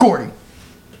Recording.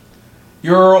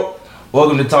 You're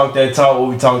welcome to Talk That Talk, where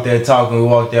we talk that talk and we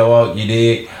walk that walk, you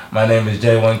dig? My name is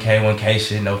J1K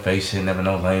shit, no fake shit, never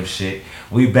no lame shit.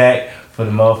 We back for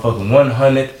the motherfucking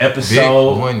 100th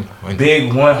episode.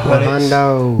 Big 100.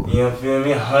 Hundo. You know what I feel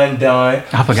me?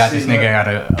 Hundon. I forgot this nigga got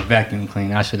a vacuum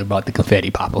cleaner. I should have bought the confetti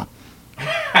popper.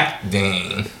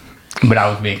 Dang. But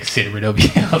I was being considerate of you.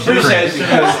 Appreciate you,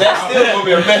 because that's still gonna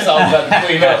be a mess I was about to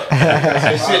clean up.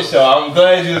 It's a shit show. I'm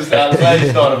glad you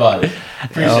thought about it.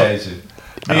 Appreciate you.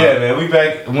 But yeah, man, we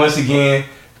back once again.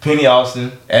 Penny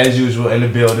Austin, as usual, in the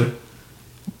building.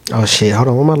 Oh shit, hold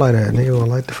on, where my light at? Nigga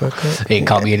wanna light the fuck up? They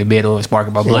caught me in the middle and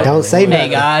sparking my blood. Don't say Hey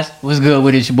nothing. guys, what's good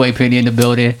with it? It's your boy Penny in the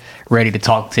building. Ready to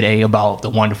talk today about the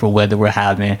wonderful weather we're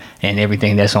having and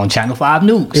everything that's on Channel 5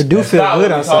 News. It do feel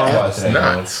good outside. That's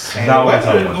not what we're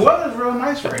talking about. The weather's real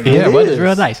nice right now. Yeah, It weather's is.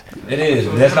 real nice. It is,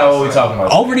 but that's not what we're talking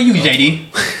about. Over to you,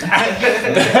 JD.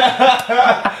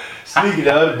 Speaking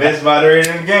of, the best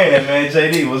moderator in the game, that man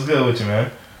JD. What's good with you,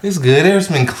 man? It's good. There's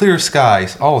been clear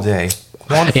skies all day.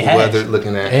 Wonderful It has. weather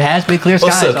looking at. It has been clear skies.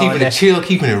 What's up? all Keeping day. it chill,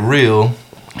 keeping it real.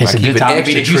 It's a good keep it time to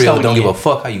be extra the chill. Houston Don't give a again.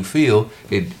 fuck how you feel.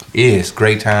 It is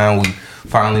great time. We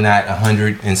finally not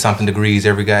 100 and something degrees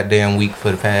every goddamn week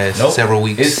for the past several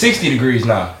weeks. It's 60 degrees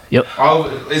now. Yep.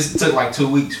 It took like 2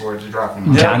 weeks for it to drop.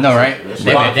 Yeah, I know, right?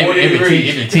 about 40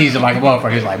 degrees. They've been teasing like a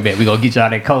motherfucker. It's like, man, we gonna get y'all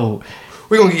that cold.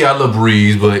 We're gonna get y'all a little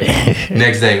breeze, but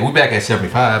next day we back at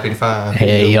 75, 85.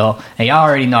 Hey, y'all. And y'all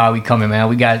already know how we coming, man.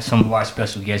 We got some of our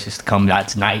special guests to come out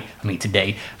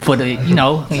today. For the,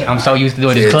 I'm so used to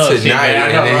doing this Yeah, club shit, tonight, man.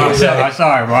 I know, man. bro. I'm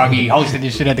sorry, bro. I be hosting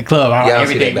this shit at the club. Y'all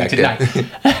Every see day that tonight.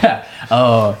 back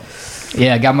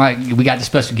We got the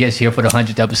special guest here for the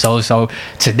 100th episode. So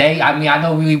today, I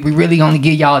know we really only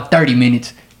give y'all 30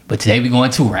 minutes, but today we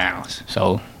going 2 rounds.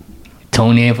 So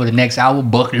tune in for the next hour.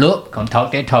 Buckle up. Come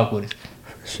talk that talk with us.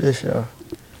 Shit, sure.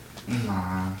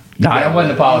 Nah, that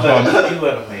wasn't a pause moment. You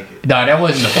let them make it. Nah, that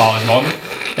wasn't a pause moment.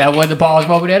 That wasn't a pause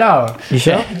moment at all. You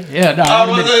sure? Yeah, no.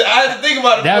 I had to think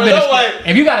about it. That But been I'm a- like,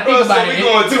 if you gotta think bro, about so it, we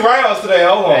going 2 rounds today.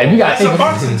 Hold on. If you gotta That's think a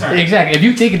about boxing term. exactly. If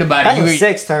you thinking about That's it, a you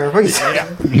sex term. What you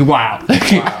say? you wild.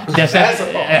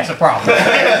 That's a problem.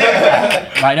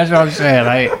 Like that's what I'm saying.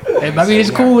 Like, I mean,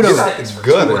 it's cool though. It's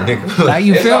good, nigga. Like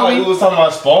you It's feel not like we me? was talking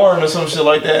about sparring or some shit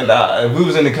like that. And we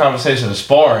was in the conversation of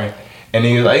sparring. And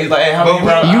he was like, hey, how many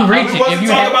rounds? You reach We it. wasn't If you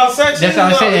talking about sex. that's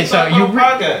what I'm saying.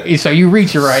 So you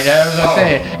reach it right. That's what I'm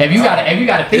saying. If you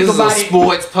gotta think This is a about it.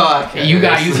 sports podcast. You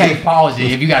can't pause it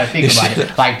if you gotta think about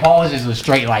it. Like pause is a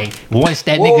straight like once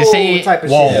that nigga Whoa said type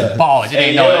of whoa shit. pause. It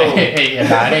ain't no yo. it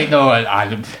ain't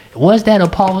no was that a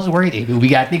pause word? If we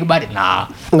gotta think about it, nah.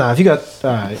 Nah, if you got,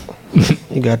 alright.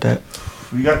 You got that.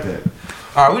 We got that.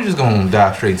 All right, we're just gonna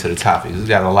dive straight into the topics. We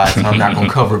got a lot, so I'm not gonna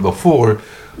cover it before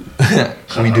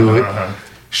we do it.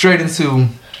 Straight into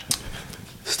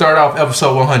start off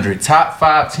episode 100. Top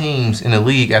 5 teams in the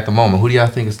league at the moment. Who do y'all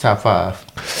think is top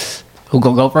 5? Who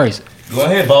gonna go first? Go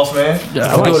ahead, boss man.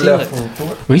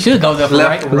 We should go left or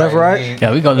right. Left, right?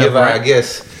 Yeah, we go left or I right.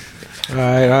 guess.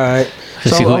 Alright.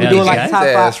 Let's see So who are we else doing got. like His top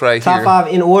ass 5, right top here. 5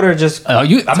 in order? Just I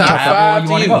mean, Top however five you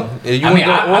wanna team. go. Yeah, you I mean, wanna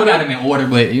go I order? got them in order,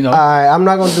 but alright. I'm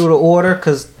not gonna do the order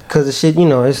because the shit,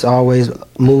 it's always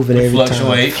moving every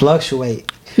Fluctuate. time.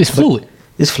 Fluctuate. it's fluid.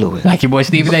 It's fluid. Like your boy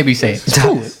Stephen A. be saying. It's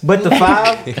fluid. But the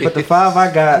five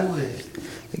I got,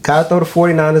 gotta throw the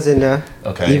 49ers in there.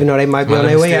 Okay. Even though they might be on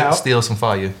their way out. Steal some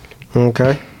fire.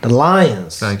 Okay. The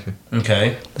Lions. Thank you.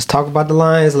 Okay. Let's talk about the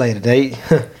Lions later. They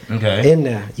Okay. in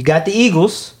there. You got the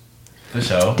Eagles. For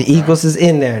sure. The Eagles is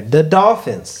in there. The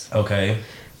Dolphins. Okay.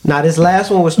 Now this last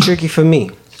one was tricky for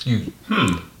me.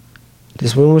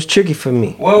 This one was tricky for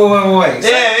me. Wait.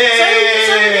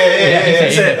 Yeah.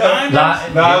 He said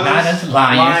Niners,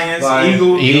 Lions,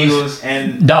 Eagles,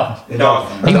 and Dolphins.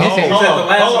 Dolphins. He He just said said- the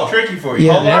last hold one on. tricky for you.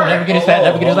 Yeah. Let me get his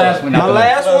last one. My out the way.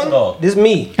 last Let's go. one, this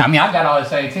me. I mean, I got all the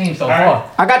same team so right.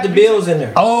 far. I got the Bills in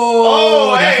there.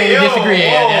 Oh, that's hey, where the yo,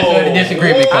 disagreement. That's where the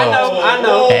disagreement whoa. comes. I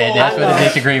know. And that's where the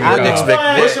disagreement I comes. know.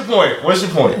 What's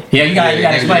your point? Yeah, you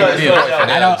gotta explain the Bills.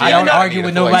 I don't argue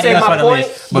with nobody Say else my on the point,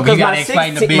 list, but you because gotta my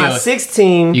explain the sixth my Bills. sixth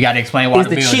team You gotta explain why is the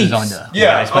the Bills is on Chiefs. there. You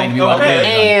gotta explain to me why the okay. Bills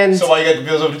is on there. and So why you got the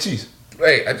Bills over the Chiefs?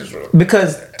 Wait, I just wrote.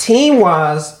 because team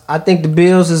wise, I think the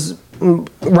Bills is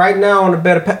right now on the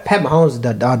better. Pat Mahomes is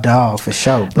the dog for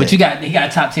sure. But he got a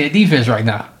top 10 defense right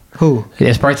now. who?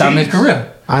 It's first time in his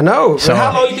career. I know. So- So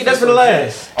how long you think that's gonna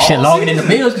last? Shit longer than the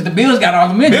Bills because the Bills got all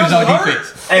the mentions Bills on hurt.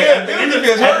 defense. Hey, Yeah, at the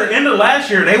Bills end of last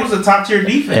year, they was a top tier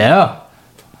defense. Yeah.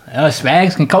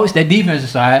 Spags can coach that defensive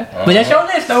side. But that's your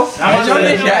list, though. That's your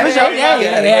list. That's your yeah,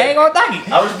 I ain't gonna knock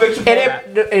it. I respect your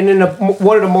point. And then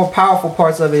one of the more powerful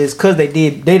parts of it is because they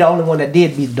the only one that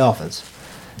did beat the Dolphins.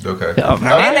 Okay.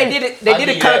 And they did it. They did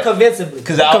it kind of convincingly.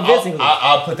 Because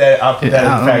I'll put that as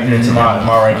a factor into my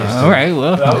rankings too. All right,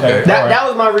 well, Okay. That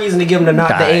was my reason to give them the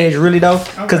edge, really though,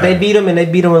 because they beat them and they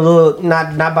beat them a little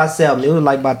not by 7. It was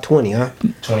like by 20, huh?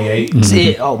 28.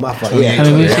 Yeah. Oh my fault. Yeah. I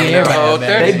mean, we see everybody.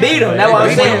 They beat them. That's what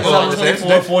I'm saying. So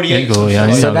 24, 48.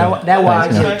 that's why I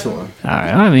give it to them. All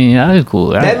right, I mean, that was cool.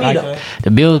 That me I- though.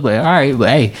 The Bills, but all right, but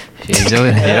hey, shit,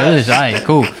 it was all right,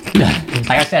 cool. Like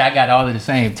I said, I got all of the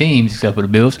same teams except for the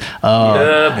Bills.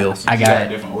 Bills. I got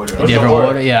different order. different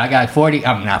order. Yeah, I got 40.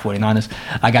 I'm not 49ers.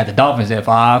 I got the Dolphins at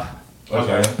 5,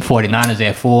 Okay. 49ers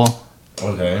at 4,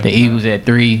 Okay. the Eagles at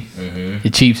 3, Mhm. the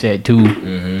Chiefs at 2.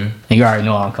 Mhm. And you already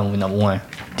know I'm coming with number 1.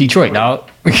 Detroit, dog.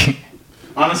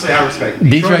 Honestly, I respect it.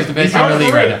 Detroit's the best team in the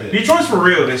league right now. Detroit's for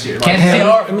real this year. Like, Kansas City.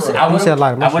 Let me see a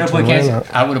lot of I would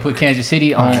have put Kansas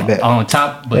City on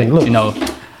top, but Hey, look. you know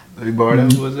Let me borrow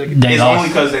that. What was that? they it's only lost.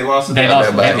 because they lost. to They the-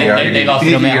 lost. They lost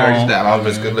to them at home.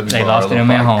 They They lost to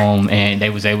them at home, and they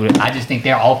was able to. I just think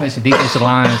their offensive defensive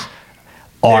lines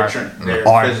are They're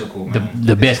physical, man.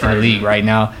 the best in the league right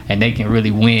now, and they can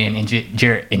really win. And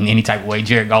Jared, in any type of way,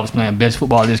 Jared Goff is playing best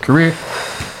football of his career.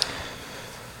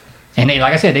 And they,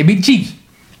 like I said, they beat the Chiefs.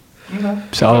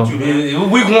 So It was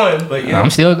week 1, but yeah. I'm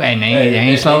still, and they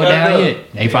ain't slowed down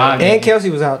yet. They 5. And Kelsey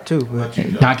was out too. But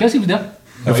Nah, Kelsey was there.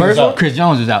 the first one, Chris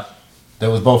Jones was out. They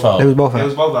was both out. they was both It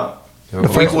was out. both out.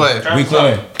 Week what? Week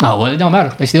 1. Oh well, it don't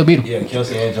matter. They still beat them. Yeah,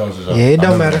 Kelsey and Jones was out. Yeah, it I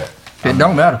don't remember matter. that. It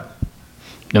don't matter.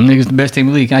 Them niggas the best team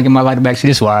in the league. Can I get my lighter back? See,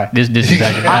 this why. This is But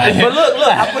look,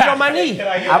 I put it on my knee. Can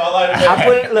I get my lighter back?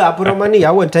 I put it on my knee.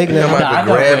 I wasn't taking You that. might I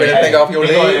know, grab but- anything off your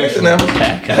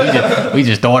leg. we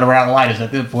just throwing around lighters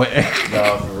at this point.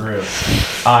 No, for real.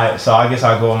 Alright, so I guess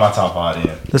I'll go with my top 5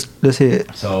 then. Let's hit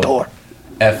it. So Thor.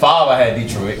 at 5 I had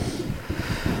Detroit.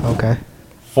 Okay.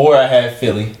 4 I had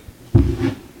Philly.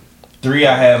 3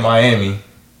 I had Miami.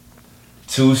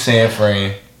 2 San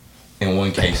Fran. And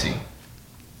 1 KC.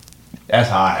 That's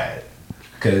how I had it.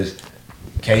 Because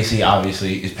KC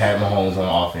obviously is Pat Mahomes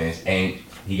on offense and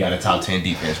he got a top 10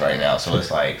 defense right now. So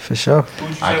it's like For sure. Who'd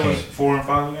you I say was can't. 4 and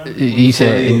 5 again? He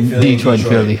said Philly, Detroit and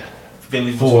Philly.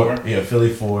 Philly was 4. 4. Yeah, Philly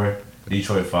 4.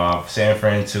 Detroit 5. San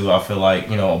Fran 2. I feel like,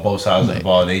 on both sides of the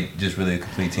ball, they just really a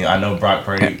complete team. I know Brock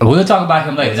Purdy. We'll talk about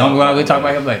him later. Don't worry, we'll talk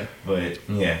about him later. But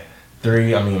yeah.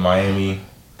 3, Miami.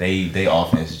 They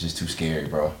offense is just too scary,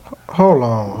 bro. Hold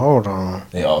on.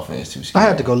 They offense is too scary. I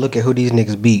had to go look at who these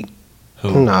niggas beat.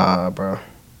 Who? Nah, bro.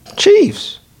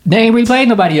 Chiefs. They ain't really played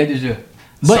nobody yet this year.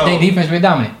 But So- their defense been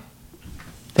dominant.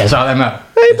 That's all that matters.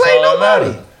 They ain't That's played all that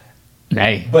nobody. matters.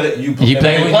 Hey. But you You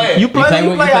play with playing. You play.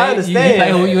 I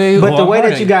understand. But the way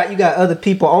that you got other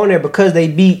people on there because they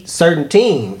beat certain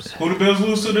teams. Who the Bills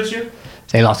lose to this year?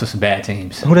 They lost to some bad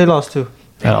teams. Who they lost to?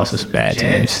 They lost to some bad teams.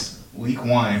 Jets, Week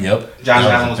 1. Yep. Josh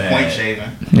That Allen was was bad. point shaving.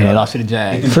 Yeah, they lost to the They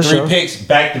Jags. threw For 3 sure. picks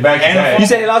back to back to And back. You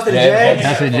said they lost to the Yeah, Jags?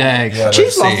 That's the Jags. Yeah,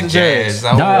 Chiefs lost to the Jags.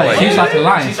 No, Chiefs lost to the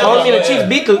Lions. Oh, I mean the Chiefs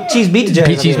beat the Jags. Chiefs beat the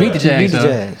Jags. Chiefs beat the so-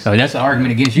 Jags. So that's an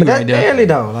argument against you But that's right there. barely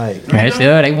though. Like Man,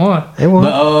 still, they won. They won.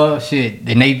 But shit,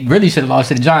 and they really should have lost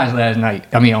to the Giants last night.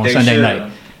 I mean, on They Sunday should've.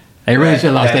 night. They really should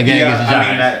have lost that game against the I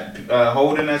mean, Giants. that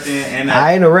holding at the end and I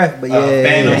that ain't a ref, but yeah.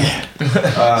 Phantom,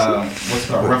 what's it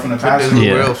called, roughing the passer.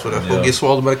 Yeah. Where else for that? Who get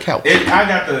swallowed by the couch?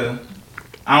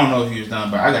 I don't know if he was done,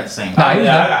 but I got the same. Nah, he was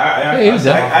done. I He was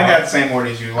done. got the same order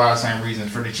as you. A lot of the same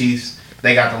reasons for the Chiefs.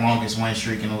 They got the longest win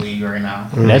streak in the league right now.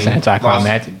 That's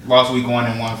anticlimactic. Lost week 1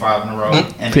 and won 5 in a row,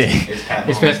 and it's Pat Mahomes.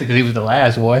 Especially because he was the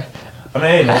last boy. I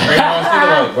mean, no Draymond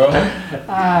still like, bro.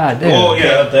 Ah, damn. Well,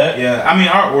 Yeah, that. yeah. I mean,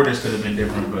 our orders could have been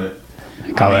different, but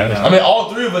Call I it. mean, I mean,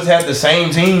 all 3 of us had the same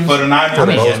team. for the Niners, I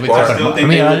mean, I yeah, we talking still about- think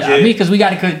they legit. because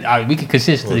we could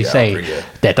consistently say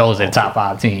that those are the top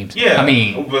 5 teams. Yeah, I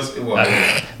mean,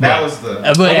 that was the.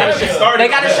 but- They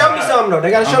gotta show me something though.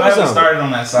 They gotta I'm show me glad we something. started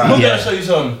on that Who side. Yeah. gotta show you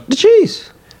something? The Chiefs.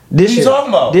 This What you year. talking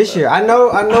about? This year. I know.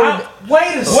 Wait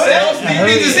a second. What else do you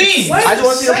need to see? Wait I just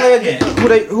want to see them play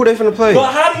again. Who they finna play?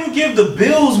 But how do you give the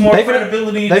Bills more They finna-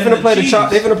 credibility They than finna play the Chiefs?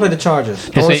 They finna play the Chargers.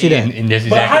 I want to see that. And this is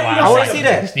But exactly how why. you I wanna say see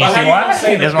that? that. You see why?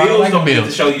 Say the That's why I Bills like the don't get to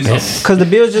Bills. show you something. Because the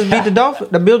Bills just beat the Dolphins.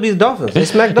 The Bills beat the Dolphins. They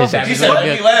smacked Dolphins. You said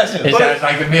that last year. It sounds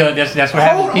like the Bills. That's what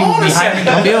Hold happens. People on be a hyping second.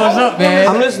 the Bills up, man.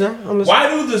 I'm listening. Why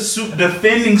do the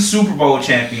defending Super Bowl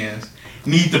champions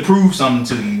need to prove something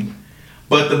to you?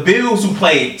 But the Bills, who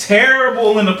played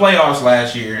terrible in the playoffs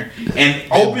last year and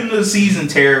opened the season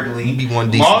terribly, Be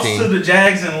one decent lost team. to the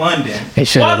Jags in London. They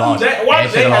should've lost. Why They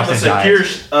do they should've have a lost to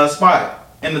secure spot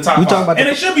in the top We five? talking about and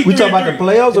it should be we talking about the 3-3.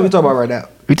 playoffs or we talking about right now?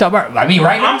 We talk about. I mean,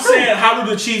 right now. I'm saying, how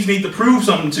do the Chiefs need to prove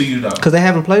something to you, though? Because they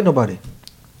haven't played nobody.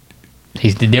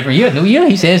 He's the different year. New year.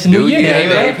 He says it's new year. Yeah,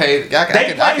 Yeah, they paid. I They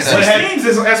can played 6 understand.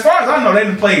 games. As far as I know, they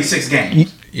didn't play 6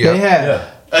 games. Yeah. They have. Yeah.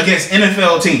 against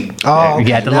NFL teams. Oh, You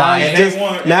got the Lions. And they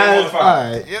won. Now, They won all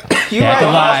 5. right. You Got the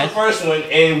right. Lions. The first one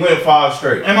and went 5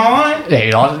 straight. Am I lying?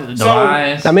 They lost the So-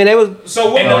 Lions. I mean, they was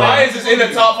So what? And the Lions is in the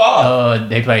top 5.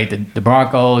 They played the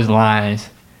Broncos, Lions,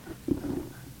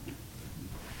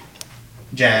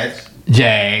 Jags.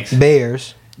 Jags.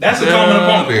 Bears, That's a common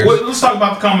opponent. Bears. Let's talk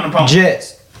about the common opponent.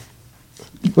 Jets.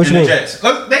 What you And the mean? Jets.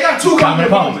 Look, they got 2 Common common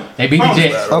opponents. opponents. They beat the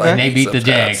Opponents. Jets Okay. and they beat the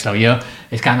Jags. So yeah,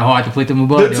 it's kind of hard to put them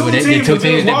above The them. two But teams, the two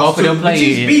teams that both of them The played.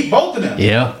 Chiefs beat both of them.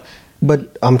 Yeah.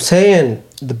 But I'm saying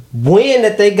the win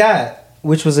that they got,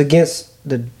 which was against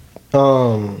the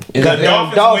The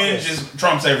goddamn Dolphins win just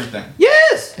trumps everything.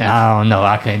 Yes, I don't know.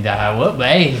 I couldn't die. What? But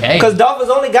hey. because Dolphins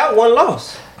only got 1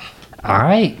 loss. All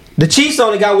right. The Chiefs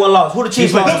only got 1 loss. Who the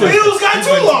Chiefs The lost to? Bills got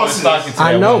 2 losses.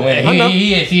 I know. I know.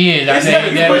 He is. I It's know never he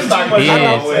been never. put too much He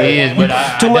stock in is. But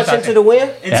I Too much into the win.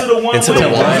 Into the one Into win. the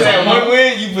one. That one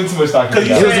win, you put too much stock Because in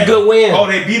you It was said, a good win. Oh,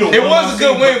 they beat a It was a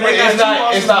good win, but it's not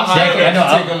high Exactly, I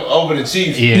enough know. to take them over the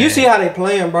Chiefs. Yeah. You see how they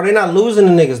playing, bro? They not losing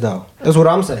the niggas though. That's what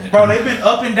I'm saying. Bro, they've been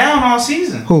up and down all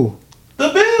season. Who? The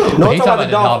Bills. No, I'm He talking about the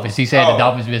the Dolphins. Dolphins. He said Oh. the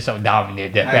Dolphins been so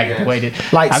dominant that I back guess. the way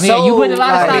that. Like, I mean, so, you put a lot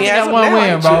of like- stock in Yeah, that so one now win,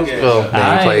 I bro. choose it. Well, they ain't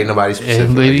Alright. played nobody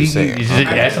specific. Like you said.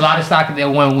 That's a lot of stock in that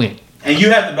one win. And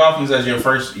you have the Dolphins as your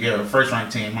first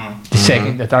ranked team, huh? The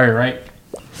second, the third, right?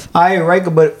 I ain't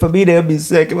ranking, but for me they'll be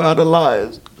second behind the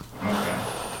Lions. Okay.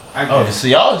 I Oh, guess. so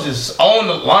y'all just on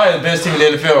the Lions, best team in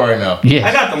the NFL right now. I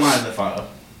Yes. got the Lions at 5.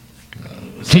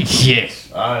 Yes.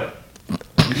 Alright.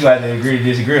 You got to agree to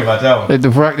disagree about that one. The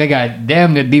front, they got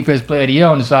damn good defense player of the year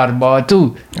on the side of the ball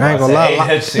too. I ain't gonna lie.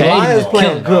 Hey, Lions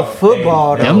playing good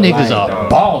football though. Them niggas like, are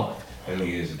balling. That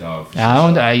nigga is a dog.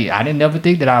 I didn't never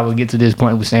think that I would get to this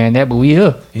point with saying that, but we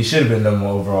here. He should have been number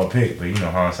 1 overall pick, but you know,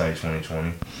 hindsight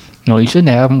 2020. No, he shouldn't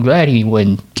have. I'm glad he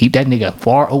wouldn't keep that nigga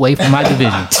far away from my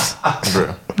division.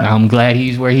 Bro. I'm glad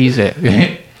he's where he's at.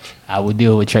 I would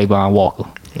deal with Trayvon Walker.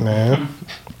 Man.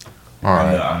 All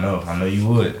right. I know you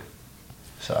would.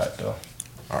 Sorry though.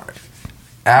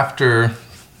 After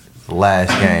the last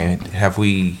game, have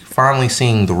we finally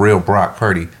seen the real Brock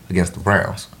Purdy against the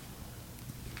Browns?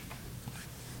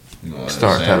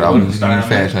 Start that out. You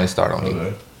fast and start on me.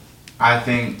 Okay. I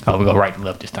think Oh, we go right to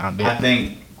left this time, bitch. I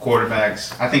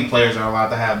think players are allowed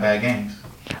to have bad games.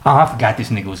 Oh, I forgot this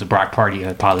nigga was a Brock Purdy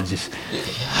apologist. He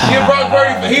a Brock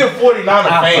Purdy, he a 49er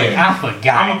fan. I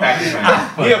forgot. I'm a Packers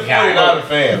fan. He a 49er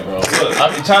fan, bro. Look,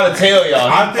 I've been trying to tell y'all.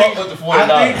 I He fuck with the 49ers.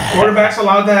 think quarterbacks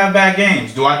allowed to have bad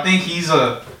games. Do I think he's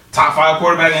a top 5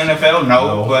 quarterback in the NFL?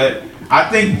 No, but I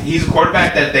think he's a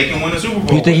quarterback that they can win a Super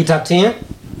Bowl. You think he top 10?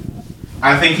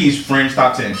 I think he's fringe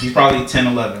top 10. He's probably 10,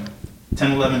 11.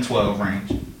 10, 11, 12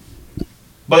 range.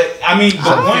 But, I mean,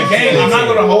 one game, I'm not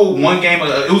going to hold one game.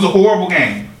 It was a horrible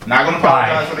game. Not going to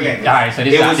apologize for the game. Alright, so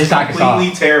it was this I can completely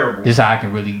solve. terrible. This is how I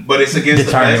can really But it's against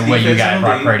the best determine where you defense got in the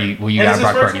Brock league. Purdy. Where you And got it's his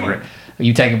Brock first Purdy. one. Are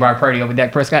you taking Brock Purdy over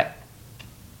Dak Prescott?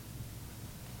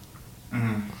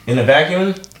 In the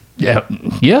vacuum? Yeah.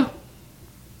 Yeah.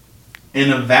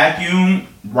 In a vacuum,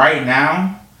 right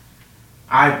now,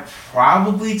 I'd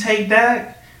probably take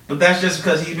Dak. But that's just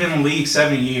because he's been in the league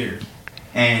 7 years.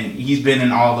 And he's been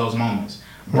in all those moments.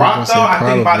 Brock, though, I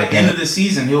think by the end of the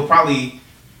season,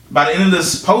 by the end of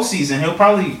this postseason, he'll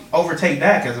probably overtake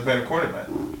Dak as a better quarterback.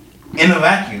 In a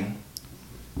vacuum.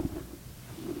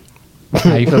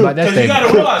 How you feel about that Because you got statement?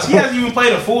 to realize, he hasn't even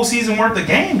played a full season worth of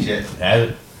games yet. Has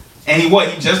it? And he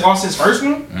just lost his first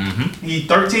one? Mm-hmm. He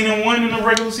 13-1 in the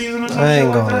regular season or something I ain't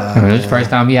like gonna that? lie. This is the first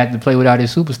time he had to play without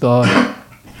his superstar.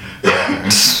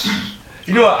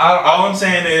 You know what? All I'm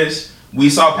saying is, we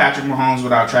saw Patrick Mahomes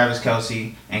without Travis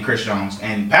Kelce and Chris Jones.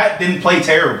 And Pat didn't play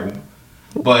terrible.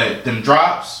 But them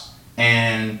drops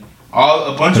and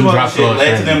a bunch Them of other drops shit was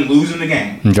led to crazy. them losing the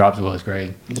game. And drops was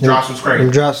crazy. The drops was crazy.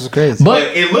 Them drops was crazy. But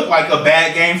it looked like a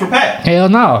bad game for Pat. Hell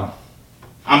no.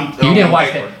 You didn't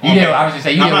watch that. You didn't. I was just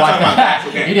saying you didn't watch that.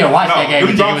 You didn't watch that game.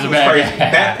 You think it was a bad game.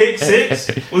 That pick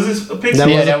six was this a pick That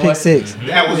six? was that a pick was- 6.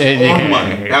 That was Yeah, on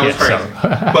money. That was yeah, crazy.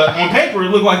 so- But on paper, it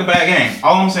looked like a bad game.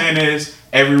 All I'm saying is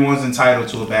everyone's entitled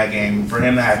to a bad game. For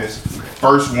him to have his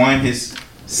first one, his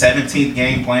 17th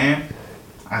game plan,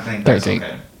 I think that's 13.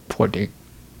 okay. 14.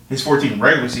 His 14th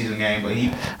regular season game, but he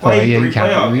played yeah, 3 you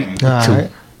count playoff it. games. All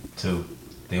right. 2.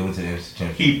 They went to the NFC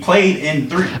Championship. He played in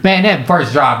 3. Man, that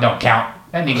first drive don't count.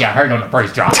 That nigga got hurt on the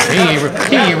first drive. He ain't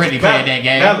really playing that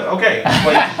game. Okay. He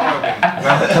played 2 playoff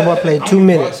games. That boy played 2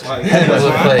 minutes. Like, That that's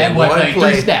boy fine. played That boy one played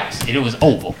play. 3 snaps and it was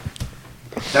over.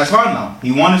 That's fine though.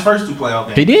 He won his first 2 playoff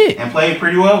games. He did. And played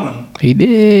pretty well in them. He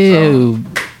did.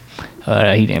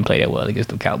 He didn't play that well against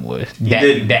the Cowboys.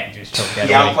 didn't. Dak just choked that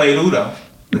He away. outplayed Udo.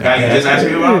 The guy you just asked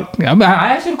me about?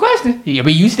 I asked you the question. I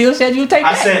mean, you still said you would take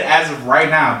I that. said as of right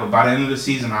now, but by the end of the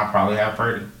season, I'll probably have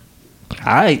Purdy.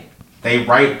 All right. They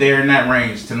right there in that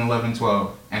range, 10, 11,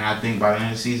 12. And I think by the end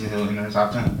of the season, he'll enter the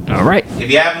top 10. All right. If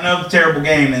you have another terrible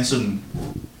game, then sue me.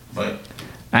 But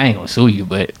I ain't gonna sue you,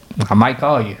 but I might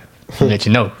call you. Let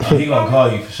you know. He gonna call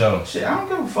you for sure. shit, I don't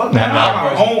give a fuck. Man.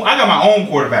 I got my own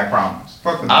quarterback problems.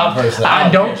 Fuck them.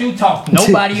 Don't you talk to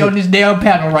nobody on this damn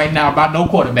panel right now about no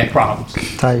quarterback problems.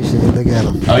 Type shit. Look at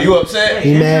him. Are you upset?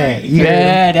 He mad.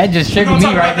 Yeah, that just triggered me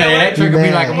right there. That triggered me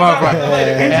like a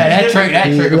motherfucker. That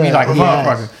triggered me like a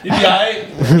motherfucker. You be alright?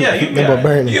 Yeah, you be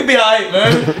alright. You be alright,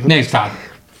 man. Next topic.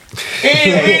 We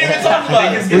ain't even talking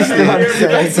about it. We still on the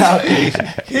same topic.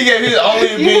 He gave his only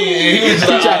opinion and he was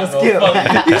just trying to skip.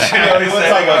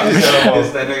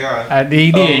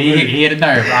 He did. He hit a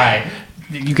nerve. All right.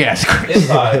 You guys. It's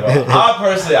alright, bro.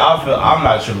 I'm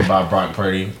not tripping about Brock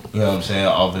Purdy. You know what I'm saying?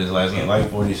 Off of this last game, like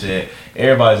 40 said,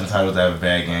 everybody's entitled to have a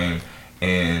bad game,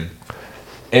 and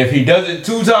if he does it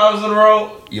 2 times in a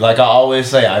row, like I always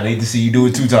say, I need to see you do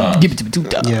it 2 times. Give it to me 2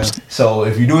 times. Yeah. So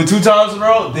if you do it 2 times in a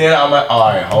row, then I'm like, all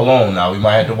right, hold on, now we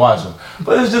might have to watch him.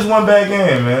 But it's just one bad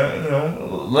game, man. You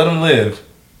know, let him live.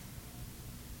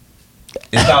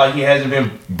 It's not like he hasn't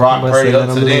been Brock Purdy up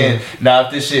to then. Now,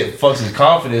 if this shit fucks his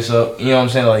confidence up, you know what I'm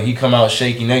saying? Like he come out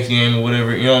shaky next game or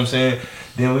whatever, you know what I'm saying?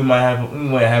 Then we might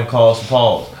have cause for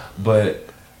pause. But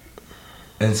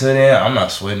until then, I'm not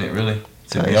sweating it really.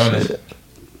 To be honest,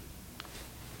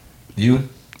 you.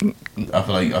 I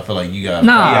feel like you got.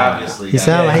 Nah. Obviously. He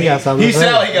sound like he got something. He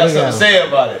sound like he got something to say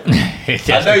about it.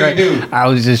 I know you do. I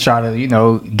was just trying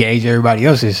to, gauge everybody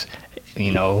else's,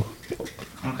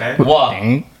 Okay.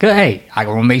 Why? Cause hey, I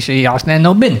gonna make sure y'all stand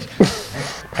no business.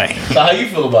 Hey, So how you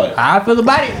feel about it? how I feel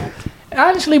about it?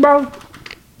 Honestly, bro.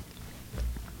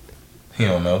 He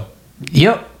don't know.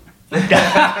 Yep. Yep. He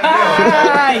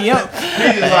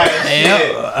just like shit.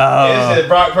 It said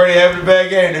Brock Purdy having a bad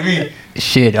game to me.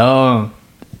 Shit. I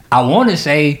want to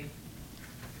say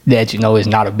that it's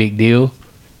not a big deal.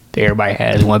 Everybody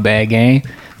has one bad game,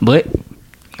 but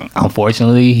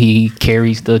unfortunately, he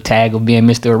carries the tag of being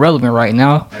Mr. Irrelevant right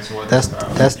now. That's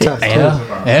tough.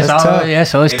 Yeah, That's tough. Yeah,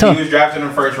 so it's If tough. he was drafted in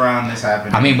the first round, this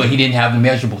happened. I mean, but he didn't have the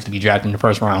measurables to be drafted in the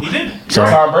first round. He didn't. So,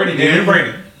 Tom Brady He did. didn't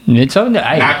Brady. it's on the,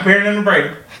 Not comparing him to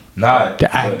Brady. Nah.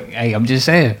 hey, I'm just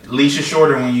saying. Leash is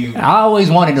shorter when you. I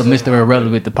always wanted a Mr.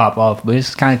 Irrelevant to pop off, but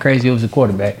it's kind of crazy it was a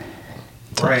quarterback.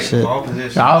 Right. Shit. All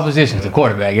positions. All positions, a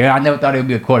quarterback. Yeah, I never thought it would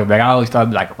be a quarterback. I always thought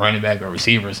it'd be like a running back or a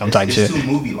receiver or some type of It's shit. too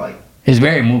movie-like. It's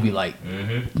very movie-like.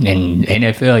 And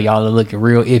NFL, y'all are looking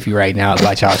real iffy right now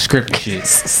about y'all scripted shit.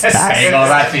 I ain't gonna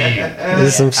lie to you.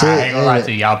 There's some shit. I ain't gonna lie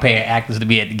to you. Y'all paying actors to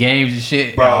be at the games and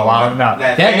shit. Bro, Y'all wilding out.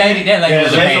 that That lady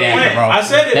was a paid actor, bro. I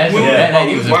said it. That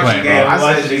lady was a watching plant, the game. bro.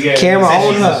 I said it. Camera I said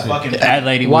on she's her. a fucking- That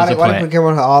lady Why was a they put plant. camera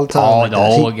on her all the time? All like the that?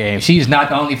 whole game. She's not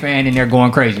the only fan in there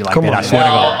going crazy like Come that. on. I swear to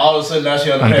Now, God. all of a sudden, now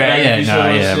she on the Okay, pad.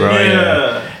 yeah, bro.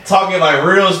 Yeah. Talking like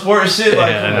real sports shit. Like,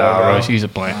 Yeah, come no, on, bro. She's a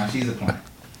plant. Nah, she's a plant.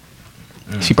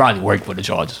 She probably worked for the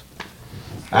Chargers.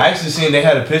 I actually seen they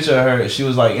had a picture of her. She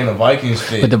was like in a Vikings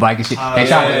fit. But the Vikings, they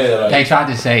yeah, like- tried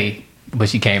to say, but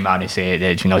she came out and said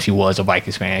that she was a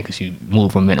Vikings fan because she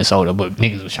moved from Minnesota. But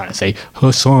niggas was trying to say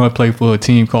her son played for a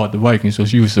team called the Vikings, so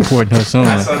she was supporting her son.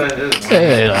 I saw that.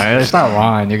 Yeah, like, it's not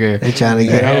lying, nigga. They trying to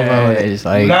get over on it. It's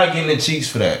You're like, not getting the cheeks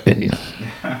for that.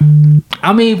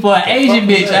 I mean, for an Asian fuck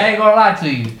is bitch, that? I ain't gonna lie to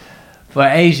you. For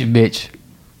an Asian bitch,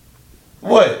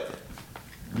 What?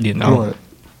 What?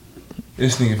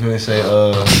 This nigga finna say,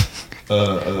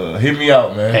 hit me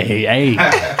out, man. hey,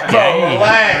 Relax.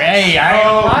 hey, I ain't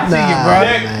gonna lie to you, Nah. bro.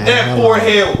 That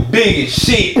forehead big as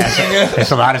shit. nigga.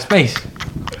 It's a lot of space.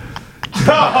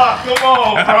 Come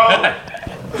on, bro.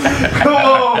 Come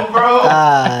on, bro.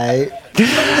 Alright.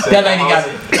 That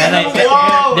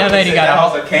lady got a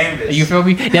whole. a canvas. You feel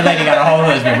me? That lady got a whole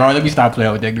husband, bro. Let me stop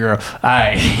playing with that girl. All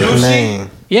right. Man.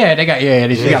 Yeah, she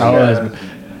got a whole husband.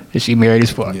 And she married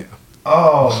as fuck. Yeah.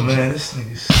 Oh man, this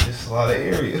nigga's just a lot of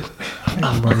area.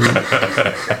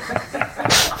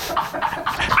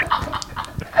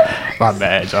 My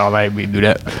bad, y'all. I ain't mean to do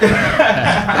that.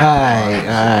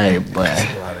 Alright, boy.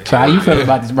 So how you feel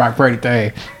about this Brock Purdy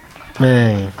thing?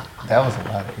 Man. That was a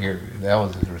lot of area. That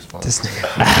was his response. This nigga.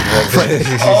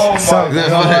 Oh my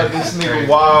god, this nigga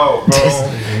wild,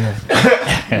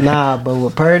 bro. Nah, but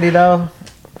with Purdy though,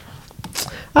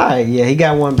 alright, yeah, he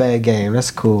got one bad game.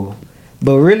 That's cool.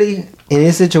 But really, in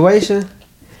his situation,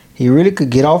 he really could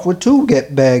get off with 2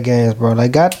 bad games, bro. They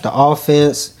got the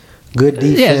offense, good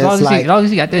defense. Yeah, as like, long as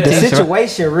he got that the team.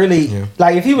 situation really,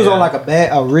 like if he was on like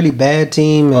a really bad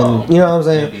team, and you know what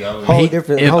I'm saying, whole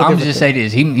different. If whole I'm different just thing. say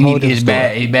this, he need to get his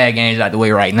bad games out the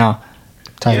way right now.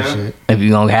 type Yeah. shit. If you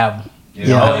gonna have them.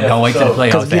 Yeah. Oh, Don't wait till the for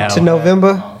playoffs Cause to get have to 'em.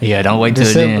 November, Yeah, don't wait till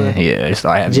December. then. Yeah,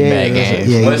 start having January, bad games.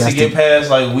 yeah. Once you you get past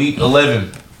like week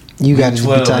 11, you got to be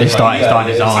 12, tight. It's start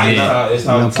his own, yeah. It's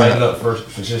time to Okay. tighten up for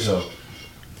sure. So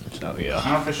yeah.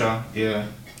 Oh, for sure. Yeah,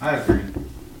 I agree.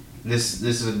 This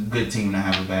is a good team to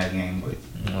have a bad game with.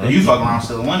 If you fuck around,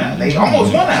 still win that. They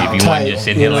almost won If that. you Tight, wasn't just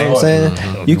sitting you here know laying, what I'm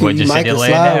saying? You wasn't can just might sitting can there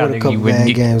laying slide down, with a nigga, you couple wouldn't bad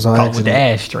get games on caught with the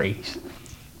accident. ass strays.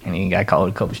 And then you got caught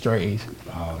with a couple strays.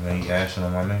 Oh man, you ashing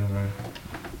on my nigga, man.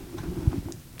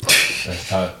 That's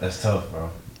tough. That's tough, bro.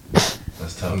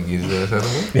 That's tough. Get his ass out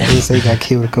of the way. He say he got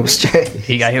killed with a couple straight.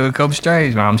 He got hit with a couple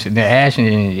strays, man. I'm sitting there ashing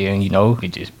and you know, it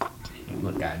just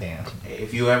look goddamn.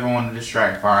 If you ever want to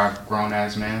distract 5 grown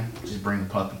ass men, just bring a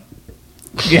puppy.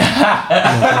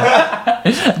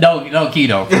 no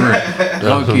keto, for real.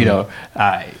 No keto.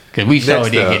 Alright. Cause we sure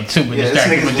Next did up. get super Yeah, this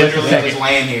distracted nigga's for just a literally just second.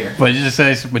 laying here. But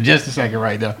just a second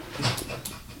right there.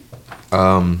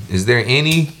 Is there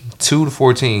any 2 to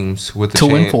 4 teams with the 2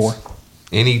 and chance? 4.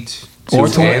 Any Or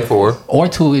 2 2 and 4? Or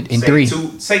 2 and 3.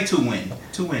 Say 2 win.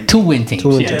 2 win. 2 win teams. 2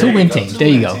 win Yeah, teams. 2 win There you teams. go. There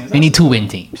you 2 go. win teams. They need 2 win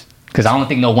teams. Because I don't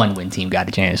think no 1 win team got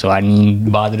a chance. So I didn't even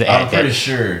bother to I'm add pretty that.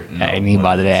 sure. I didn't even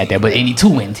bother to add that. But any 2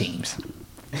 win teams.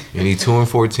 Any 2 and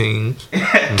 4 teams? 2.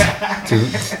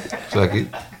 Fuck it.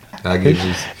 I give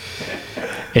you.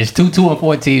 It's 2 and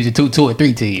 4 teams and 2 and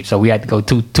 3 teams. So we had to go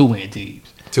 2 win teams.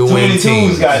 2 Too win many teams.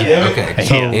 twos, goddamn it. Okay.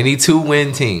 So- Any 2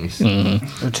 win teams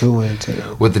Mm-hmm. A 2-win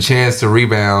team. with the chance to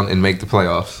rebound and make the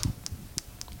playoffs.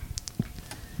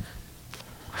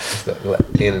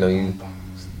 You.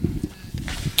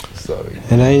 Sorry.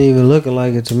 And I ain't even looking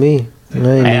like it to me. I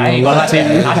ain't Hey, I ain't even gonna lie gonna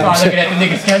to you. I lie started looking at the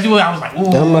nigga's schedule. I was like,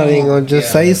 ooh. I'm not even gonna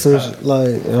just say some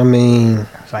like. I mean,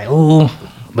 It's like, ooh.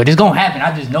 But it's gonna happen.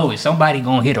 I just know it. Somebody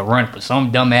gonna hit a run for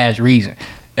some dumbass reason.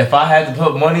 If I had to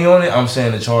put money on it, I'm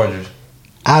saying the Chargers.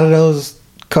 out of those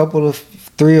couple of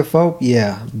 3 or 4,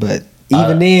 yeah. But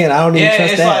even then, I don't even yeah,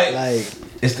 trust it's that. like- Like,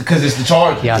 It's because it's the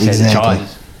Chargers. Yeah, I said the Exactly.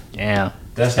 Chargers. Yeah.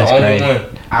 That's the That's only crazy.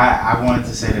 one. I wanted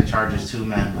to say the Chargers too,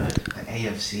 man, but the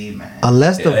AFC, man.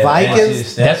 unless the Yeah,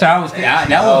 Vikings, That's what I was. That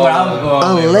was what I was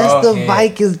going with. unless bro, the can't.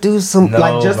 Vikings do some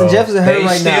like Justin bro. Jefferson hurt they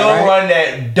right still now, right? run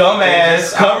that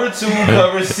dumbass cover 2,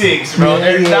 cover 6, bro.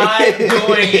 They're Yeah. not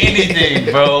doing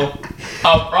anything, bro.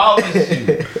 I promise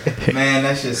you. Man,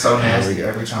 that shit's so nasty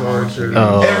every time I watch it.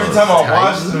 Oh, Every time I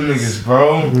watch them niggas,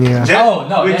 bro. Yeah. Oh,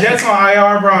 no, with that's Jets on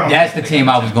IR, bro. That's the team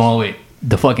I was going with.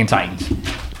 The fucking Titans.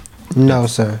 No,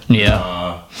 sir. Yeah.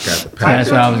 Got the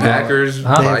That's what I was going. Packers,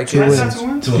 Huh? They have 2 Vikings. That's wins.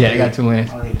 not 2 wins. Yeah, they got 2 wins.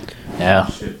 Oh, Yeah.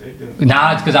 shit, they do.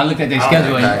 Nah, it's because I looked at their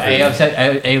schedule.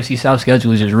 And AFC South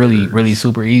schedule is just really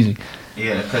super easy.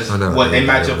 Yeah, because I know. what they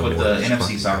match up with the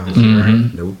NFC South this year, right?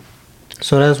 Mm-hmm. Nope.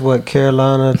 So that's what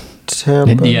Carolina,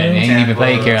 Tampa. Yeah, they ain't even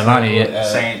played Carolina yet.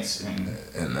 Saints and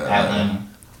Atlanta.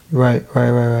 Right.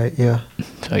 Yeah.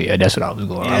 So yeah, that's what I was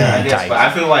going Yeah, on. I guess, but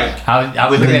I feel like I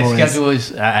was looking at Boys.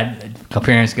 schedules,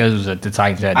 comparing schedules at the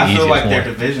Titans had the I feel easiest like their one.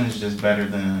 division is just better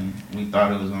than we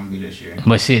thought it was gonna be this year.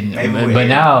 But shit, Maybe but we're-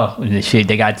 now the shit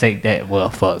they gotta take that. Well,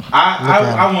 fuck.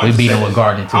 I want We to beat say them with the-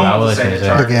 Gardner, too. I I want was to say gonna the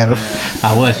say. Look at Chargers, 'em.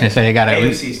 man. I was gonna say they gotta.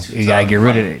 AFC's too You gotta tough. get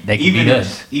rid of it. They can Even beat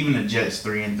us. even the Jets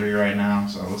 3-3 right now,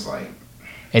 so it's like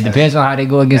It depends on how they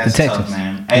go against the that's Texans. tough,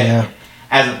 man. Yeah.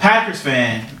 As a Packers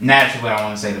fan, naturally I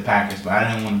want to say the Packers, but I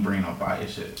didn't want to bring no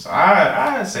bias shit, so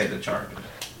I say the Chargers.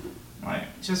 Like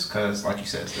just because, like you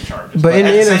said, it's the Chargers. But in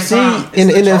the at same NFC, time, in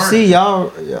the it's NFC,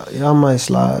 Chargers. y'all might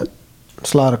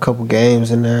slide a couple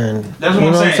games in there, and That's you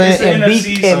what know I'm saying. It's the and NFC,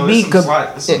 beat so and beat.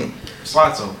 it's some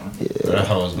slots open. That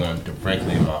hoe was going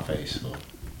directly in my face. So.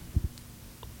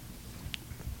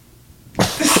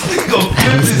 Go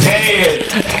flip his hand.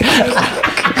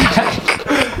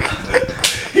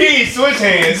 He ain't switch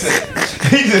hands.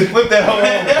 He just flipped that whole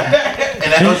hand.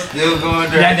 And that was still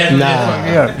going That, there.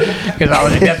 that's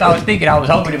because that's what I was thinking. I was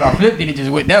hoping if I flipped it, it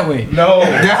just went that way. No.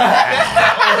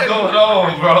 What's going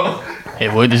on, bro?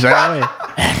 It would the same way.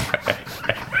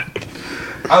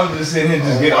 I was just sitting here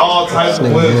just getting all types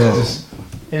of whips. and Just,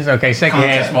 It's okay. Second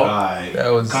hand smoke. like, That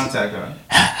was Contact guy.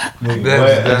 nigga,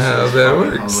 that's what? how that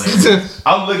works. Hilarious.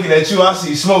 I'm looking at you. I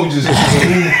see smoke just.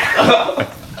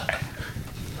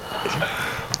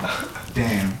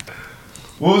 Damn.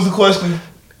 What was the question?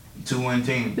 2-win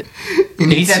team.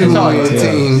 He said the Chargers.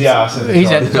 Teams. Yeah, I said the He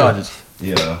said the Chargers. Chargers.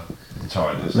 Yeah, the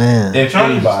Chargers. Man. If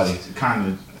anybody. Kind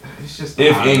of. It's just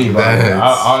If anybody. I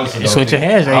honestly don't Switch your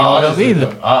think- hands ain't I going up honestly either.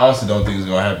 don't- I honestly don't think it's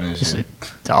gonna happen this year.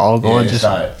 It's all going Yeah, just.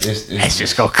 not. It's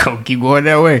just gonna keep going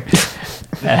that way.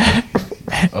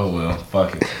 Oh well,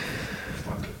 fuck it.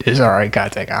 It's all right,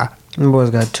 contact guy. Them boys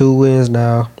got 2 wins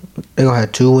now. They gonna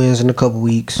have 2 wins in a couple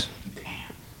weeks.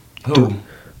 Who?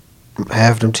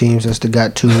 half them teams that still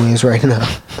got 2 wins right now.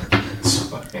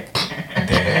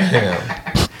 Damn.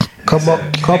 Couple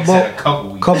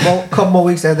more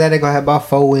weeks after that, they're gonna have about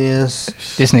 4 wins.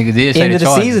 This nigga did say End the of the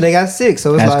Chargers. season, they got 6.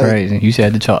 So it's That's like crazy. You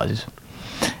said the Chargers.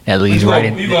 At least right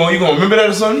in. You gonna remember that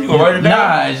or something? You gonna write it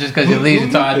down? Nah, it's just because it leads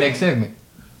into our next segment.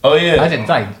 Oh yeah. I said the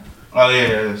Titans. Oh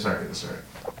yeah, that's right.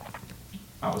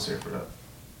 I was here for that.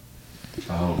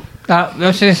 Oh.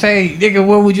 Let's just say, nigga,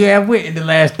 what would you have went in the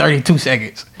last 32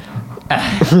 seconds?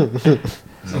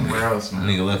 Somewhere else, man.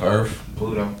 Nigga left Earth.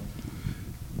 Pluto.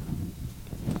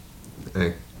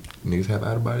 Hey, niggas have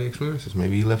out of body experiences.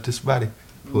 Maybe he left his body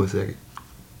for a second.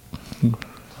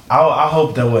 I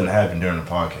hope that wouldn't happen during the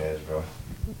podcast, bro.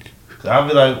 Cause I'll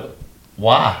be like,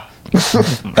 why?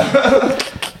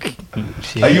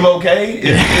 Are you okay?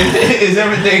 Is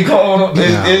everything cool?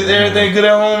 Is everything good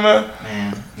at home, man?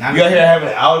 Man, You out here having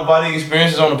out of body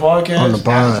experiences on the podcast? on the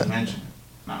pod. No,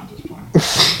 I'm just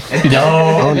playing. No.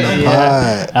 On the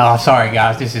pod. Oh, sorry,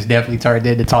 guys. This is definitely turned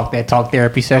into talk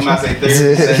therapy I'm session. not saying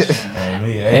therapy session.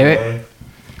 Hey, man.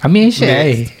 I mean, shit,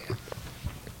 hey.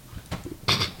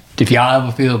 If y'all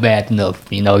ever feel bad enough,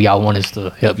 you know, y'all want us to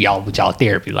help y'all with y'all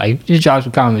therapy, like, just drop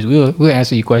some comments. We'll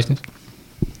answer your questions.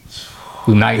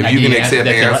 We might If not you give can answers accept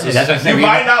that you- answers. that's what I'm saying. You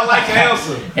might not like the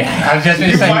answer. I was just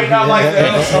gonna You say. might not like the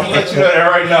answer. I'm gonna let you know that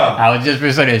right now. I was just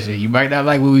gonna say that shit. You might not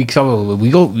like what we come but we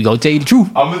go tell you the truth.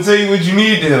 I'm gonna tell you what you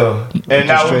need to hear, and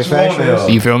not what you Straight want to hear.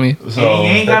 You feel me? And So you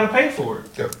ain't gotta pay for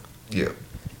it. Yeah,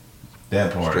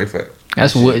 that part. straight fact.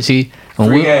 That's what. See,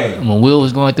 Free game. when Will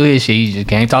was going through his shit, he just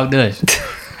can't talk to us.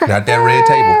 Not that red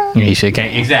table. He should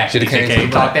can't exactly. He Shoulda should came to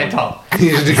can't the talk that talk.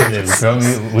 You feel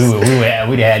me?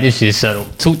 We'd had this shit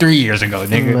settled 2-3 years ago,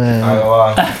 nigga. I Man. ain't gonna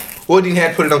lie. What do you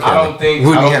have to put it on I camera? don't think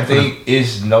What do you have to put it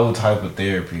it's no type of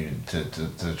therapy to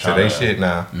try So they to. shit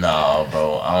now. Nah,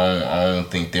 bro. I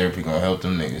don't think therapy gonna help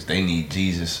them niggas. They need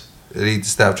Jesus. They need to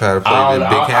stop trying to play I the don't,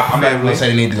 big I'm happy not even family. gonna say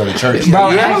they need to go to church.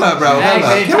 Bro, Yeah, actually- hold up, bro, hold actually, up.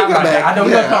 talk Can we go about that. back? I know we're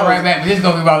Yeah, gonna come right back, but this is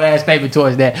gonna be my last statement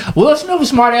towards that. Will Smith a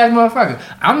smart ass motherfucker.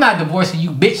 I'm not divorcing you,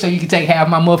 bitch, so you can take half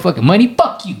my motherfucking money.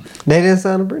 Fuck you. They didn't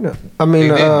sign a prenup. I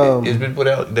mean, It's been put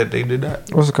out that they did that.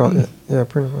 what's it called? Yeah,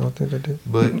 prenup. I don't think they did.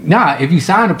 But Nah, if you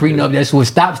sign a prenup, that's what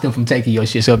stops them from taking your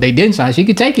shit. So if they didn't sign, she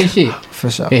could take your shit. For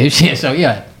sure. Yeah, shit. So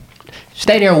yeah,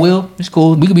 stay there, Will. It's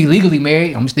cool. We could be legally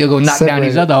married. I'm still gonna knock down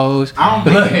these Separate. other hoes.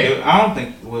 I don't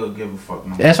think we'll give a fuck no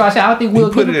more. That's why I said I don't think he Will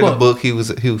put give it a in the fuck. book. He was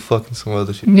fucking some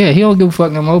other shit. Yeah, he don't give a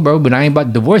fuck no more, bro. But I ain't about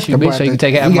to divorce you, bitch, so you can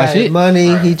take half he my got his shit.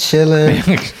 money. He chilling.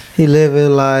 He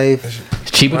living life.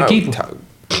 It's cheaper to keep him.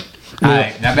 All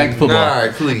right, now back to football. All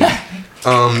right, please.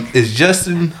 Is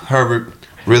Justin Herbert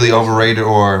really overrated,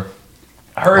 or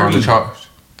are the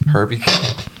Herbie,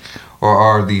 or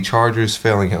are the Chargers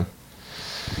failing him?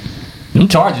 Them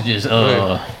Chargers just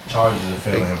Chargers are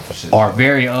failing him for shit. are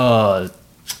very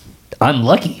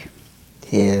unlucky.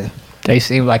 Yeah. They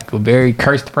seem like a very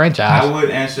cursed I franchise. would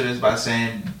answer this by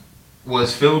saying,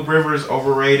 was Phillip Rivers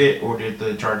overrated or did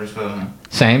the Chargers fail him?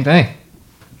 Same thing.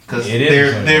 Because It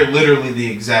is. they're literally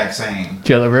the exact same.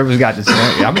 Phillip Rivers got the same.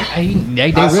 I mean,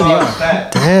 they I really saw a are.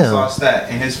 stat. Damn. I saw a stat.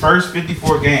 In his first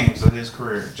 54 games of his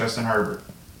career, Justin Herbert,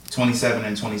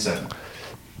 27-27.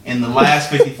 In the last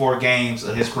 54 games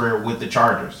of his career with the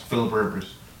Chargers, Phillip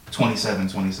Rivers,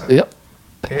 27-27. Yep.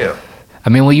 Hell, I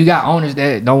mean, when you got owners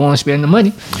that don't want to spend the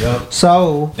money, Yup.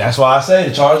 So That's why I say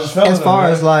the Chargers failing as far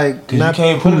as like, because you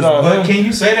can't put it on But him. can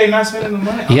you say they not spending the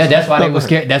money? yeah, that's why they was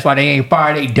scared. That's why they ain't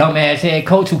fired a dumbass head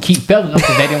coach who keep failing them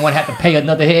because they didn't want to have to pay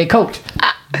another head coach.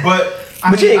 But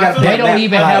But you ain't got- feel They like don't that-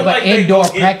 even I have feel an like they indoor go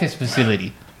get- practice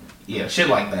facility. Yeah, shit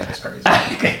like that is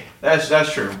crazy.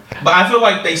 That's true. But I feel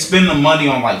like they spend the money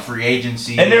on like free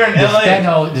agency. And they're in The LA.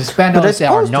 Spanos But they're that are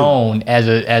supposed to. known as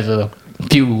a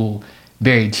fuel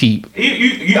very cheap.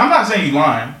 I'm not saying you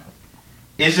lying.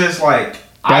 It's just like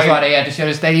That's why they had to share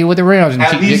the stadium with the Rams and at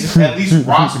cheap least niggas. at least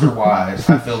roster wise,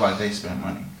 I feel like they spend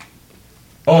money.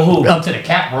 On who? Up to the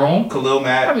cap room. Khalil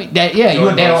Mack, I mean, that, yeah, you,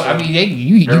 Jordan they don't, I Wilson, mean,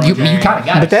 you kind of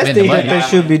got to but that's spend the things money. that they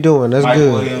should be doing. That's Mike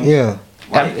good. Williams. Yeah.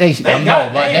 like, They got- no,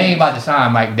 but they ain't about to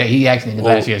sign Mike. He actually in the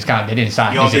last year's contract. They didn't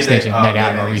sign You don't his think they- extension. They're not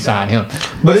yeah, gonna re-sign him.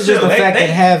 But it's just still, the fact they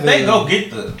that having they go get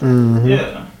the Mhm.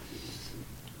 yeah.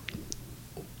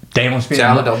 They don't spend.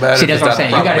 Talent don't matter See, that's if what I'm it's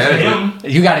saying. not You proper gotta,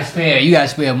 you gotta spend. You gotta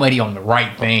spend money on the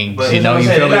right things. But You know, you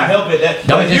They're feel not me? helping that.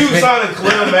 Don't Like, just you spend- signing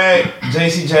Khalil Mack,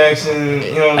 J.C. Jackson,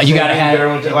 you know what I'm You saying? gotta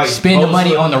have spend the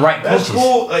money on the right That's coaches,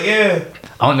 cool. Like, yeah.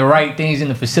 on the right things in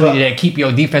the facility that keep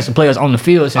your defensive players on the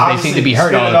field since they seem to be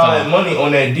hurt all the Spending all that time. money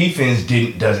on that defense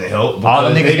doesn't help. All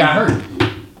the because niggas they- got hurt.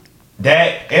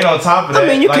 That and on top of that, I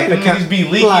mean, you like can't the account- niggas be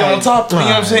leaky like, on top. You know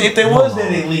what I'm saying? If they was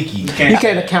that, they leaky. You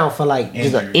can't account for like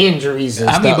just the injuries and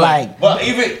stuff. Like, But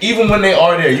even when they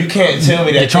are there, you can't tell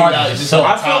me that The Chargers they not is just so- on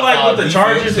I feel top like five with the defense.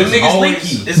 Chargers, them it's niggas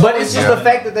always, leaky. but it's just the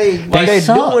fact that they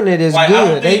suck. doing it is Like, I don't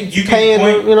good. They think you can paying,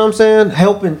 point- you know what I'm saying?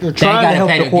 Helping, they're trying to help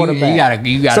the quarterback.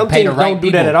 You gotta Some pay the teams right don't do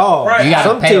people. that at all. Right. You gotta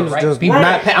Some pay the teams right just people.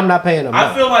 I'm not paying them.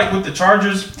 I feel like with the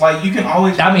Chargers, like you can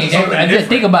always. I mean, do something just different.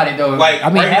 think about it though. Like, I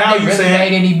mean, right now have they you really saying-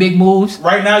 made any big moves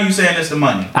Right now, you saying it's the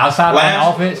money. outside of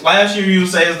the offense? Last year, you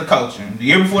say it's the coaching. The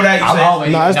year before that, you I'm say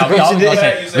always, No, it's the we always coaching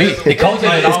gonna this- say the coaching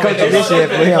is It's always coaching this year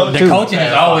for him the too. coaching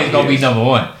is always gonna be number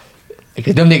one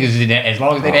because them niggas is as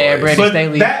long as they had Brandon But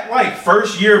Staley. that like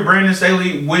first year of Brandon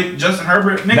Staley with Justin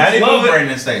Herbert, Not niggas even love with-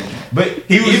 Brandon Staley. But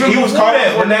He was before called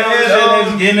that, for when they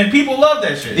had and people love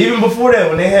that shit. even before that,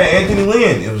 when they had Anthony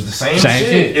Lynn, it was the same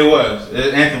shit. It was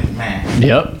Anthony, man.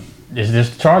 Yep, it's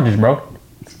just the Chargers, bro.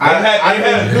 I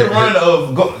had a good run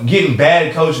of getting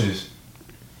bad coaches.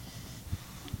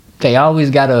 They always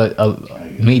got a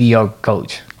mediocre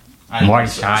coach. Marty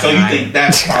So Shine. you think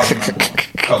that's probably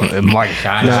coach? Marty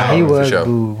Shine. Nah, he was sure.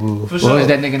 boo boo. For What was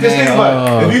that nigga 'Cause name? think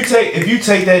about it. If you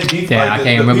take that defense, Yeah, like I the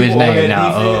can't remember his people on name that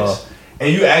now. defense,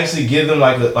 and you actually give them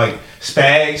like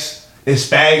Spags. If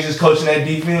Spags is coaching that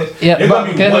defense, Yeah, they're but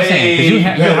gonna be that's what I'm saying. Because you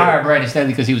better. hired Brandon Staley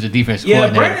because he was a defensive Yeah,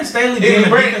 coordinator. Brandon Staley Yeah, being a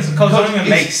Brandon- defensive coach don't even it's-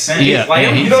 make sense. Yeah, like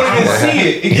yeah, You don't even see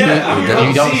it. Exactly.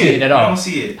 You don't see it at all. You don't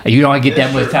see it. You don't get that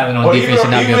That's much true. talent on Or defense and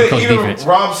not be able to coach even defense.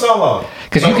 Rob Sala.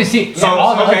 Because you can see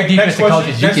all the other defensive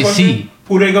coaches. You can see.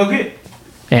 Who they go get?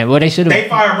 And what they should They have.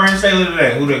 fired Brandon Staley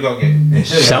today. Who they go get?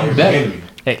 Something better.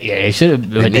 Yeah, they should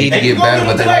have. They need to They get go better, him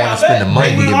but they today, don't want to I spend the bet. money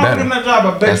They to get will offer better. him that job,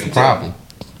 I bet That's you the too. problem.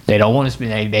 They don't want to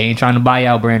spend. They ain't trying to buy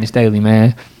out Brandon Staley,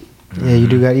 man. Yeah, you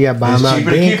got buy It's him out,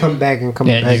 cheaper to then keep come him. back and come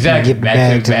Yeah, back exactly. and get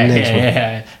back to the next one.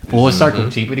 Yeah, full circle,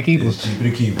 cheaper to keep him. It's cheaper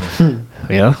to keep him.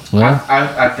 Yeah, well,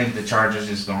 I think the Chargers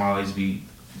is gonna always be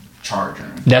Charger.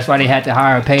 that's why they had to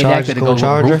hire a paid Chargers actor to go go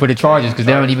Charger? root for the Chargers because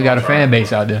they don't even got a fan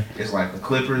base out there. It's like the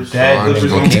Clippers. Chargers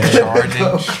Clippers gonna keep gonna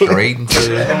charging straight into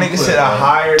That the nigga said a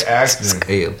hired actor.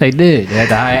 scale. They did. They had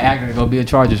to hire an actor to go be a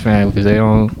Chargers fan because they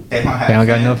don't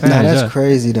got no fans. Nah, that's yeah.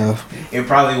 crazy though. It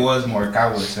probably was more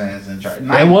Cowboys fans than Chargers.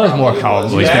 It was more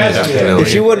Cowboys fans. Yeah. If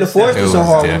she wouldn't have forced it so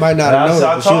hard, we might not have known.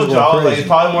 I But she was told y'all, going like, it's crazy.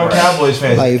 probably more Cowboys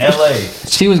fans. Like- LA.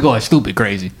 She was going stupid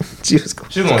crazy. She was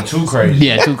going. She was going too crazy.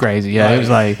 Yeah, too crazy. Yeah, it was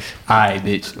like, all right,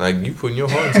 bitch. Like you putting your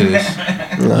heart into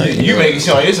this. You make it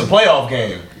seem like it's a playoff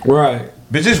game. Right.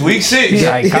 Bitch, it's week 6.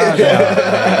 Like, calm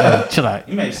down. Chill out.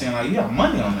 You make it seem like you got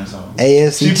money on this. All.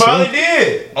 AFC She probably champ.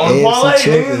 did. On AFC parlay,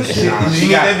 championship. nigga. She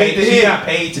got beat the paid. She hit. got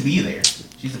paid to be there.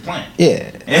 She's the plant.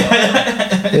 Yeah,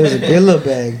 it was a good little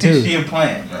bag too. She a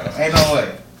plant, bro. Ain't no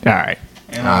way. All right.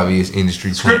 You know, Obvious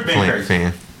industry Script been plant crazy.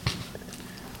 fan.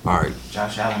 All right,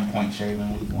 Josh Allen point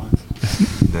shaving week 1.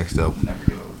 next up. Never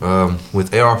get over.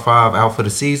 With AR5 out for the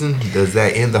season, does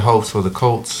that end the hopes for the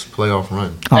Colts playoff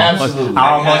run? Absolutely.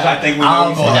 I think we know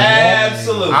who's starting.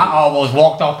 Absolutely. I almost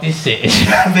walked off this set.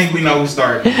 I think we know who's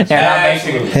starting. And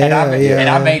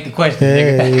I made the question,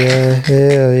 Hell nigga. yeah,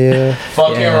 hell yeah.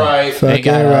 Fucking Yeah. right. Fucking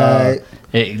got, right.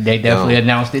 They definitely No.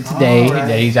 announced it today Alright.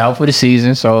 that he's out for the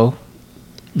season. So,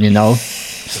 you know,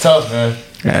 It's tough, man.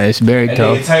 it's very That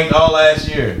tough. nigga tanked all last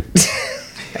year.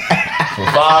 For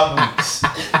 5 weeks.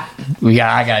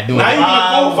 I gotta do it. Not even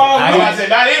a full 5 I weeks. got- I said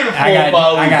not even a full I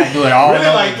 5 weeks. gotta do it all Really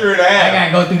over. like 3.5. I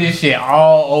gotta go through this shit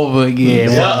all over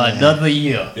again Yeah. for another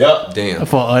year. Yep. Damn.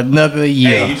 For another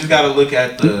year. Hey, you just gotta look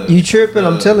at the. You tripping,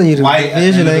 I'm telling you, the light at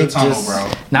division the end of ain't the tunnel, just-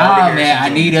 bro. Nah, Marvin man, Harrison I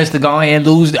Jr. need us to go ahead and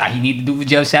lose. I need to do what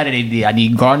Jeff Saturday did. I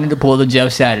need Gardner to pull the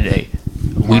Jeff Saturday.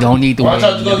 We don't need to Why win.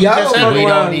 don't you go get Y'all Jeff gonna Saturday? fuck We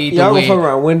around. don't need to Y'all gonna win. fuck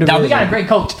around. Win Now, we got a division. great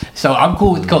coach, so I'm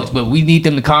cool with the coach. But we need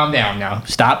them to calm down now.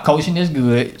 Stop coaching this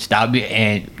good. Stop it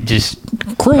and just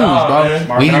cruise, Nah, bro. man.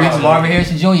 We Marvin reach Marvin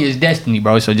Harrison Jr. is destiny,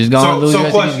 bro. So just go and lose the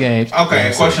rest of these games. Okay,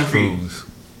 a question for you.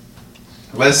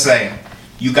 Let's say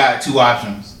you got two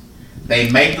options. They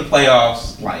make the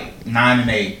playoffs like 9 and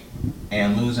 8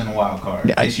 and lose in a wild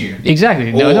card this year.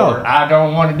 Exactly. No, Or- I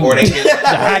don't want to do Or they that. get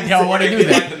I don't want to they do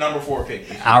get like that. the number 4 pick.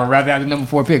 I'd rather have the number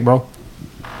 4 pick, bro.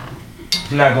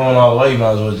 You're not going all the way. You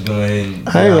might as well just go ahead and.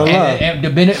 I ain't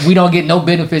gonna lie. And we don't get no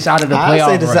benefits out of the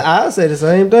playoff run. I say the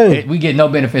same thing. We get no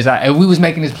benefits out. If we was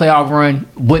making this playoff run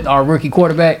with our rookie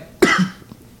quarterback,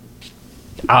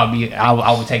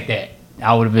 I would take that.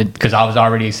 I would have been, because I was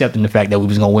already accepting the fact that we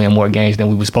was gonna win more games than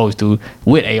we was supposed to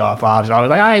with AR5. So I was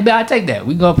like, all right, bet I take that.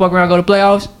 We gonna fuck around, go to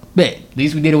playoffs. Bet at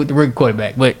least we did it with the rookie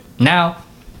quarterback. But now,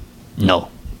 no,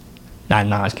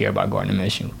 not care about Gardner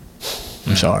Minshew.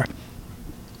 I'm sorry.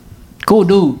 Cool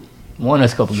dude, won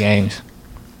us a couple games.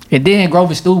 And then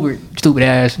Grover stupid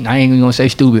ass. I ain't even gonna say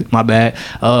stupid. My bad.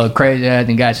 Crazy ass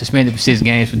and got suspended for 6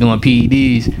 games for doing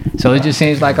PEDs. So it just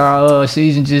seems like our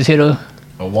season just hit a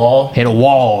wall.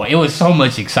 It was so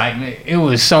much excitement. It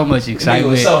was so much excitement.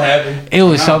 He was so happy. It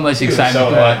was so much excitement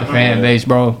throughout the fan base,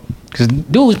 bro. Cause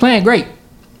dude was playing great,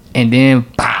 and then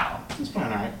pow. He's playing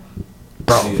alright.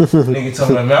 Bro, nigga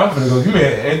told me, man, I'm finna go give me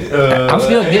I'm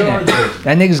still getting it.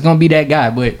 That nigga's gonna be that guy,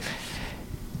 but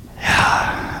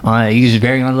he's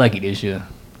very unlucky this year.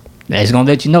 That's gonna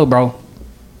let you know, bro.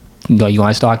 You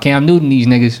want to start Cam Newton these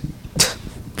niggas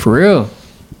for real,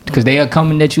 because they are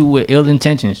coming at you with ill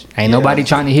intentions. Ain't nobody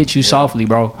trying to hit you softly,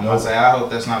 bro. I'm gonna say I hope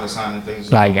that's not a sign of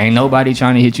things. Like ain't nobody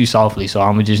trying to hit you softly. So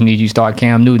I'm gonna just need you to start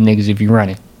Cam Newton niggas if you're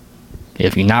running.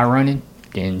 If you're not running,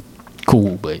 then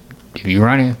cool. But if you're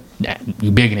running, you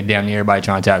bigger than damn near everybody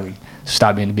trying to tackle you. So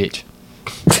stop being a bitch.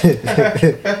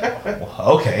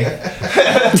 Okay.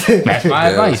 That's my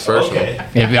advice. Okay.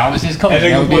 If I was his coach,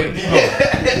 that would be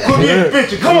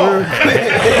it. Come on.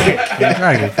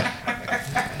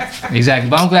 Exactly.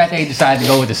 But I'm glad they decided to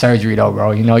go with the surgery though,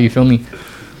 bro. You know, you feel me?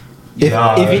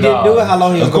 If he didn't do it, how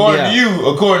long he was gonna be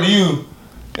out? According to you,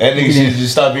 that nigga should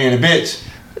just stop being a bitch.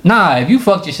 Nah, if you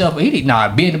fucked yourself, being a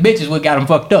bitch is what got him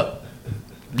fucked up.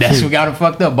 That's what got him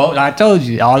fucked up, bro. I told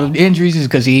you, all the injuries is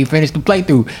because he finished the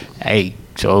playthrough. Hey,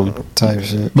 so type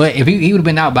shit. But if he would have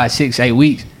been out by 6-8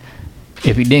 weeks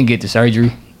if he didn't get the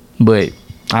surgery. But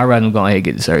I'd rather him go ahead and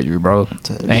get the surgery, bro.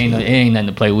 It ain't nothing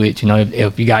to play with. You know,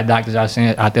 if you got doctors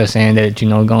out there saying that, you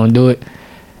know, gonna do it,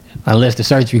 unless the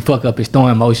surgery fuck up his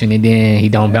throwing motion and then he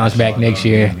don't bounce back next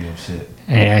year.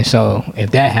 And so if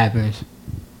that happens,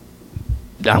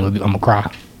 I'm gonna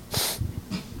cry.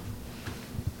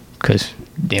 Cause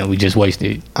then we just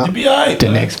wasted the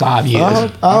next 5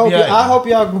 years. I hope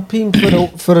y'all competing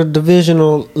for the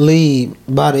divisional lead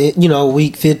by the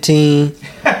week 15,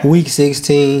 week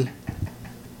 16.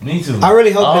 Me too. I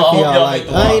really hope that for y'all. Like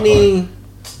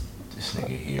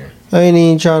I ain't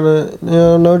even trying to,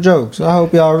 no jokes. I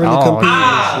hope y'all really compete.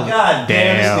 God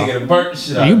damn, this nigga burnt the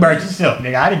shit out. You burnt yourself,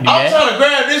 nigga. I didn't do that. I'm trying to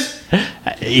grab this.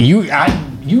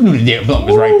 You knew the damn blunt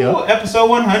was right there. Episode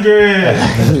 100.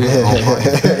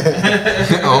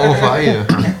 Oh, fire.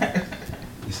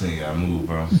 This nigga gotta move,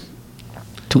 bro.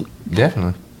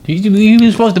 Definitely. He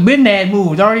was supposed to bend that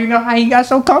move. I don't even know how he got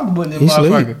so comfortable in this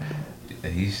motherfucker.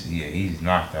 He's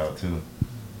knocked out too.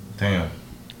 Damn.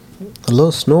 A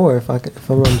little snore, if I'm not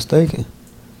mistaken.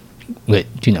 But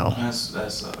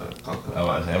That's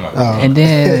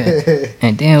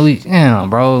and then we,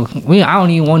 bro. I don't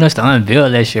even want us to unveil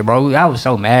that shit, bro. I was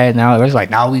so mad. Now it's like,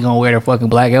 now we gonna wear the fucking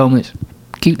black helmets.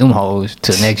 Keep them hoes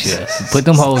till next year. Put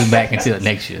them hoes back until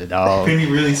next year, dog. Penny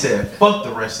really said, "Fuck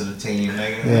the rest of the team,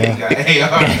 nigga." Yeah.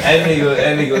 That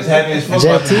nigga was happy as fuck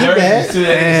about the JT, jerseys too.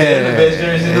 That nigga said the best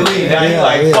jersey in the league. Now he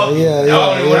like, fuck. I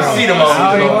don't even want to see them hoes. I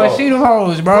don't even want to see them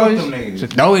hoes, bro. Fuck them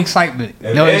niggas. No excitement.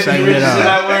 No excitement Richardson at all.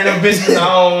 not wearing them bitches. I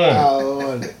don't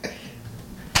want it.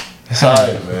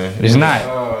 Sorry, man. It's not.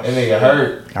 That nigga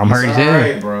hurt. I'm hurt as hell.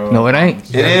 Alright, bro. No, it ain't.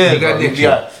 It is.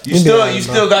 You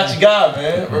still got your guy,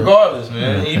 man. Regardless,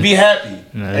 man. You be happy.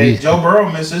 Hey, Joe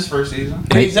Burrow missed his first season.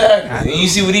 Exactly. And you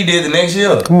see what he did the next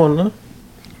year. Come on now.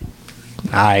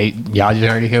 Alright, y'all just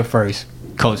heard it here first.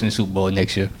 Coaching the Super Bowl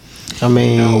next year. I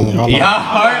mean, I'm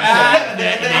not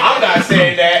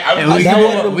saying that.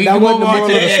 We can move on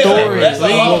to the story. That's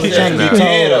all I'm saying. Keep your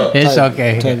head up. It's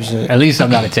okay. At least I'm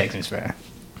not a Texans fan.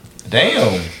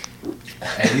 Damn.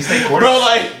 At least they Bro,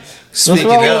 like, Speaking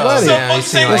wrong of, with Buddy? yeah, he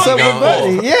seemed What's like up he with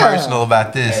Buddy? going Yeah. personal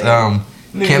about this. Can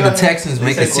the Texans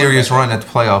make a serious run at the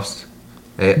playoffs?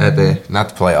 Not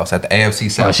the playoffs, at the AFC Oh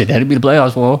South. shit, that'd be the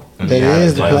playoffs for. That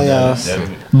is the playoffs.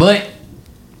 But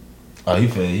Oh, he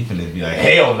finna be like,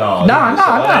 hell no.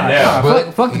 nah.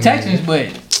 Fuck the Texans, but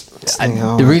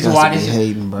the reason why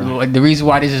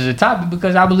this is a topic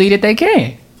because I believe that they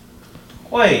can.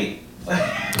 Wait. So I you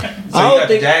don't got the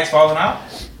think- Jags falling out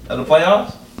of the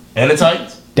playoffs? And the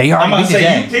Titans? They I'm already gonna beat the say you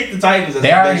Jags. picked the Titans as They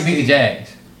the already best beat the team. Jags.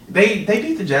 They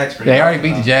beat the Jags pretty They much, already beat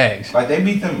the though. Jags. Like they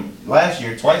beat them last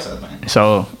year twice, I think.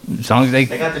 So as long as They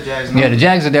got the Jags. yeah, the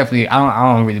Jags are definitely.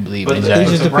 I don't really believe in the But It Jags.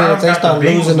 just the depends if they Browns start got the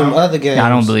losing them Bengals other games. I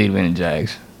don't believe in the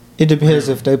Jags. It depends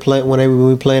if they play when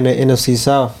we play in the NFC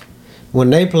South. When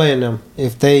they playing them,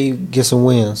 if they get some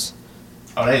wins.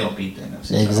 Oh, they gonna beat the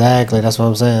NFC. Exactly, that's what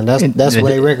I'm saying. That's what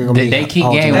they record gonna be. They key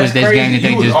all game time. was That's this crazy. game that they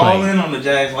You was just all played. in on the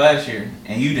Jags last year,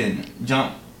 and you didn't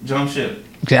jump ship.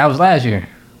 That was last year.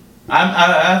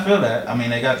 I feel that. I mean,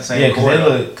 they got the same. Yeah, because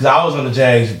quarterback. because I was on the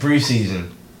Jags preseason.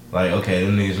 Like, okay,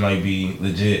 them niggas might be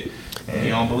legit. And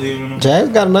You don't believe in them? Jags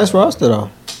got a nice roster though.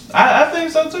 I think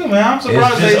so too, man. I'm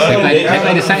surprised It's just They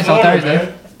play the Saints on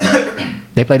Thursday.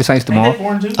 They play the Saints Ain't they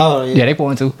tomorrow. 4-2? Oh yeah, Yeah, they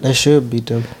 4-2. they should beat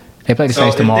them. They play the So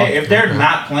Saints tomorrow. if they're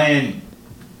not playing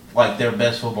like their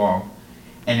best football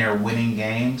and they're winning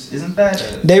games, isn't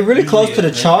that? They really close to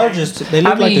the Chargers. They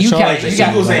look like the Chargers.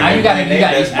 I ain't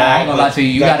gonna lie to you.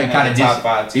 You gotta You kind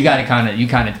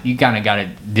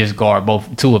of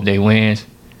discard two of their wins.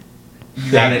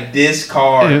 gotta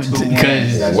discard two Because-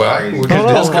 wins. That's Well, crazy. we can Hold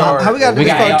on, discard. how we got We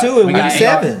got discard two in we week got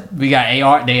 7? We got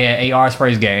AR. They had AR's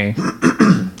first game,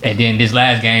 and then this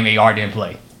last game AR didn't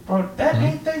play. Bro, that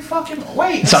ain't they fucking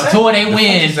wait. So two of their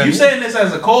wins. You saying this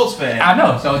as a Colts fan? I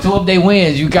know. So two of their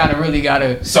wins, you really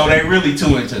gotta. So they really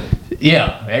 2-2.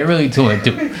 Yeah, they really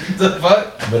 2-2. The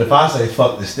fuck? But if I say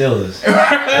fuck the Steelers,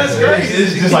 That's crazy.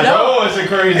 it's just like, oh, it's a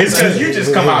crazy. It's because you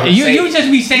just come out. And You just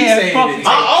be he saying said fuck. it.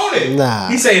 I own it. Nah.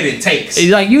 He said it takes.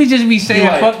 It's like you just be saying You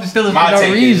like, fuck the Steelers my for no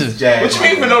take reason. is Jags. What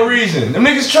you mean for no reason? Them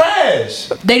niggas trash.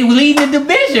 They lead the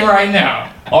division right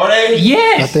now. Are they? I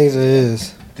Yes. think it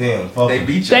is. Damn, fuck. They them.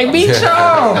 beat you. They beat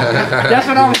y'all. That's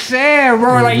what I'm saying,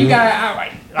 bro. Like you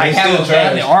gotta They have still a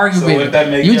family trash. argument. So if that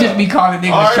make You y'all- just be calling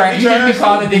niggas Alright, trash. You just be trash.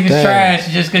 calling niggas Damn. trash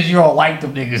just because you don't like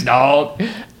them niggas, dog. It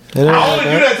is I like only do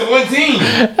that. that to one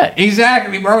team.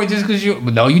 Exactly, bro. Just because you.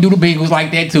 But no, you do the Bengals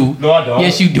like that too. No, I don't.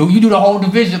 Yes, you do. You do the whole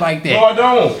division like No, that. I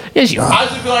don't. Yes, you. I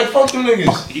just be like, fuck them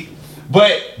niggas.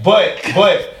 But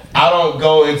I don't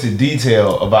go into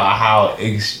detail about how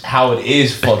it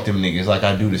is fuck them niggas like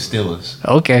I do the Steelers.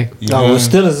 Okay. You No, know? well,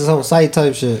 Steelers is on site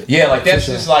type shit. Yeah, like that's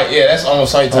For just like that's on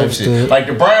site type Understood. shit. Like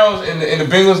the Browns and the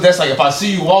Bengals, that's like if I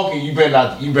see you walking, you better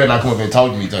not come up and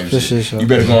talk to me type For shit. sure. You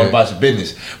better go on about your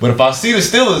business. But if I see the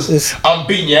Steelers, It's- I'm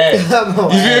beating your ass. Come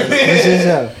on, You feel me? That's just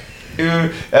how-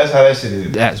 Yeah, that's how that shit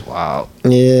is. That's wild.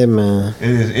 Yeah, man. It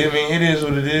is. I mean, it is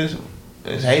what it is.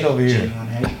 It's hate over here. Genuine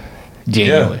hate.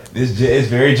 Genuine. Yeah, it's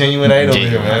very genuine hate over here,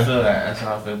 Genuine. I man. feel that. That's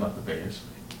how I feel about the Bears.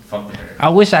 Fuck the Bears. I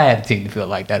wish I had a team to feel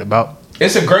like that about.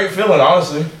 It's a great feeling,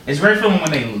 honestly. It's great feeling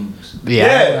when they lose.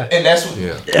 Yeah, and that's what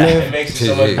Yeah. it makes it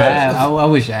so much better. I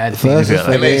wish I had a For team to us, feel it's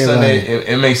like It makes everybody. Sunday.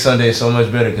 It makes Sunday so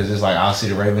much better because it's like I'll see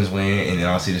the Ravens win and then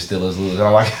I'll see the Steelers lose and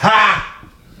I'm like, ha!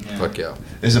 Yeah. Fuck y'all.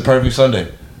 It's a perfect Sunday.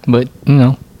 But you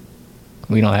know,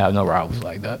 we don't have no rivals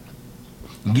like that.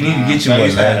 You need to get you I one,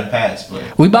 used to have man. the Pats,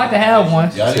 but We about to have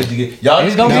one. Y'all need to get y'all.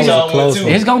 It's Need gonna to be get y'all a close one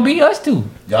one. It's too. gonna be us too.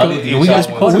 Y'all need to get We y'all got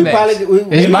one. quarterbacks. We probably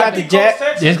we It's got about the to Jack.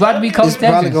 It's about to be Coach It's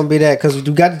probably Texans. gonna be that because we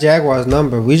do got the Jaguars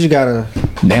number. We just gotta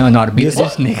They don't know how to beat Yes.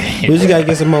 this we nigga. just gotta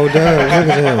get some more dubs.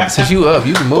 Look at him. Since you up,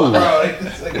 you can move.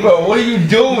 Bro, what are you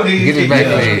doing? Get his back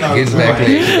leg. Get his back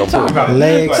leg. Go put it.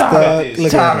 Leg stuck.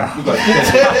 Look at him.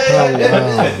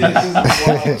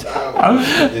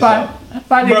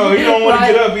 bro, he don't want to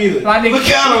get up either. My Look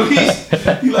nigga,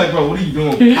 at him. He's like, bro, what are you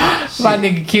doing? my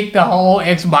nigga kicked the whole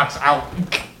Xbox out.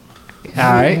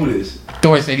 All right. Who this?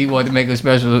 Thor said he wanted to make a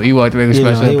special. He wanted to make a You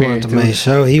know, special he appearance. wanted to make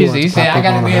sure he wanted He to said, pop "I up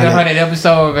gotta on be in 100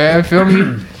 episode, man. Feel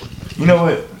me?" You know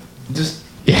what? Just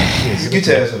get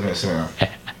your ass up and sit down.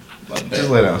 Just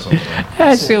lay down something.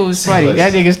 That shit was funny.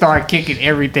 That nigga started kicking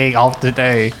everything off the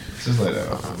thing. Just lay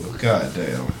down. God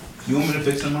damn. You want me to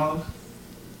fix them all?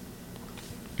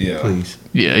 Yeah. Please.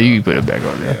 Yeah, you can put it back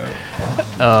on there.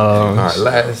 Yeah. All right,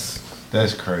 last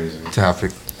That's crazy.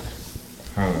 topic.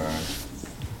 Hold on.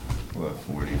 What,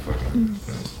 40 fucking.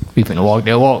 We finna walk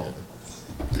that walk.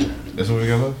 That's what we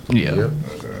got left? Yeah. Yep.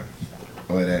 Okay.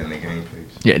 Lay that in the game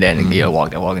picks. Yeah, that nigga, yeah,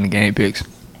 walk that walk in the game picks.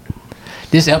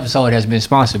 This episode has been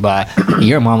sponsored by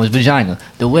Your Mama's Vagina,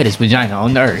 the wettest vagina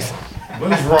on the earth.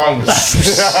 What is wrong with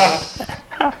this?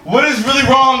 What is really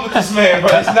wrong with this man,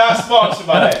 bro? It's not sponsored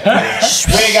by that.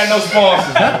 We ain't got no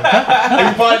sponsors, bro.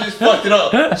 They probably just fucked it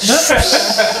up.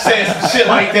 Saying some shit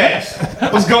like that.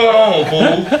 What's going on,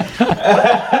 fool?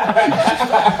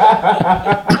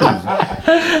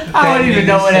 I don't even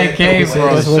know where that came from.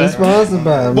 That's what it's sponsored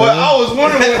by, man. Boy, I was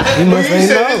wondering when you must said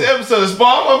say this no. episode is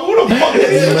sponsored. I'm like, who the fuck is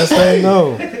You this? must say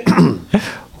no.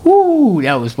 Woo,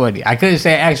 that was funny. I couldn't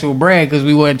say actual brand because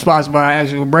we weren't sponsored by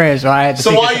actual brand, so I had to.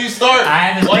 So think why of- you start? I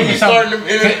had to Why think you of start something.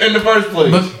 in the first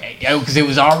place? Because it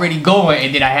was already going,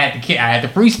 and then I had to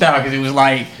freestyle because it was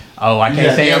like, oh, I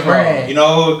can't say a brand. You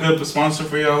know who a good sponsor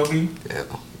for y'all would be? Yeah.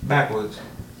 Backwoods.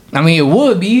 I mean, it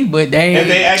would be, but they. If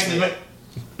they actually make.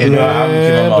 Yeah, I'm gonna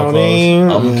keep my mouth don't closed.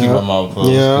 even- I'm gonna keep yeah. my mouth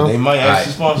closed. Yeah. They might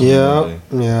actually sponsor me one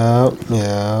Yep, day.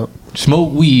 yep.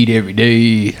 smoke weed every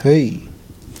day. Hey.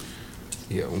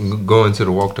 Yeah, we're going to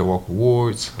the Walk the Walk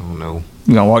Awards. I don't know.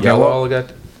 You gonna walk that Y'all walk? all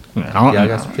got. I Y'all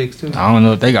got some picks too. don't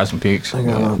know if they got some picks. I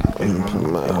got my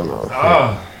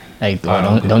Ah. Hey, don't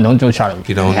try to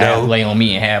You don't half know. lay on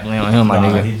me and half lay on him, my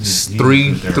nigga. It's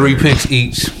three picks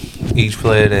each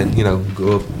player that go up,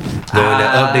 go in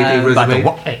that update their About to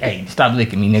resume. Hey, stop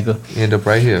licking me, nigga. End up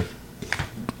right here.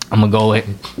 I'm gonna go with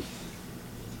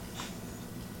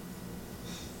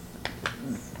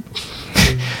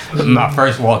My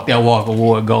first walk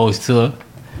award goes to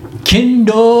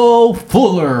Kendall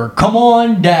Fuller. Come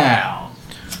on down.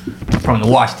 From the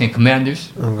Washington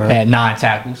Commanders. Okay. Had 9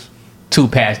 tackles, 2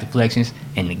 pass deflections,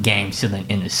 and the game-sealing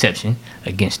interception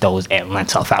against those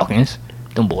Atlanta Falcons.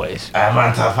 Them boys.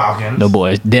 Atlanta Falcons. The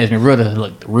boys. Desmond Ritter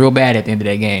looked real bad at the end of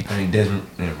that game. I mean, Desmond.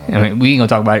 I mean, we ain't gonna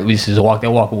talk about it. This is a walk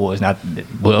awards. Not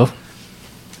well.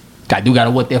 I do got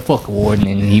a what that fuck award,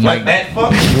 and he might. That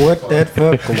fuck. What that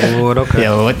fuck award? Okay.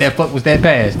 Yeah, what that fuck was that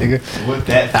pass, nigga? What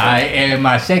that fuck. All right, and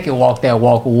my second walk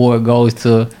award goes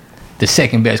to the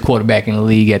second best quarterback in the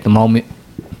league at the moment,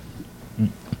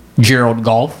 Gerald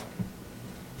Goff.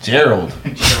 Gerald.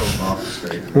 Gerald Goff is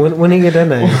great. When he get that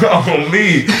name? On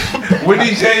me. When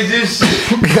he changed this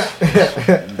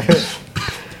shit.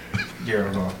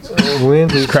 Gerald Goff. When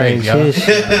he crazy, changed his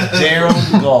shit. Gerald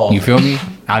Goff. You feel me?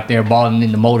 Out there balling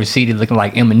in the motor seat, looking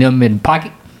like Eminem in the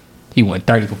pocket. He went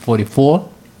 30 for 44,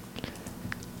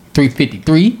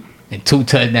 353, and 2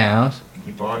 touchdowns.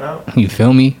 He bought out. You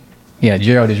feel me? Yeah,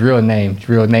 Gerald, his real name. His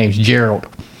real name's Gerald.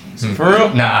 For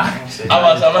real? Nah. I'm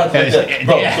about to put that.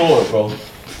 Bro, Yeah. do it, bro.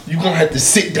 You gonna have to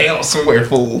sit down somewhere,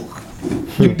 fool.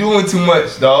 You doing too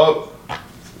much, dog.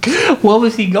 Where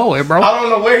was he going, bro? I don't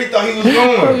know where he thought he was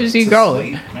Where going. was he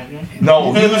going?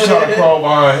 No, he was trying to crawl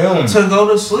behind him. To go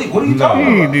to sleep. What are you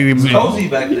talking about? It's He cozy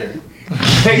back there.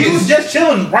 He was just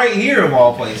chilling right here of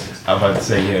all places. I'm about to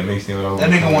say, yeah, it makes him over. That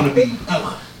nigga want to be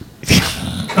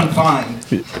confined.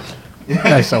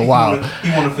 That's so wild.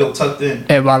 He want to feel tucked in.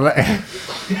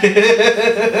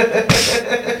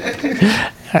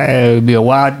 Hey, it'd be a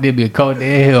wild, it'd be a cold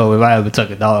day hell if I ever took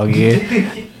a dog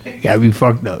in. Gotta be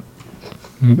fucked up.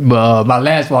 But my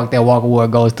last walk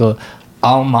award goes to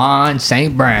Almon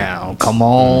St. Brown. Come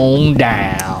on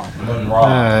down.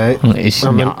 Alright. It's,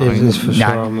 It's for sure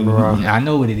Amon Ra. I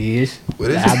know what it is. What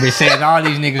is I've been saying all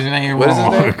these niggas' name What is his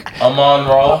wrong. name? Amon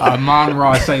Ra. Amon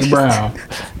Ra St. Brown.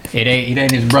 It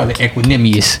ain't his brother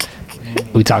Equanimous.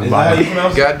 We talk Is about that how it. you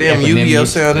pronounce it? Goddamn Yu-Gi-Oh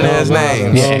sounding ass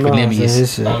names. Yeah, No, Equanimous. it's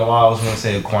his shit. I don't know why I was gonna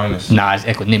say Aquinas. Nah, it's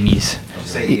Equanimous.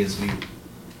 Say ESV.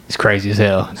 It's crazy as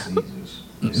hell.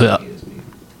 It's But-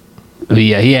 But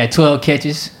yeah, he had 12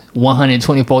 catches,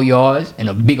 124 yards, and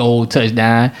a big old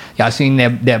touchdown. Y'all seen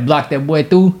that block that boy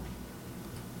threw?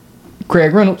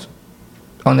 Craig Reynolds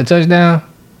on the touchdown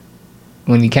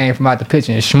when he came from out the pitch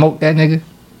and smoked that nigga.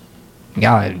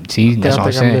 Y'all see, that's what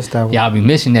I'm think I missed that saying. one. Y'all be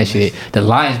missing that shit. The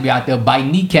Lions be out there biting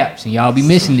kneecaps, and y'all be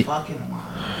missing it.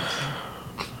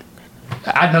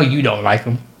 I know you don't like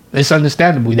them. It's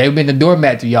understandable. They've been the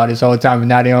doormat to y'all this whole time, and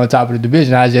now they're on top of the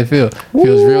division. How does that feel?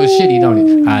 Feels real shitty, don't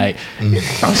it? All right.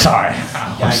 I'm sorry.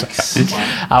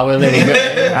 I will let it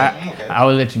go. I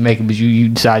will let you make it, but you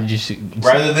decided just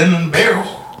Rather than the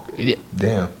Bears.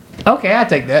 Damn. Okay, I'll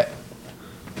take that.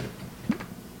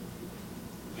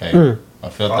 Hey, I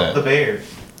felt Fuck the that. Bears.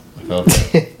 I felt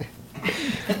that.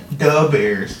 The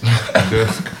Bears.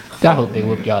 I hope they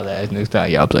whoop y'all ass next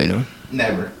time y'all play them.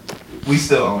 Never. We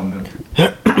still own them.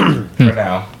 For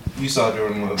now. You saw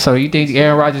Jordan Love. So you think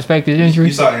Aaron Rodgers faked his injury?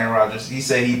 You saw Aaron Rodgers. He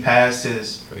said he passed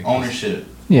his ownership.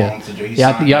 Yeah. on to Joe. He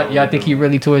Y'all, signed y'all, over y'all think to- he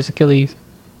really tore his Achilles?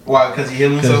 Why? Because he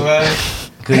hit him so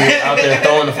fast? Cause he was out there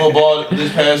throwing the football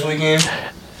this past weekend.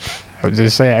 I'm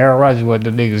just saying, Aaron Rodgers wasn't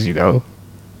the niggas, you know.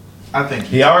 I think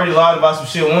He already lied about some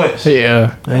shit once.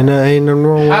 Yeah. Ain't nothing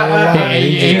wrong with that.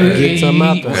 He just get something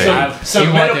out there.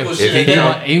 Some medical shit.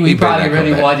 He probably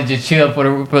really wanted to just chill for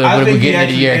the I think he beginning of the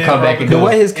actually year and did come back and The do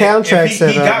way it. his contract he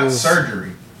set up got is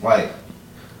surgery. Like,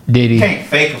 Did he? can't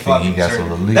fake a fucking He got some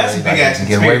surgery. leeway. That's a big ass to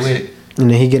get away with conspiracy. it. and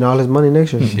then he getting all his money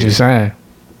next year. Just saying.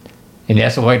 And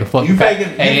that's the way to fuck. You the faking-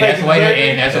 you and that's the faking way. surgery?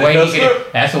 And that's the way he could.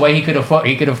 That's the way he could have fucked.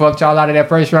 He could have fucked y'all out of that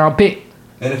first round pick.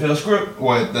 NFL script.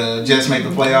 What, the Jets make the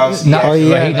playoffs? No, Oh,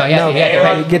 yeah. he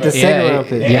had He get the second round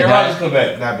pick. And Aaron Yeah, Rodgers come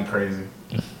back. That'd be crazy.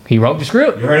 he wrote the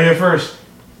script, You heard it here first.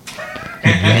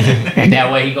 and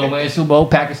that way he gonna win the Super Bowl.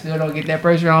 Packers still don't get that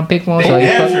first round pick for him, so They he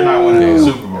damn fucked, sure not winning the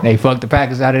Super Bowl. they fucked the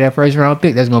Packers out of that first round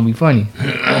pick. That's gonna be funny.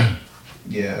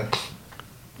 Yeah.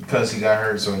 Because he got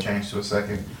hurt, so it changed to a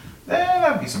second.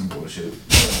 That'd be some bullshit.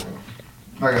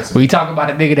 Like I said, We talk about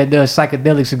a nigga that does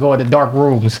psychedelics and go into dark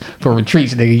rooms for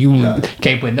retreats, nigga. You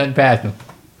can't put nothing past him.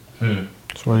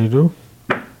 That's what he do.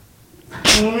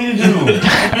 What you want me to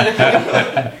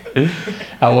do?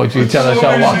 I want you to tell us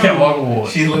y'all walk that walk award.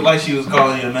 she looked like she was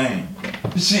calling your name.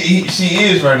 She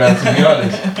is right now, to be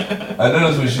honest. I know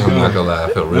that's what she's I'm not doing. gonna lie, I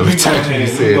felt We really go touched when ahead, you we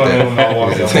said go ahead and walk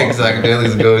that. that Take walk.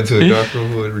 psychedelics and go into a dark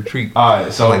room for a retreat. Alright,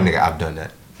 So so like, nigga, I've done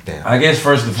that. Damn. I guess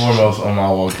first and foremost on my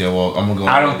walk that walk, I'm gonna go.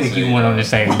 I don't think you went on the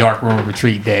same dark room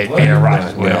retreat that What? Aaron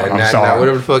Rodgers went on. I'm Nah, sorry.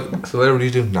 whatever the fuck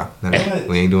celebrities do, nah,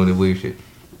 we ain't doing the weird shit.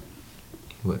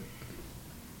 What?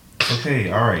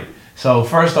 Okay, all right. So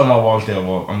first time I walked that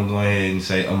walk, I'm gonna go ahead and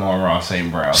say Amon-Ra St.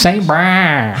 Brown. St.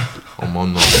 Brown. I'm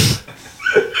on no.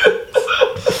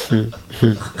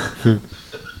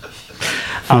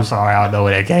 I'm sorry, I don't know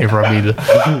where that came from either.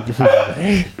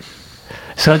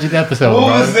 100th episode. What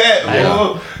bro. was that?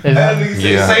 That nigga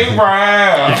said St.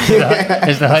 Brown.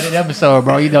 It's the 100th episode,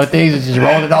 bro. You know, things are just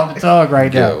rolling off the tongue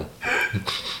right now.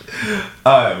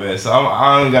 All right, man. So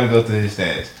I don't gotta go through his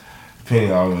stats.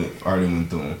 Penny already went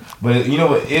through them. But you know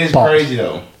what is Pause. crazy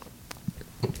though?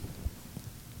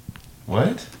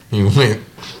 What? You went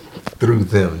through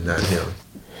them, not him.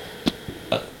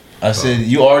 I said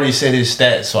you already said his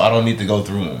stats, so I don't need to go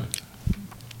through them.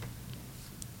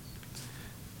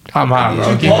 I'm high, bro.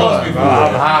 You Keep paused going, before. bro.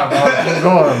 I'm high, bro. Keep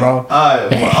going, bro.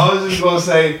 Alright, well, I was just gonna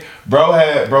say, bro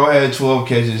had 12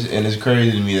 catches, and it's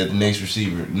crazy to me that the next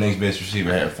best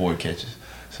receiver had 4 catches.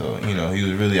 So you know he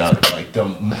was really out, like the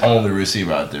only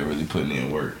receiver out there really putting in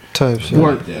work. Type shit.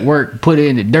 Work, put it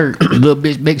in the dirt. Little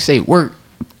bitch, make say work.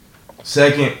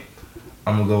 Second,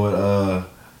 I'm gonna go with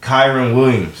Kyron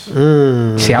Williams.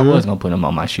 See, I was gonna put him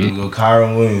on my I'm shit. gonna go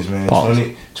Kyron Williams, man.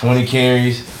 Pause. 20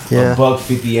 carries, Yeah. a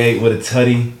 $158 with a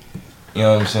tutty. You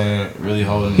know what I'm saying? Really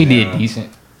holding. He it did down. decent.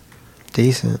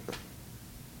 Decent.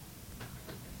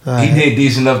 He did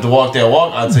decent enough to walk that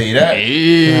walk. I'll tell you that.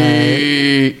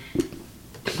 Hey.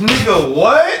 Nigga,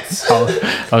 what?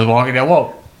 I was walking that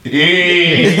walk. Yeah.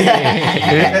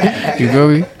 You feel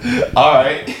me? All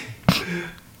right.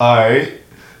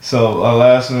 So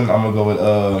last one, I'm gonna go with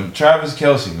Travis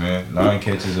Kelce, man. 9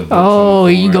 catches of. Oh,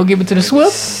 you gonna give it to the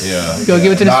Swift? Yeah. You gonna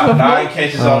give it to the Swift? 9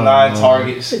 catches on 9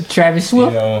 targets. Travis You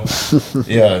Swift? know,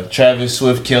 yeah. Travis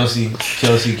Swift, Travis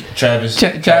Travis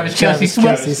Kelce Swift?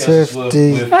 Kelce Swift, with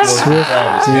Travis.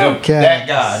 that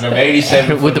guy, number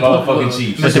 87 With the motherfucking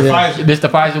Chiefs. Mr.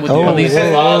 Pfizer with the police.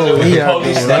 Mr. Pfizer with the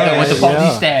police stash. With the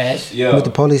police stash. Yeah. With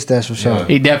the police stash for sure. Yeah.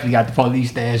 He definitely got the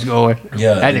police stash going.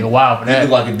 Yeah. That nigga wild for He that.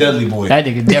 look like a Dudley boy. That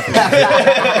nigga definitely.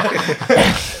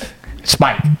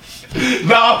 Spike.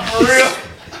 Nah, for real.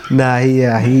 Nah,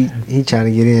 he trying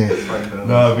to get in.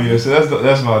 Nah, but yeah, so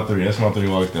that's my 3. That's my 3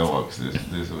 walk that walks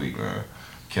this week, man.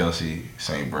 Kelce,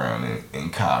 St. Brown,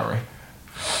 and Kyrie.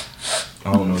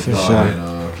 I don't know if For y'all sure. had,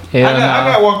 Hell I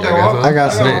got walk that Y'all got walk.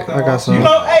 I got some. You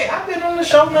know, hey, I've been on the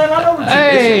show, man. I know what you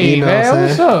Hey, You know man, what I'm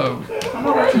what's up? I'm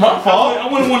alright. My fault. I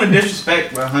wouldn't want to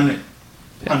disrespect the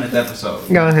 100th episode.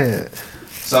 Go ahead.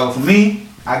 So for me,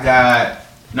 I got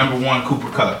number 1 Cooper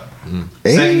Kupp.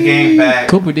 Hey. Second game back,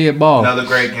 Cooper did ball. another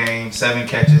great game, 7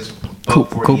 catches,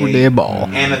 Cooper 48, did ball.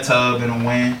 and a tub and a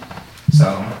win.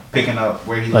 So picking up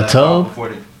where he A left tub? off before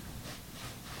the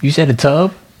You said a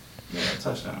tub?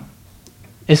 touchdown.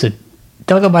 It's a.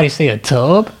 Don't nobody say a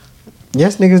tub.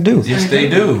 Yes, niggas do. Yes, they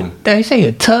do. They say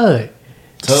a tub.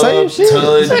 Same shit.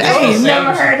 Tubs. I ain't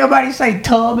never heard nobody say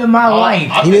tub in my life.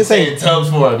 I've He been didn't say- saying Tubbs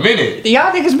for a minute.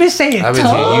 Y'all niggas been saying I've been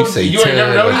seeing you tub. say You ain't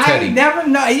never Ted know or that? I Teddy. ain't never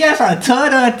know. Yes, a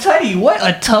tud or a tutty. What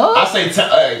a tub? I say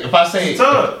if I say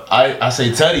Tub. I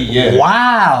say Tutty, yeah.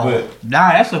 Wow. But-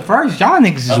 Nah, that's the first. Y'all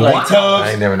niggas is I'm like wild. I Tubbs.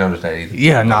 ain't never noticed that either.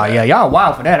 Yeah, nah, yeah, y'all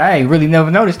wild for that. I ain't really never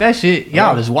noticed that shit.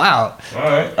 Y'all is wild. All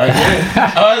right, I get it.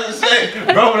 I was just saying,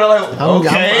 bro, but I'm like,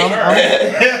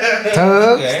 okay.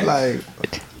 Tubbs, Okay. like,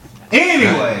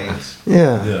 Anyways,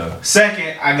 yeah. Yeah.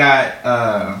 second, I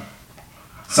got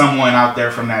someone out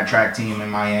there from that track team in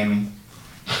Miami.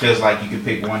 Feels like you could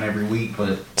pick one every week,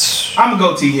 but I'm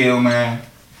gonna go T Hill, man.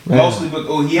 Mostly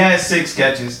because he has 6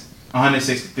 catches,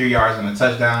 163 yards and a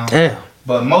touchdown. Damn.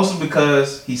 But mostly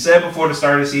because he said before the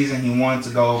start of the season he wanted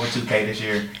to go over 2K this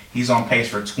year. He's on pace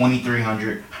for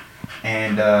 2,300,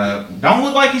 and don't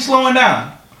look like he's slowing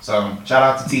down. So shout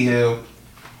out to T Hill.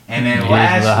 And then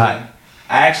Yeah, he's a little lastly,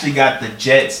 I actually got the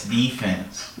Jets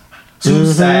defense. 2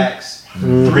 sacks,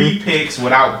 3 picks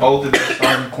without both of their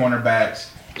starting cornerbacks.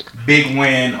 Big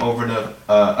win over the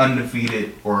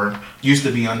undefeated, or used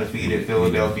to be undefeated,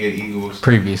 Philadelphia Eagles.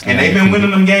 Previously. And they've been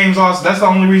winning them games also. That's the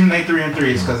only reason they 3-3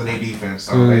 is because of their defense.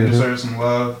 So they deserve some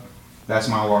love. That's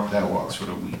my walk that walks for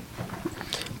the week.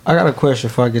 I got a question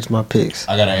before I get to my picks.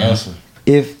 I got an answer.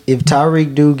 If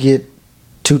Tyreek do get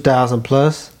 2,000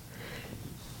 plus,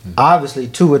 obviously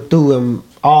Tua threw him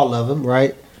all of them,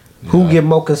 right? Who Yeah. get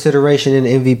more consideration in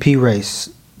the MVP race?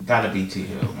 Gotta be T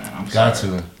Hill, man. I'm Got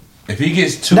sorry. to. If he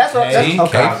gets 2K, That's what- that's-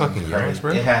 okay. K fucking yards,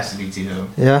 bro. It has to be T Hill.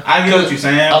 Yeah. I get what you're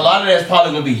saying. a lot of that's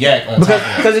probably gonna be Yak on top of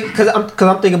that. Because I'm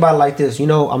thinking about it like this, you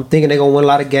know, I'm thinking they're gonna win a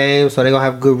lot of games, so they're gonna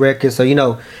have good records. So you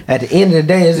know, at the end of the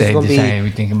day, it's just They gonna the be same.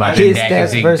 We thinking about his the Dak and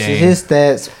stats Zeke versus thing. his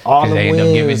stats, all Because the they end up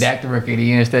giving wins. Dak the rookie of the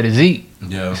year instead of Zeke.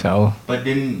 Yeah. So But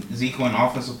didn't Zeke win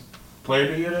Offensive Player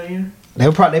of the Year that year?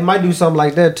 They might do something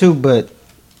like that too, but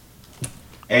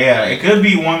Yeah, it could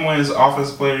be one wins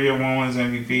Offensive Player of the Year, one wins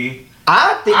MVP.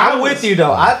 I think I'm with you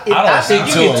though. I think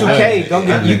you get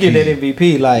 2K. You get that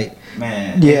MVP. Like,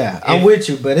 Man, yeah, I'm with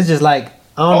you, but it's just like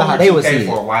I don't know how they would see it.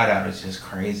 for a wideout is just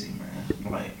crazy,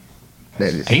 man. Like,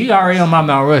 He's already on my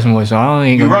Mount Rushmore, so I don't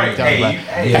even. you're right. Talk about.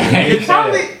 It's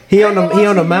probably He on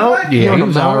the mount. Yeah, he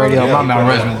was already on my Mount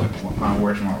Rushmore. Mount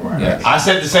Rushmore. Yeah, I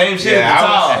said the same shit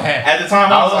Yeah, at at the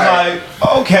time I was like,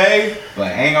 okay. but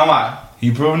I ain't gonna lie,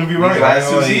 He proven to be right. last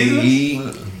 2 Like,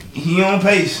 seasons? he on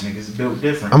pace. niggas built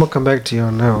different. I'm gonna come back to you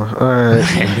on that one. All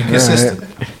right. Be consistent.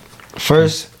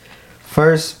 First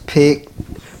pick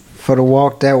for the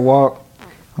walk that walk.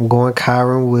 I'm going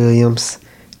Kyron Williams.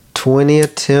 20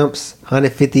 attempts,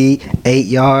 158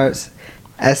 yards.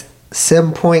 That's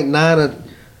 7.9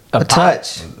 a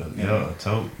touch. Yeah,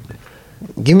 told.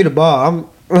 Give me the ball.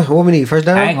 What we need? First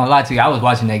down? I ain't gonna lie to you. I was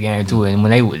watching that game too, and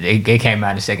when they came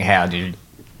out in the second half, just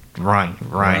run.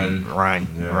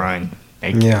 They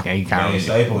Yeah. kind Danny of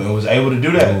Staple and was able to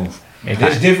do that. It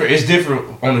It's different. It's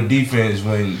different on the defense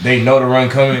when they know the run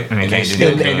coming And they and they can't do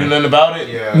still nothing. can't do nothing about it.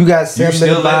 Yeah. You got 7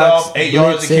 still in the let box. off 8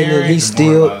 yards a blitzing, and carry. he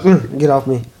still More get off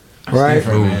me. It's Right.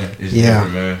 different, man. It's Yeah.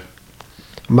 different, man.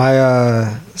 My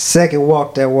second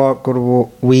walk that walk of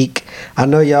the week. I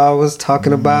know y'all was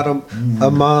talking about him.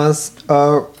 Amon's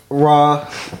Raw.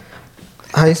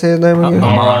 How you say his name again?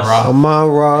 Amon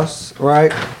Ross.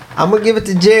 Right. I'm gonna give it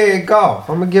to Jared Goff.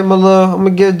 I'm gonna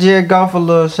give Jared Goff a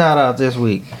little shout out this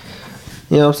week.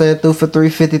 You know what I'm saying? Threw for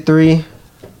 353,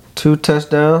 2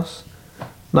 touchdowns.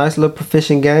 Nice little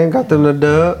proficient game. Got them the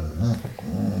dub.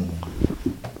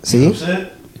 See? What's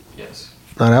it? Yes.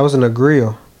 No, that was an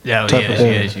agreeal. Yeah, Type of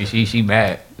thing. she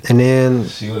mad. And then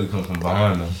She would have come from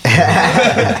behind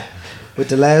them. with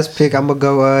the last pick, I'm gonna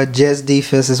go Jets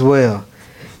defense as well.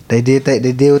 They did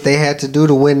what they had to do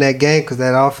to win that game because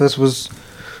that offense was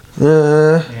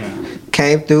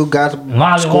came through, got the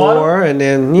Molly score, water. and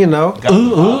then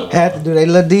had to do their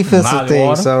little defensive Molly thing.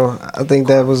 water. So I think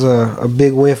that was a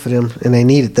big win for them, and they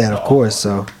needed that, of course.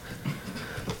 So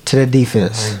to the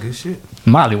defense, Good shit.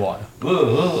 Molly water.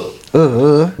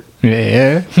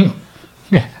 Yeah.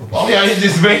 Oh yeah, he's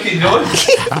just making noise.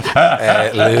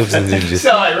 Ad libs and then just.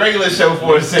 Sound like regular show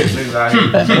for a second.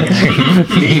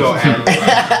 Ego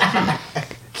ad.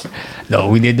 No,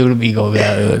 we didn't do the Migo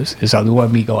ad libs. It's only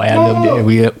one Migo ad lib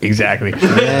there. Exactly.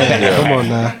 yeah, come on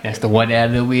now. That's the one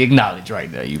ad lib we acknowledge right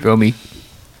there. You feel me?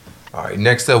 All right,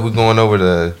 next up, we're going over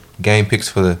the game picks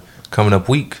for the coming up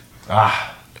week.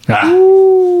 Ah.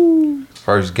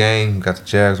 First game, got the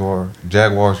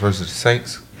Jaguars versus the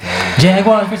Saints.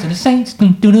 Jaguars versus the Saints.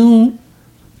 Dun, dun, dun.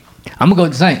 I'm gonna go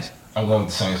with the Saints. I'm going with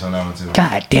the Saints on that one too.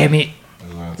 God damn it!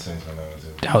 I'm going with the Saints on that one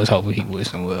too. I was hoping he was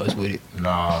somewhere else with it.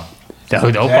 Nah.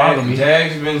 Don't bother me.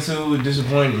 Jags been too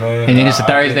disappointed, man. And then it's a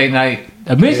Thursday night.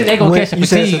 Eventually they gonna catch a You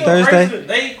said it's a fatigue.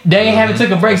 Thursday? They ain't haven't took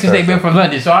a break since they been from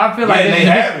London, so I feel like Yeah, they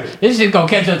haven't. this shit gonna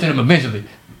catch up to them eventually.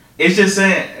 It's just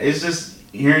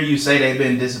hearing you say they've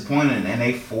been disappointed and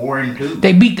they 4-2.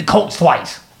 They beat the Colts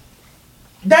twice.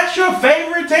 That's your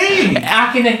favorite team.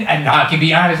 I can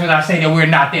be honest when I say that we're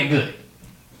not that good.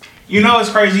 You know it's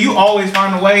crazy. You always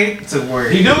find a way to where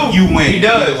He do. you win. He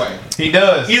does. Either way, He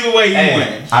does. Either way you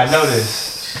win. I know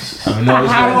this. I know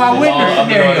this. How do I win this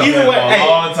scenario? Either way,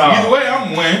 all the time. either way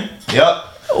I'm win. Yep.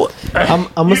 I'm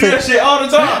gonna You do that say shit all the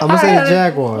time. I'm gonna say the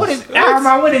Jaguars. How am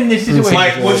I winning this situation?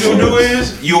 Like what you'll do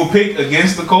is you'll pick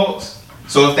against the Colts.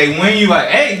 So if they win, you like,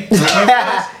 hey.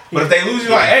 But if they lose,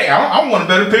 you like, hey, I want a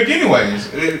better pick anyways.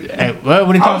 Hey, well,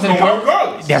 when it I comes was to the gonna win Colts,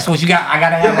 regardless. that's what you got. I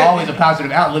gotta have always a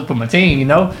positive outlook for my team, you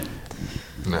know.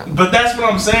 But that's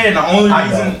what I'm saying. The only I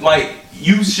reason, like,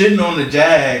 you shitting on the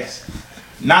Jags,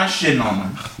 not shitting on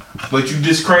them, but you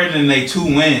discrediting they 2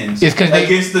 wins It's 'cause they-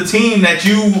 against the team that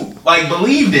you like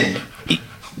believed in.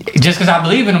 Just because I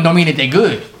believe in them don't mean that they're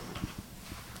good.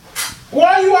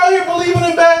 Why are you out here believing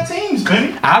in bad teams,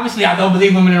 Benny? Obviously, I don't believe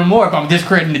in them anymore if I'm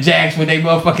discrediting the Jags when they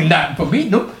motherfucking not for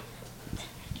beating them.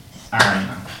 All right,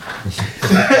 man.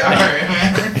 All right,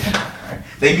 man.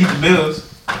 They beat the Bills.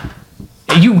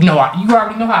 And you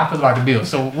already know how I feel about the Bills.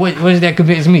 So what does that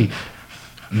convince me?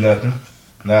 Nothing.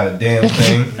 Not a damn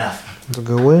thing. Nothing. It's a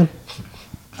good win.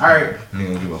 All right.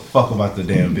 Nigga don't give a fuck about the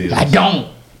damn Bills. I don't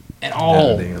at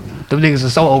all. Them niggas are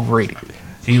so overrated.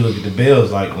 He look at the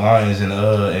Bills like Lions in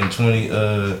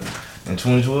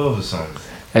 2012 or something.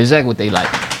 That's exactly what they like.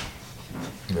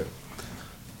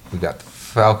 We got the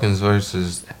Falcons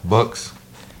versus Bucks.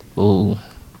 Ooh,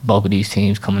 both of these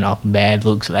teams coming off bad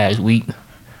looks last week.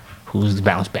 Who's the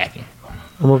bounce back in?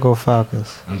 I'm gonna go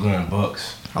Falcons. I'm going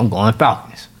Bucks. I'm going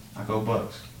Falcons. I go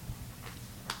Bucks.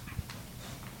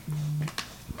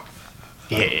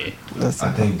 Yeah.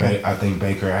 I think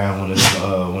Baker had one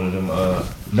of them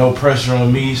no pressure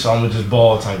on me, so I'm gonna just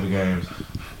ball type of games.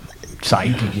 Psych.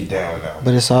 You can get down now.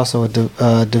 But it's also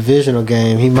a divisional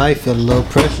game. He might feel a little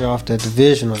pressure off that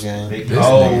divisional game.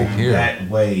 Oh, nigga here. that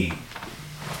way.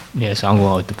 Yeah, so I'm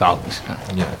going with the Falcons.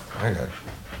 Yeah, I got it.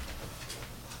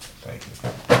 Thank you.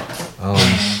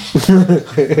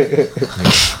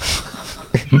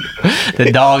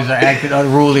 The dogs are acting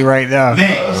unruly right now.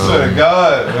 I swear to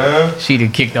God, man. She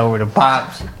done kicked over the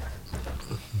pops.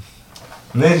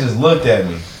 And they just looked at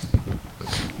me.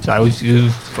 So I was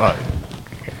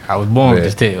born with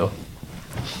this tail.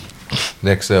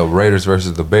 Next up, Raiders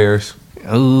versus the Bears.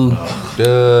 Ooh.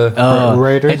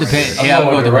 Raiders? It depends. Yeah, I'm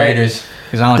going with the Raiders.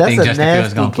 Because I don't That's think a Justin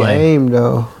Fields going nasty to play. game,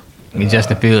 though. I mean,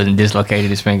 Justin Fields dislocated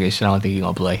his fingers, so I don't think he's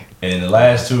going to play. And the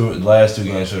last two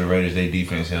games for the Raiders, their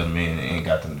defense held them in and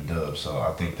got them the dub. So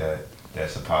I think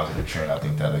that's a positive trend. I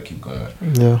think that'll keep going.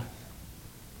 Yeah.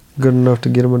 Good enough to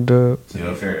get him a dub. To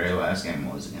be fair, their last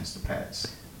game was against the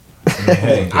Pats.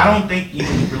 Hey, I don't think he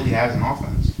really has an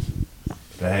offense.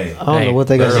 but hey, I don't know what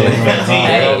they got. Hey,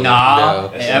 Hey, nah.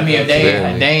 No. I mean, if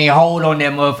they ain't hold on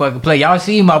that motherfucking play. Y'all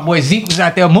see my boy Zeke was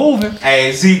out there moving.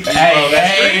 Hey, Zeke.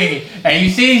 Hey, you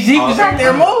see Zeke was out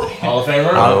there moving? Hall of Fame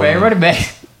Hall of Fame running back.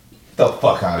 Get the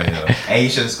fuck out of here. Hey, he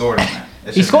should have scored on that.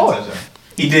 He scored.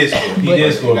 He did score. He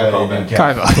did score, Got but called it back.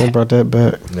 didn't count. They brought that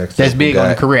back. Next That's up, we big on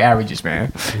the got- career averages,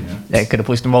 man. That could have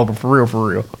pushed them over for real, for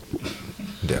real.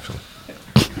 Definitely.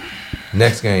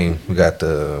 Next game, we got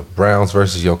the Browns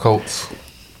versus your Colts.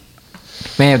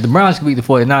 Man, if the Browns could beat the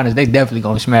 49ers, they definitely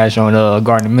gonna smash on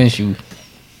Gardner Minshew.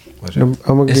 I'm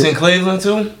gonna It's in get. Cleveland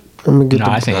too. I'm gonna get.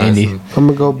 Nah, it's The, in Indy. I'm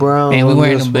gonna go Browns. And we on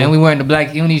wearing this the one. and we wearing the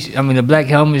black unis. I mean the black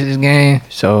helmets this game.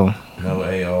 So No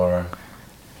AR.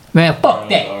 man, fuck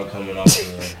that. AR coming off.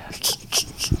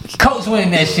 Colts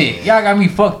winning that shit. Y'all got me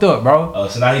fucked up, bro. Oh,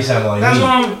 so now he sounding like That's me.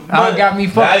 what I'm. Y'all got me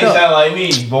Now fucked he up. sound like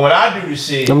me. But when I do the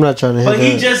shit, I'm not trying to hit But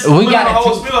he that. just We we got got a the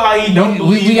whole two- spiel how he don't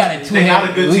believe We got a they got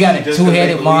a good two-headed, we got a team just 'cause they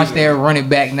two-headed believe monster it. running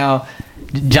back now.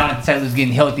 Jonathan Taylor's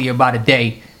getting healthier by the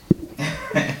day.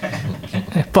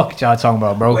 Fuck y'all talking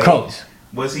about, bro. Wait. Was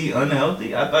Was he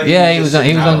unhealthy? I thought yeah, he was just on.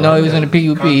 He was sitting on. No, out he was on the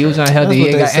PUP. He was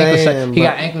unhealthy. That's what He got they ankle. saying, He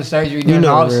got but ankle surgery you during the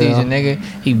know off the season, real. nigga.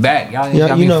 He back. Y'all Yeah,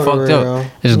 got you me know the fucked real. up.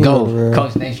 Let's You know go, the real.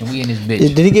 Coach Nation. We in this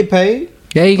bitch. Did he get paid?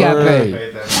 Yeah, he got Or- paid. Paid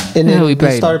that man. And Yeah, then we he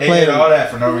paid started They playing. did all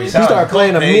that for no reason. He started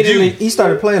playing immediately. He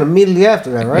started playing immediately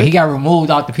after that, right? He got removed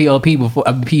off the PLP before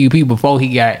PUP before he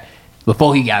got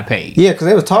paid. Yeah, because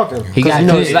they was talking. He 'Cause, got you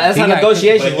know, good. that's He how got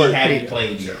negotiations But he work. hadn't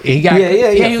played yet. He got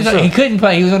Yeah, He was for on, sure. he couldn't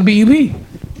play. He was on the PUP.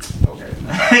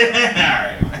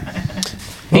 Alright.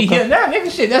 He hit that nigga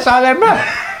shit. That's all that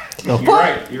matters. You're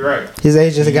right. You're right. His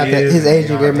agent got that. His Yeah,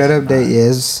 agent gave him that update. Yeah,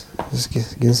 it's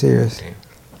getting serious.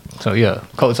 So yeah,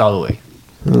 Colts all the way.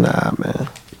 Nah, man.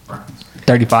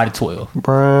 35-12.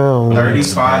 Brown.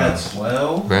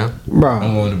 35-12. Brown? I'm Bro,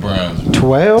 going with the Browns.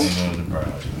 12? I'm going with the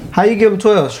Browns. How you give them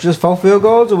 12? Just 4 field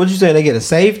goals, or what you saying? They get a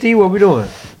safety? What we doing?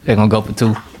 They're gonna go for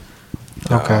 2.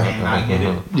 Okay. And I get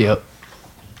it. Yep.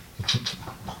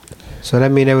 So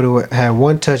that means they would have had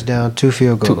 1 touchdown, 2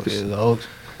 field 2 goals. field goals.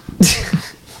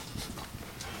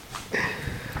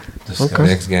 Okay.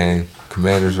 Next game,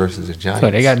 Commanders versus the Giants.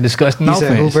 So they got disgusting You said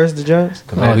who offense. versus the Giants?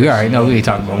 Oh, you already know we ain't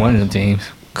talking about one of them teams.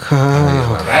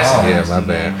 Yeah, my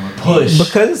bad. Push.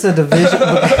 Because it's a division.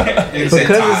 Because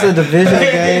it's a division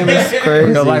game. It's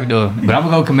Real life crazy. though. But I'm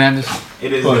gonna go Commanders.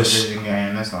 It is Push. a division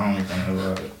game. That's the only thing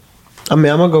about it. I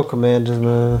mean, I'm gonna go Commanders,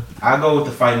 man. I go with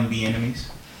the fighting B enemies.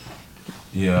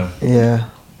 Yeah. Yeah.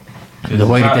 The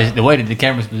way that the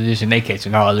camera's position, they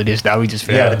catching all of this. Now we just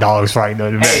feel Yeah. the dogs fighting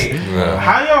on the Hey, Yeah.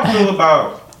 how y'all feel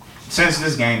about, since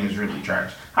this game is really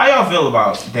trash, how y'all feel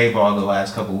about Dayball the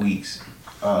last couple weeks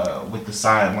with the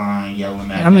sideline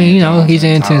yelling at I mean, you know, Jones he's an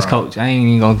and intense Tyrod? coach. I ain't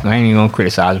even gonna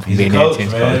criticize him for He's a being an coach,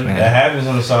 intense man. coach, That man. happens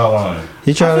on the sideline.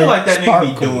 He I trying feel to like that nigga spark be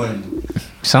 'em. doing,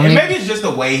 Some and nigga- maybe it's just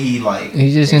the way he like.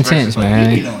 He's just expresses, intense, but man.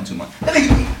 He be doing too much. That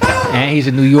nigga, and he's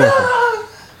a New Yorker.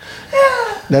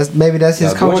 That's his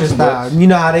Y'all coaching doing too style. much. You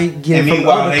know how they get and it from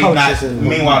meanwhile other they coaches.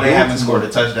 not. They haven't scored a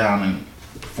touchdown in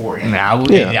 4 innings. Nah, I would,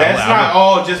 Yeah. That's not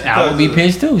all just I because. would be of-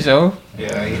 pissed too. So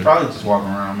Yeah, he's probably just walking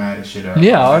around mad as shit.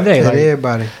 yeah, all day. And Like,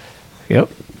 everybody. yep.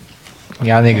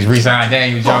 Y'all niggas resign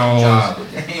Daniel Jones. Job.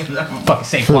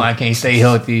 Fucking Saquon can't stay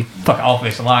healthy. Fucking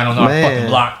offensive line on our Man. fucking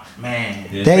block. Man.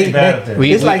 Yeah, They- stay bad up there.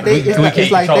 It's like they- we it's can't like-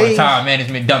 it's like control they- the time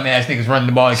management. Dumbass niggas running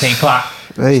the ball and can't clock.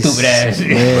 They Stupid ass.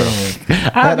 Man.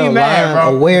 I'd be That mad, line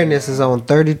bro. awareness is on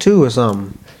 32 or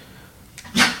something.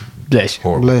 Bless you.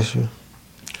 Horrible. Bless you.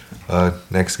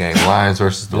 Next game, Lions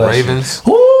versus the Bless you. Ravens.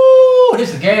 Ooh, this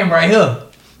is a game right here.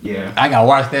 Yeah. I gotta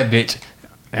watch that bitch.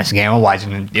 That's the game I'm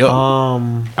watching. Yep.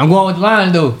 I'm going with the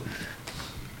Lions though.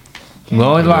 I'm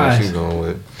going with the What you Lions. going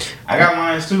with? I got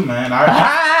Lions too, man.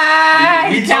 Ah,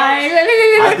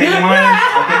 I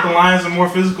think the Lions are more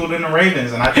physical than the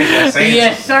Ravens, and I think that's saying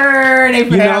Yes, sir. They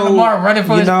finna have Lamar running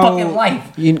for his fucking life.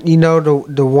 You know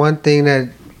the one thing that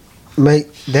make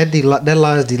that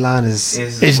Lions D line is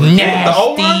It's legit. nasty. The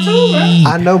O-line too, man.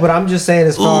 I know, but I'm just saying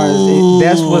as far as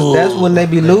that's when they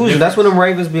be losing. That's when them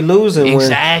Ravens be losing.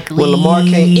 Exactly. When Lamar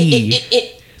can't.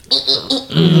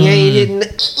 He ain't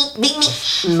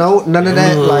hitting. No, none of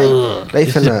that. Like they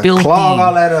It's finna filthy. clog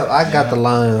all that up. I got the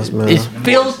Lions, man. It's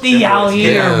filthy out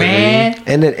here, Yeah, man.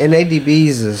 And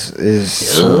ADBs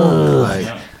is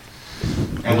like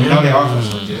And we know they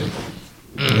offense legit.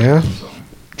 yeah. So.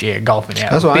 Jared Goff and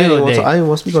that. That's why I didn't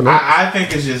want to speak on that. I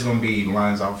think it's just gonna be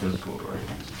Lions out physical, right?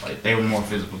 Like they were more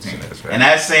physical team, and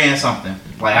that's saying something.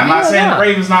 Like I'm not saying the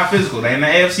Ravens not physical. They in the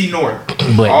AFC North.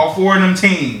 But- all four of them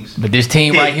teams. But this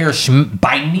team right here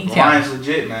biting me. The Lions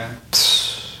legit, man.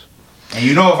 And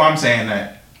you know if I'm saying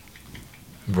that,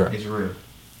 Bruh. it's real.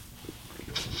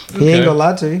 He ain't gonna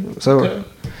lie to you. So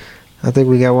I think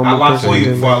we got one I more lie person. for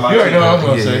you before I lie You already know what I'm to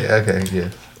gonna you. say. Yeah, okay, yeah.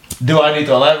 Do I need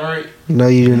to elaborate? No,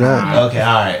 you do not. Okay,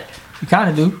 all right. You kind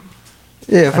of do.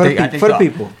 Yeah, for I the think people. For the so.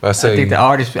 people. I I say think the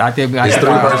artist. I think it's 3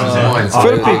 versus 1.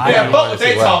 For the people. Yeah, fuck what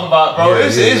they talking about, bro. Yeah,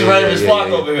 It's yeah, Ravens yeah, flock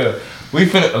yeah. over here. We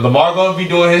finna Lamar gonna be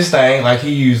doing his thing like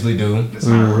he usually do. That's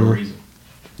not a real reason.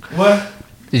 What?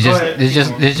 It's Go just,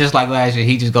 ahead. it's just like last year.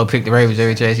 He just go pick the Ravens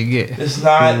every chance he get. It's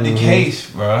not the case,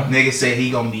 bro. Nigga said he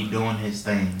gonna be doing his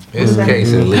thing. it's the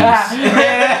case at least.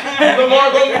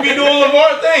 Lamar gonna be doing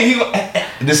Lamar thing.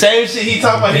 He the same shit he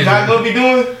talking about. He not gonna be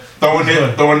doing.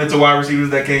 Throwing it to wide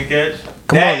receivers that can't catch.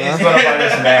 That is gonna bite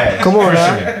us in the ass. Come on, for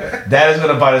now. sure. That is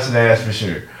gonna bite us in the ass for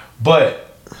sure.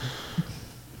 But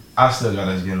I still got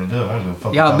us getting the dub. I don't give a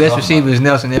fuck. Y'all what best talking receiver about. is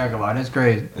Nelson Aguilar. That's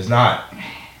crazy. It's not.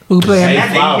 Who playing? Zay That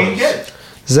nigga can't Flowers. catch.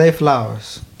 Zay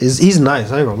Flowers he's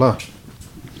nice. I ain't gonna lie,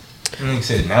 Nigga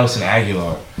said Nelson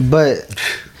Aguilar. but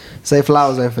Zay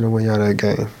Flowers ain't finna win y'all that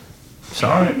game.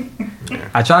 Sorry.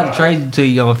 I tried to trade it to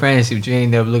you on fantasy, but you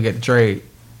ain't never look at the trade.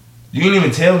 You didn't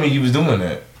even tell me you was doing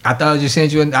that. I thought it just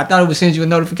sent you. I thought it would send you a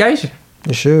notification.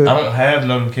 You should. I don't have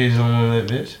notifications on that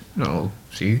bitch. No,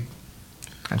 see,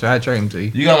 I tried to trade him to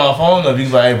you. You got my phone up. You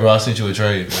was like, hey, bro, I sent you a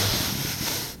trade. Bro.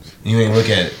 You ain't look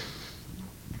at it.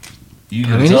 You I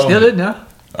mean, it's told still me. in there.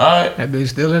 All right. That bitch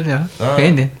still in there, All right.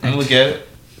 pending. I'm look at it.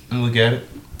 I'm look at it.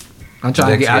 I'm trying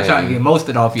to Next get. I'm trying to game. get most of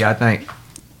it off you. I think.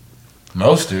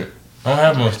 Mostert. I don't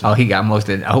have Mostert. Oh, he got most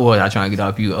of it. Who was I trying to get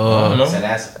off you? I don't know. So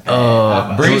that's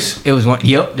Brees? It was one.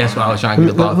 Yep, that's what I was trying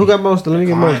to get off. Who you. got most? Let me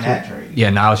get most. that trade. Yeah,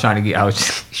 no, I was trying to get. I was.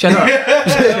 Shut up.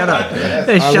 Shut up.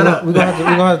 Hey, shut up. We're gonna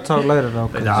have to talk later though.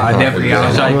 No, I definitely. I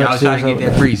was trying to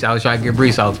get that Brees. I was trying to get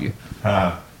Brees off you.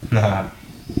 Nah.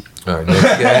 All right,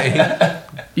 next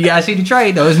game. You gotta see the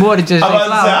trade though. It's more than just. I'm about to say,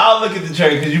 Flowers. I'll look at the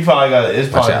trade because you probably got it.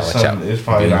 It's probably Watch out. something. It's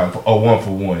probably got a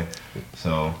 1-for-1.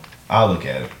 So I'll look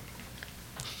at it.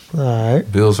 All right.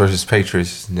 Bills versus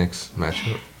Patriots next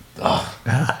matchup.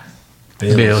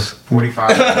 Bills.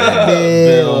 45.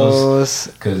 Bills.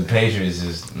 Because the Patriots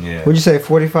is, yeah. Would you say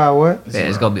 45? What? Yeah,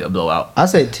 it's gonna be a blowout. I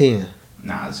say 10.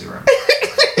 Nah, 0.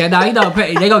 Yeah, nah, you know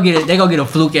they gonna get it. They gonna get a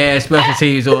fluke ass special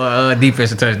teams or a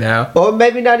defensive touchdown. Or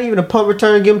maybe not even a punt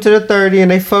return. Give them to the 30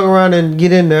 and they fuck around and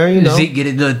get in there. You know. Zeke get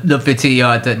it the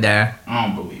 15-yard touchdown. I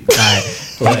don't believe it. All right.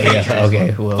 Well, yeah,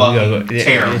 okay. Well, we gotta go. Fucking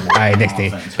terrible. All right, next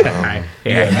thing. Offense, All bro. right.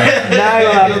 Yeah.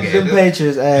 Now you got them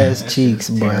Patriots ass cheeks,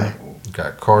 boy. Terrible.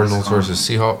 Got Cardinals versus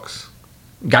Seahawks.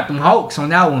 Got them Hawks on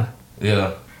that one.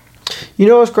 Yeah. You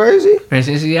know what's crazy? And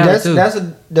since Seattle too.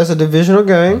 That's a divisional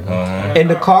game, and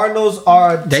the Cardinals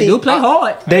are. A They team- do play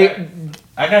hard. They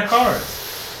I got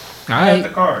cards. All I got the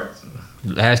right. cards.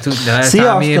 The last Seahawks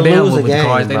time me and can Ben lose were a with the game,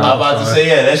 cards, they bro. I'm lost. about to say,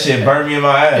 yeah, that shit burned me in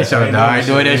my ass. So, ain't I ain't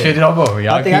doing that shit no more.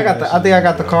 Y'all I think I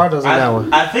got the Cardinals in that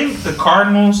one. I think the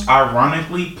Cardinals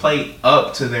ironically play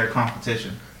up to their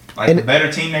competition. Like And- the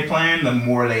better team they playing, the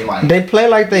more they like. They play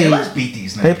like "Yeah, they let's beat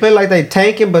these niggas. they play like they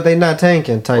tanking, but they not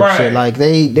tanking type Right. shit. Like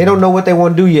they don't know what they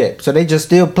want to do yet, so they just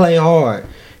still play hard.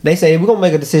 They say we're gonna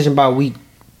make a decision by week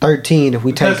 13 if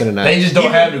we Because tanking or not. They just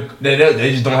don't have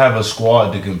they just don't have a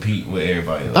squad to compete with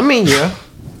everybody else. I mean, yeah,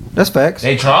 that's facts.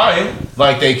 They trying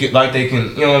like they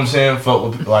can you know what I'm saying, fuck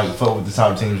with the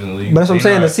top teams in the league. But that's what I'm They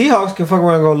saying. not- The Seahawks can fuck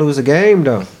around and go lose a game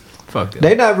though. Fuck that.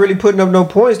 They not really putting up no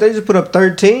points. They just put up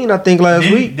 13, I think, last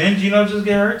week. Didn't Gino just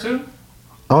get hurt too?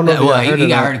 I don't know. If Well, y'all heard he or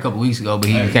got not. hurt a couple weeks ago, but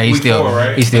he's Week still 4,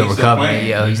 right? he's still He's still recovering. playing.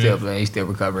 Yeah, he's still playing. He's still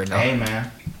recovering now. Hey man,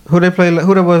 Who they play?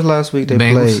 Who that was last week? They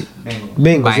Bengals. played Bengals.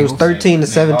 Bengals. It was Bengals. 13 to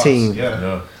They 17. lost, Yeah.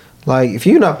 Yeah. Like if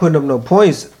you're not putting up no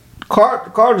points,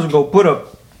 Cardinals go put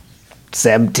up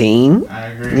 17. I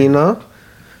agree. You know,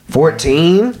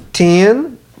 14,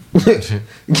 10,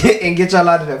 and get y'all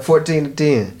out of that 14 to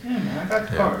 10. Yeah, man, I got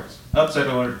the cards. Upset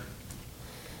alert.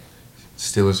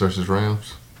 Steelers versus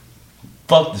Rams.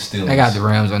 Fuck the Steelers. I got the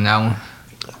Rams on that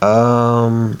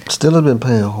one. Still have been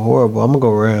playing horrible. I'm gonna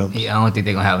go Rams. Yeah, I don't think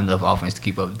they're gonna have enough offense to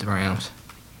keep up with the Rams.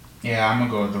 Yeah, I'm gonna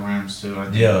go with the Rams too. I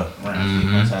think Yeah. Rams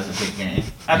defense has a big game.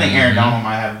 I think Aaron Donald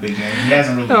might have a big game. He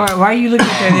hasn't really. Why are you looking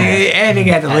at that nigga? And they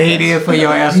got the lead in for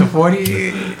your ass for 40.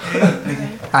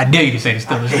 I dare you to say the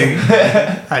Steelers,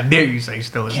 nigga. I dare you to say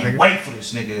Steelers, Can't nigga. wait for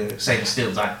this nigga to say the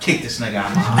Steelers. I kick this nigga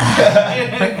out.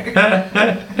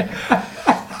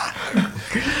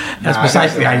 That's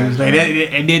precisely how you was like that.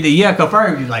 And then the year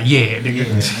confirmed, you like, yeah,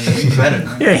 nigga. You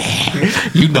better.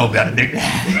 Yeah. You know better,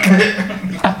 nigga.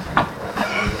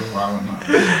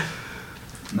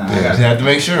 Nah, I just have to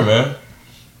make sure, man.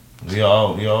 We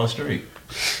all straight.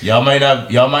 Y'all might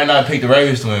not pick the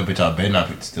Ravens to win, but y'all better not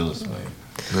pick the Steelers to win.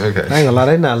 Okay. I ain't gonna lie,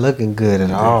 they not looking good at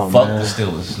all. Fuck man. the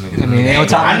Steelers, nigga. I mean, they on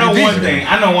top I of know the one division. thing.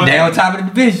 I know one They thing. on top of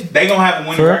the division. They gonna have a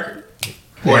winning Sure. record.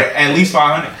 Or at least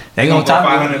 500. They gonna top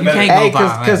 500 you better. can't Hey, go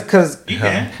 500. cause You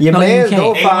can. your No, you man's can't.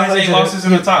 go 8 wins, 8 losses 500.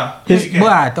 in the tie. Yeah, you can. Boy,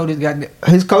 I thought this guy.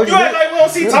 His coach. You act like we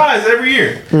don't see ties every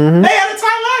year. They had a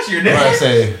tie last year, What I didn't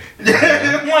say? they?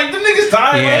 I'm like, the niggas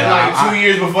tied Yeah, like 2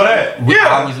 years before that. I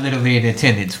Yeah. was literally in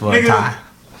attendance for a Nigga. tie.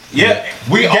 Yeah.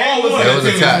 We Game all was one. That was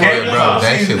a tie, Game bro. one.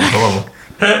 That shit was horrible.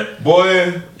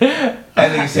 Boy, that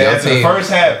nigga said after the first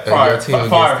half,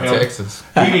 fire him. Texas.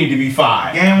 He need to be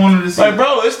fired. Game one of the season. Like,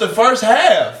 bro, it's the first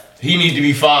half. He need to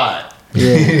be fired.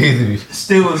 Yeah.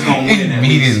 Steelers gonna win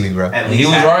Immediately, bro. At least He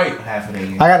was half, right. half of the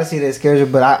game. I gotta see their schedule,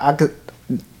 but I could.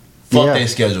 Fuck Yeah. their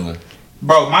schedule.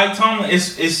 Bro, Mike Tomlin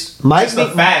is Mike just the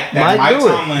be- fact that Mike Mike do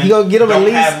it. Tomlin He gonna get him at don't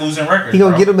least- have losing records. He gonna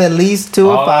bro. get them at least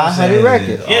to a All I'm 500 saying record.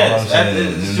 is- Yes, all I'm saying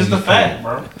it's is just a it's fact,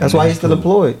 cool. bro. That's why he's still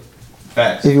employed.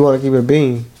 Facts. If you want to keep it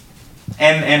being.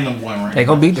 And the one ring. They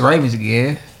gonna beat the Ravens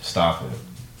again. Stop it.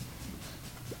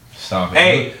 Stop it.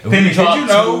 Hey, If we Penny, did drop you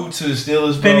know- two to the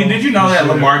Steelers, bro, Penny, did you know that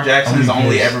sure. Lamar Jackson has I'm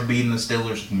only pissed. ever beaten the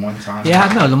Steelers one time? Yeah,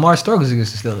 I know. Lamar struggles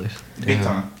against the Steelers. Big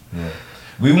time.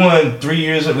 We won 3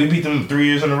 years. We beat them 3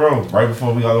 years in a row, right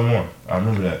before we got Lamar. I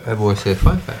remember that. That boy said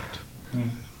fun fact.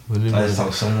 What did I he just do?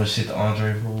 talk so much shit to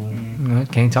Andre Poole.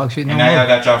 Can't talk shit no And now y'all more.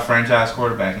 got y'all franchise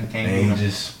quarterback and can't And beat he him.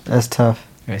 just, That's tough.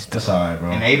 That's that's tough. alright,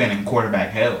 bro. And they been in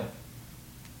quarterback hell.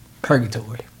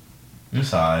 Purgatory.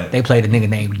 It's alright. They played a nigga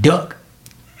named Duck.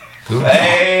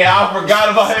 Hey, I forgot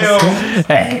about him.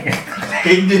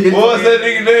 Hey, What was that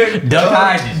nigga name? Duck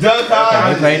Hodges. Duck They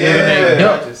Hodges. played a nigga named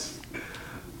Duck.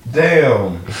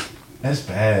 Damn. That's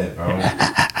bad, bro.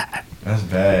 That's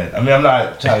bad. I mean, I'm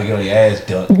not trying to get on your ass,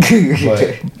 Duck.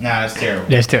 But, Nah, that's terrible.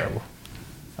 That's terrible.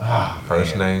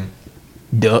 First man. name.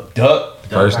 Duck. Duck.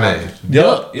 First name.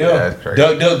 Duck. Yeah. That's crazy.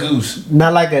 Duck, Duck, Goose.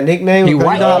 Not like a nickname. He Because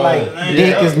white. you know how, like Yeah.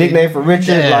 Dick is nickname for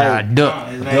Richard. Yeah, Like Duck.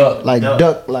 His name- Duck. like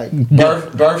Duck. Like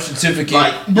Birth certificate.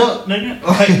 Like, duck, nigga.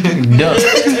 Like,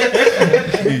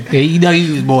 Duck. Yeah, you know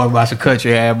you was born by some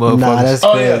country ass motherfuckers. nah, that's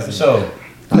Oh crazy. yeah, for sure.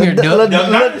 Come here, Duck. Duck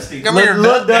Dynasty. Come here, Lil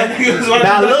Duck. That nigga was one of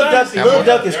Nah, the Lil Duck Duck. Dynasty. Lil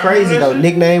Duck is crazy though.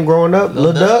 Nickname growing up,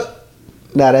 Lil Duck.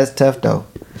 Nah, that's tough though.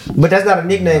 But that's not a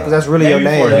nickname because that's really your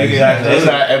Maybe name. for a nigga. Exactly. That's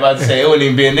not about to say it wouldn't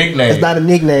even be a nickname. It's not a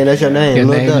nickname. That's your name. His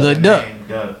Lil name Duck. Lil Duck.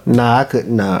 Duck. Nah, I could.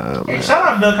 Nah. Hey, Man. shout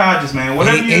out Duck Hodges, man.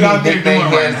 Whatever you Any out there doing nickname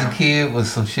he right had as now. a kid was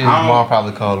some shit his I don't- mom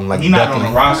probably called him like He not on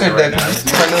Duckling. the roster Look right at now.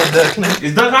 Duckling. Little Duckling.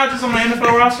 Is Duck Hodges on the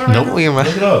NFL roster? Right Nope. now? Look at my-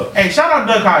 Look it up. Hey, shout out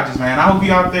Duck Hodges, man. I hope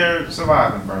you out there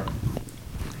surviving, bro.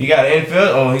 He got an NFL.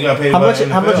 Oh, he got paid How by much? the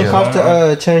NFL. How much it cost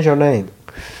to change your name?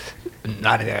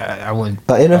 Not I wouldn't.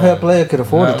 An NFL player could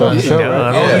afford it though, for sure, yeah,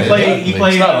 right? Oh, Yeah, he played. He it's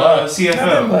played not a lot.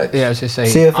 CFL. Yeah, I should say.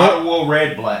 CFL, Ottawa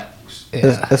Red Blacks.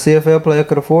 Yeah. a CFL player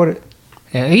could afford it.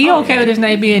 Yeah, he okay with his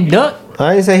name being Duck.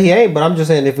 I ain't say he ain't, but I'm just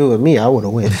saying if it was me, I would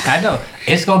have went. I know.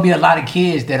 It's gonna be a lot of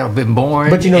kids that have been born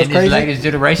But you know in what's this crazy? latest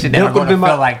generation that Duck are would've gonna been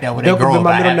feel my- like that when they Duck grow would've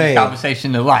up. been my I had middle this name.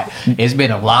 conversation a lot. It's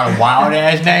been a lot of wild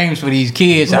ass names for these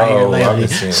kids out Bro, here I've lately. been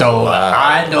seeing So a lot.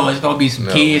 I know it's gonna be some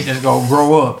No. kids that's gonna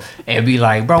grow up and be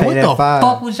like, bro, Pay what that the fine.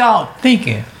 fuck was y'all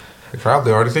thinking? They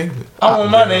probably already seen it. I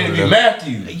want my name to be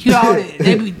Matthew. You know,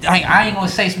 they be, like, I ain't gonna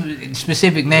say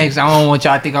specific names. I don't want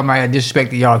y'all to think I'm like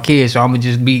disrespecting y'all kids, so I'm gonna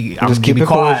just be, I'm Just gonna keep be it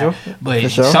quiet. cordial. But For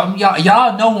sure. some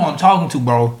y'all know who I'm talking to,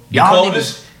 bro. Y'all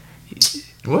Coldest.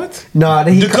 What? No,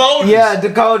 The coldest. Yeah, the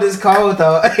cold is cold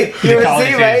though. You coldest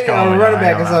see, is right? cold, On a running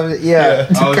back or right. something. Yeah.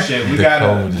 Oh shit, we got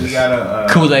a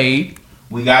Kool-Aid.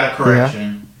 we got a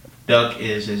correction. Duck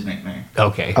is his nickname.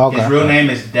 Okay. Okay. His real name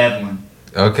is Devlin.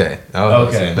 Okay.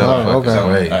 Okay. No, Oh,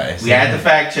 okay. Wait. Alright, We had the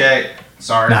fact check.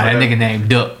 Sorry. Nah, for that the- nigga named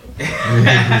Duck.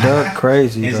 That's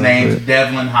crazy. His though, name's but-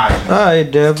 Devlin Hodges. All right,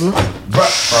 Devlin. Bro,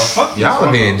 fuck these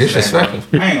Y'all being Broncos,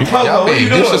 disrespectful. man. Hang on. Y'all what you being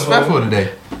doing, disrespectful bro?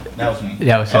 today. That was me.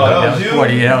 That was, Oh, that that was was you?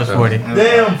 40. Yeah, that was 40.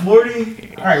 Damn,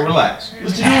 40. All right, relax.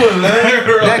 What you doing,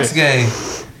 man? Next game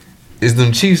is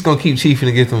them Chiefs gonna keep chiefing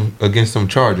against them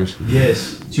Chargers.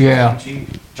 Yes. Yeah.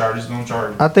 Chargers gonna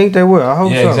charge. I think they will. I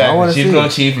hope Yeah, so. I exactly. want to Chiefs see. gonna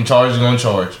chief and Chargers gonna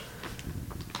charge.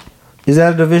 Is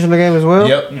that a divisional game as well?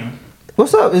 Yep.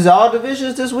 What's up? Is it all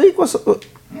divisions this week? What's up?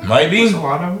 Might be. That's a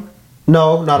lot of them.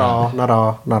 No, not all. Not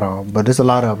all. Not all. But there's a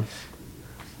lot of them.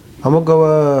 I'm gonna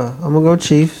go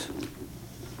Chiefs.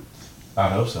 I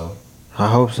hope so. I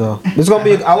hope so. It's gonna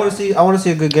be. I want to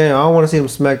see a good game. I don't want to see them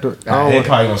smacked. I They don't want,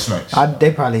 probably gonna smack.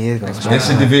 they probably is gonna smack. It's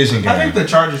a division I think game. the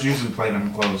Chargers usually play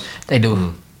them close. They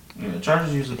do. Yeah, the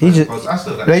Chargers usually He play them just- close. I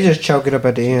still got They just choke it up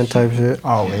at the end type shit.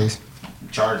 Always.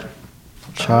 Charger.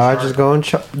 Charge is going.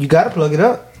 You gotta plug it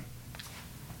up.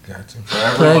 Got to.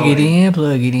 Forever Plug it loaded. in,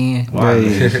 plug it in. Why I knew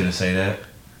Yeah. you was gonna say that?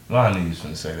 Why I knew you was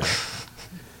gonna say that?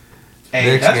 Hey,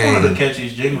 Next that's one of game. the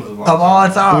catchiest jingles of all Of all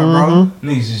time, bro.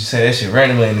 Niggas just say that shit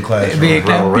randomly in the class. Big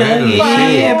Bro, plug random it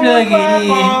shit. in, plug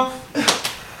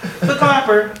it in. The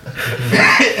clapper.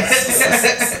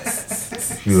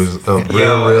 He was up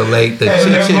real late. The Like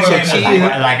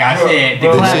I said, the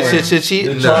Bro, clappers.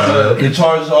 The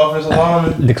Chargers offensive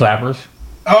lineman, The clappers.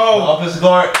 Oh, offensive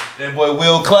guard, that boy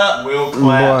Will Clapp. Will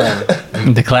clap. Boy,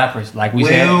 The clappers. Like we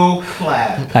said. Will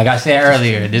clap. Like I said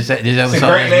earlier, this episode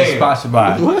great is name. sponsored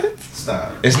by.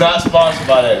 Stop. It's not sponsored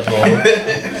by that,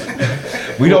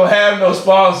 bro. We don't have no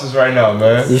sponsors right now,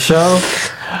 man. you sure?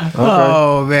 Okay.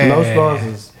 Oh man. No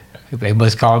sponsors. They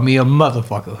must call me a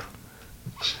motherfucker.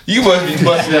 You must be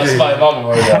busting out somebody's mama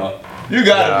right now. You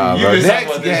gotta be. You bro. been talking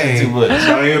Next about this shit game. too much.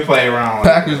 Don't even play around.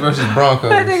 Packers versus That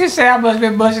Broncos. nigga said I must have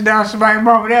been busting down somebody's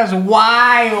mama. That's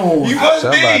wild. You must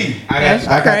Somebody. be. That's I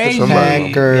got the crazy.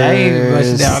 Packers. I ain't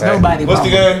busting down nobody. What's the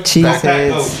mama. game?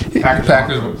 Cheeseheads.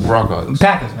 Packers Broncos.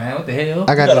 Packers, man. What the hell?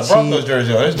 I You got got the a Broncos Chiefs.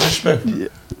 jersey on. That's disrespectful.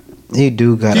 He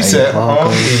do got He a said,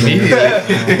 Broncos. he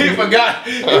forgot.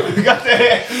 He forgot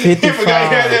that. He forgot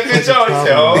he had that bitch on. He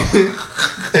said, oh.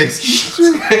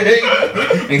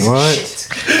 What?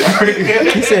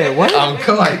 He said what? I'm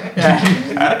caught.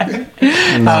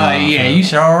 Yeah, you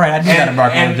sure right. I do got a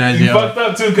Broncos And jersey you on. fucked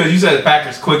up too because you said the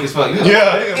Packers quick as fuck. You like,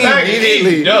 Yeah,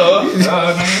 immediately. Duh.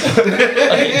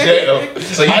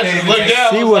 So you I can't just even looked take-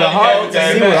 down. See was what a like, heart.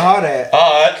 yeah, See what a heart at.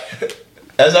 All right.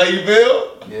 That's how you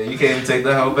feel? Yeah, you can't even take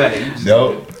the whole back. You just-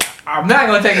 Nope. I'm not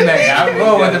gonna take it back. I'm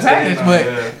going with the Packers, but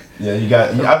Yeah. Yeah, you got.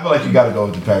 I feel like you got to go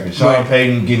with the Packers. Sean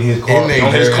Payton getting his car on they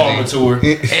his jersey. karma tour. yeah,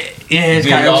 it's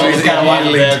kind of Getting it's kind of all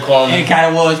wild. bad karma. It kind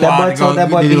of was That boy wild to told that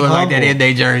boy go be do it like that humble. in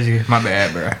their jersey. My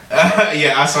bad, bro.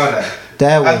 Yeah, I saw that.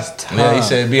 That was tough. Yeah, he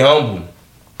said be humble.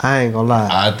 I ain't gonna lie.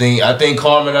 I think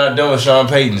Carmen not done with Sean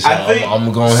Payton. So I think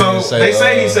I'm going so. ahead and say. They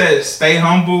say he said stay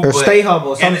humble, Or but stay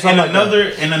humble. in Something like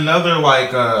that. in another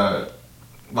like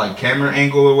camera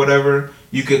angle or whatever,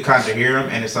 you could kind of hear him,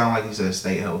 and it sounded like he said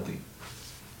stay healthy.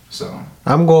 So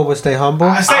I'm going with stay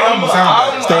humble. stay humble.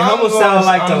 Sound Stay humble sound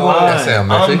like the line. That sound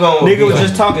I'm messy. going. Nigga was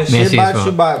just talking shit Messy as about fuck. you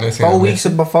about That 4 sound weeks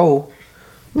messy. before.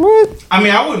 What? I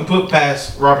mean, I wouldn't put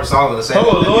past Robert Saleh to say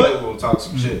Oh, that Lord. nigga will talk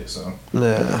some shit. So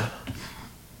Nah.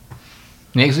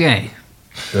 Next game.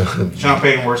 Sean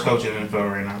Payton, worst coach in the NFL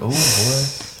right now. Ooh, boy.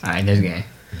 All right, next game.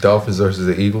 Dolphins versus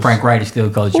the Eagles. Frank Wright is still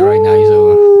coaching right now. So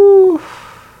Ooh.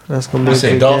 That's gonna be I a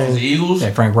said good Dolphins, game. Eagles.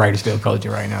 yeah, Frank Wright is still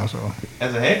coaching right now. So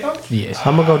As a head coach, yes,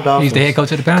 I'm gonna go Dolphins. he's the head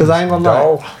coach of the Panthers. Cause I ain't gonna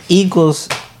lie. Eagles.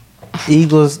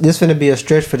 This finna be a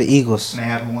stretch for the Eagles. they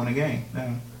haven't won a game. Yeah.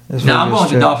 This No, finna I'm be a going to the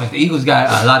stretch. Dolphins. The Eagles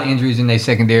got a lot of injuries in their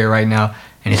secondary right now,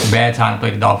 and it's a bad time to play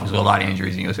the Dolphins with a lot of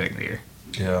injuries in your secondary.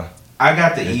 Yeah. I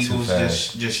got the They're too Eagles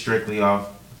fast. just strictly off.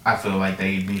 I feel like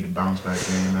they need a bounce back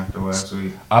game after last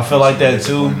week. I feel like that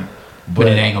too. But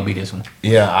it ain't gonna be this one.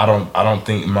 Yeah, I don't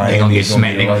think They Miami gonna get is gonna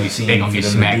smacked. be They the gonna right get, team they gonna for get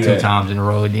them to smacked do two that. times in a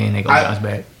row. Then they gonna I- bounce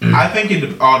back. I think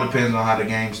it all depends on how the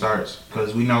game starts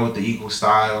because we know with the Eagles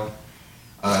style,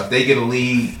 if they get a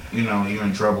lead, you're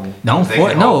in trouble. Don't If they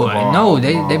force. can hold the ball, No. hold the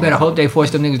They ball. better hope they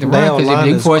force them niggas to They run because if online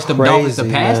they is force the Dolphins to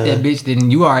crazy, pass man. that bitch,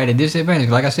 then you are at a disadvantage.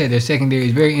 Like I said, their secondary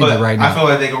is very injured But right I now, feel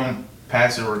like they're gonna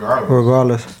pass it regardless.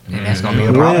 Regardless, and that's gonna be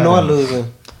a winning or problem.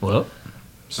 losing. Well,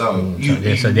 So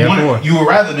so therefore- you would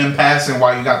rather them passing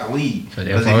while you got the lead. So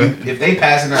Because therefore- if they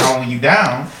passing it when you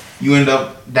down, you end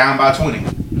up down by 20,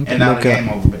 and now Okay. the game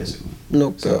over basically.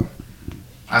 Nope. So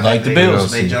I Like think the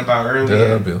Bills. they jump out early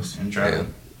The and, Bills. and try. Yeah.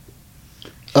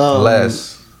 to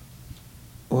Last.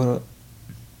 What?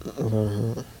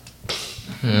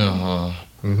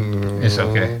 it's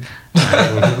okay.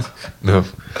 No.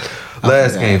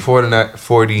 Last game,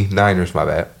 49ers, my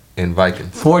bad, and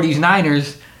Vikings. 40s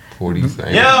Niners. 40s.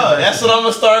 Yeah, that's what I'm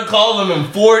gonna start calling them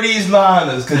 40s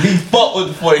Niners, cause he fuck with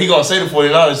the 40. He gonna say the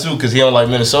 49ers too, cause he don't like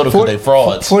Minnesota because they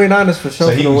frauds. 49ers for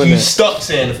sure. So he's stuck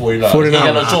saying the 49ers. He ain't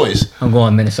got no choice. I'm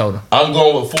going Minnesota. I'm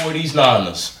going with 40s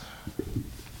Niners.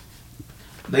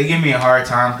 They give me a hard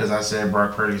time because I said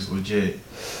Brock Purdy's legit,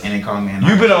 and they call me.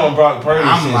 You've been on Brock Purdy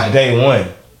since day one.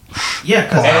 Yeah,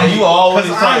 cause you always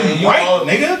I'm right,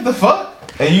 nigga. The fuck.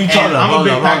 And you talking I'm a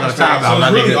big Packers fan, so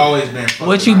it's really always been.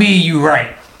 What you mean you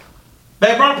right?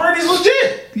 That Brock Purdy's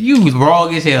legit. You was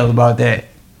wrong as hell about that.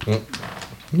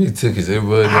 He took his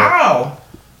everybody. How?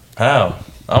 How?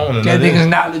 I want to know That this. nigga's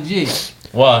not legit.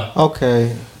 Why?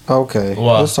 Okay.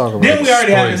 Why? Let's talk about Didn't we it.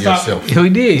 already have this topic? We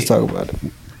did. Let's talk about it.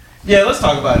 Yeah, let's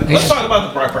talk about it. Let's talk about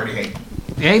the Brock Purdy hate.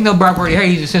 There ain't no Brock Purdy. Hey,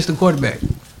 he's a assistant quarterback.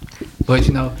 But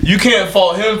you know, You can't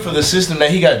fault him for the system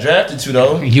that he got drafted to,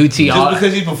 though. UT Just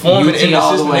because he performing in the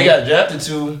all the system way. they got drafted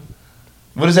to,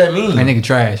 what does that mean? that nigga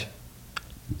trash.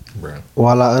 Bro.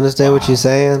 While I understand what you're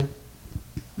saying,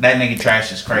 That nigga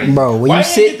trash is crazy. Bro, when Why you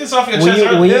didn't sit- get this off your when chest you-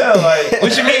 earlier? when you- Yeah, like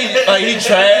What you mean? Like he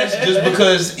trash just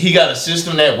because he got a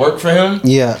system that worked for him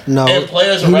yeah, no, and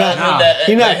players he around not, him that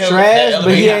he not that trash,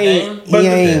 but he elevate his ain't, game? he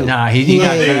ain't. Nah, he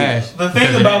not ain't- trash. the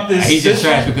thing about this He's just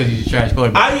system- trash because he's a trash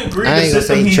quarterback. I agree I the ain't gonna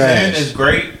system say he's trash. in is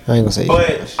great, I ain't gonna say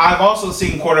but I've also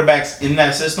seen quarterbacks in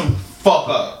that system fuck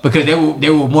up. Because they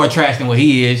were more trash than what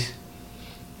he is.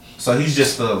 So he's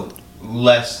just a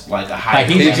less like a high. Like,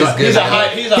 he's He's just- a high.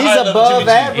 He's a He's high level above Jimmy G.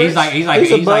 average.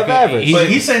 He's above like average. but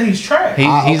he's saying he's trash. He's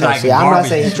okay, like see, I'm not garbage.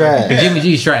 saying he's trash. Jimmy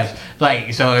G's trash.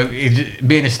 Like so,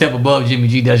 being a step above Jimmy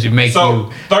G doesn't make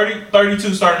So you.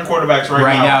 32 starting quarterbacks right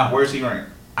Right now. now. Where's he ranked?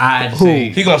 I'd Who? say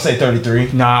He gonna say 33.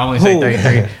 no. I wouldn't say Who?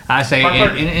 33. I say Brock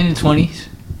Purdy. in the 20s.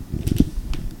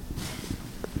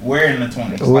 Where in the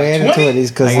 20s? Where in the 20s?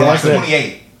 Because Or that's like it.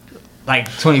 28.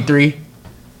 Like 23.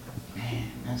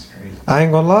 That's crazy. I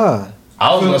ain't gonna lie.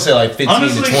 I was gonna say like 15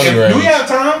 Honestly, to 20 if, range. do we have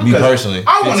time? Me 'Cause personally,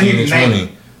 I want to 15 hear you to name 20. it.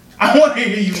 I want to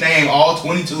hear you name all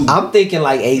 22. I'm thinking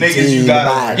like 18. Niggas you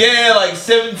got by- Yeah, like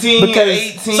 17, Because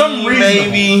 18, something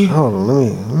reasonable. maybe. Hold on,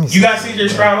 let me see. You got CJ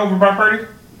Stroud over Brock Purdy?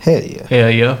 Hell yeah. Hell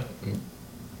yeah.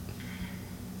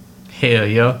 Hell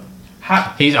yeah.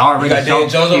 How, He's already You got Daniel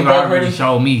Jones he over Brock already Purdy?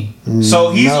 showed me.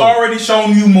 so he's No. already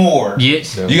shown you more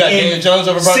Yes. Yeah. You got in Daniel Jones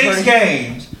over Brock 6 Purdy?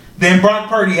 games than Brock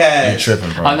Purdy You're has.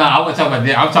 tripping, bro. Oh no, I wasn't talking about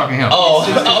that. I'm talking him. Oh,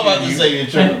 I'm about to say you're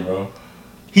tripping, bro.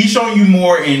 He's shown you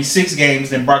more in 6 games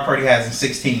than Brock Purdy has in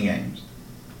 16 games.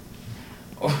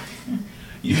 Who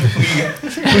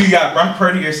you got, Brock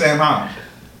Purdy or Sam Howell?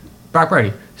 Brock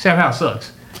Purdy. Sam Howell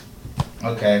sucks.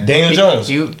 Okay. Daniel Jones.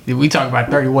 We talk about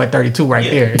 32 right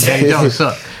Yeah. there. Daniel Jones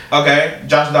suck. Okay.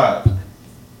 Josh Dobbs.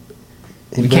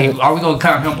 He We better, can't. Are we gonna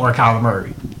count him or Kyler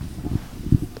Murray?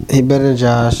 he better than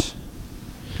Josh.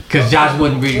 Because Josh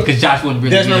wouldn't really Desmond be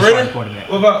the starting Ritter? quarterback.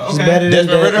 What about, He's okay. better than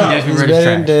Desmond Ritter? Desmond. Desmond He's Ritter's better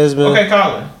than trash. Desmond. Okay,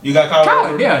 Kyler. You got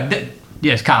Kyler. Kyler, yeah.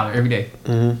 Yes, Kyler every day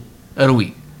Mhm. of the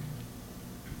week.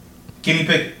 Kenny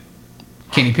Pickett.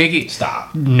 Kenny Pickett?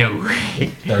 Stop. No.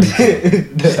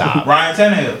 32. Stop. Ryan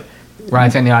Tannehill.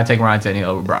 Ryan Tannehill. I take Ryan Tannehill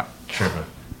over Brock. Tripping.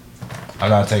 I'm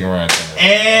not taking Ryan Tannehill.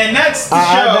 And that's the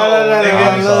show.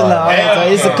 No.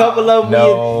 Hell It's a no. couple of them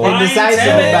No. we indecisive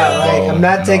Ryan about. Like, I'm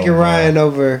not No, taking bro. Ryan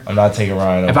over. I'm not taking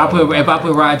Ryan. If I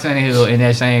put Ryan Tannehill in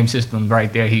that same system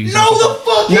right there, he's No, the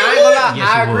fuck Nah, I ain't gonna lie. Yes,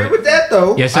 I he agree would. with that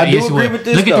though. Yes, I do yes, he agree would. with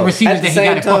this. Look at the though. receivers At that the he got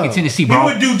same in fucking time. Tennessee, He bro.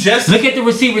 would do just. Look at the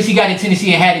receivers he got in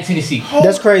Tennessee and had in Tennessee.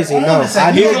 That's crazy. Hold No, on a second.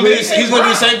 I He's do gonna, be, agree. he's gonna do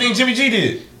the same thing Jimmy G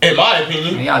did, in my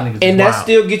opinion. Man, y'all niggas And is that wild.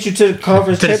 still get you to the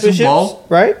conference To the Super championships, Bowl?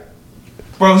 right?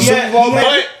 Bro, he Super had, Bowl he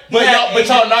had, But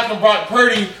y'all knocking Brock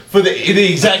Purdy for the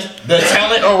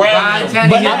talent around Ryan him. Tannehill.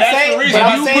 But I'm That's saying- the reason but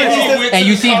I'm you saying put he's him the- with And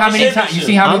you the see how many times? championship. You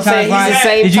see how many I'm saying times? he's the Ryan,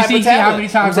 same did you type see of how talent. many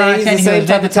times I'm saying Ryan he's the Tannehill same has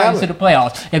type led the of Titans to talent. the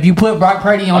playoffs? If you put Brock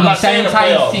Purdy on I'm the not saying same the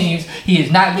Titans playoffs. teams, he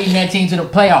is not leading that team to the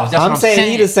playoffs. That's I'm what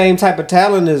saying he the same type of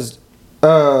talent as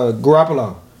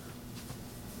Garoppolo,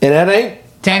 and that ain't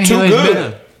Tannehill too is good.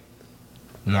 better.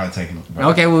 I'm not taking him.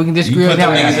 Okay, well we can disagree You on put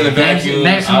that them one. niggas in the vacuum.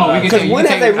 Name some more. We can Because take- when you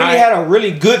have take- they really alright. had a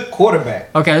really good quarterback?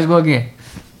 Okay, let's go again.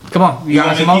 Come on, you got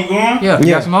want some me to more? keep going? Yeah, you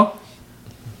Yeah. got some more?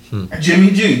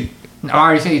 Jimmy G. I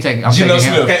already said you taking. I'm Geno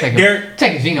taking him. Smith. Okay, Derek-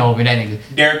 Taking Geno over that nigga.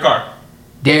 Derek Carr.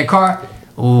 Derek Carr.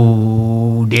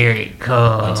 Ooh, Derek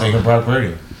Carr. I'm taking Brock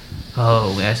Purdy.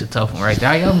 Oh, that's a tough one right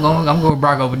there. Yeah, I'm going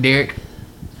Brock over Derek.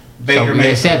 Baker so we at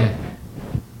Mayfield. 7.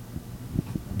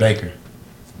 Baker.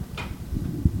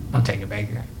 I'm taking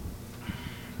Baker.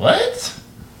 What?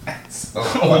 So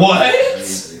What?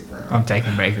 crazy, bro. I'm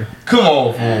taking Baker. Come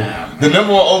on, fool. The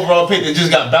number 1 overall pick that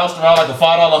just got bounced around like a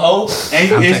 $5 hoe.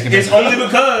 And I'm it's taking it's Baker. only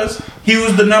because he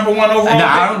was the number 1 overall. No,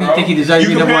 I don't pick, even think he deserved to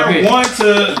you be number 1 compare pick. one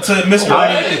to Mr. I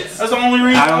don't Red. think- That's the only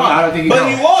reason I don't why. think he but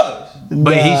does. he was.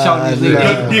 But he showed his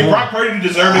leadership. Did Brock Purdy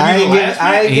deserve to be the last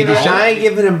I ain't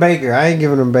giving him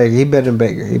Baker. He better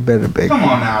than Baker. Come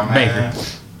on now, man.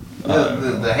 Baker.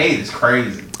 The hate is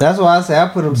crazy. That's why I say I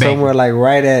put him Baker. somewhere like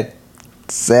right at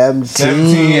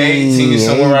 17, 18,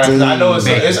 somewhere around. 'Cause I know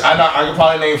I can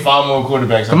probably name 5 more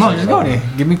quarterbacks. Come on, just go there.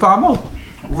 Give me 5 more.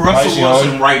 Russell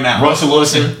Wilson right now. Russell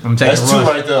Wilson. I'm taking That's Russ.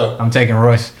 2 right there. I'm taking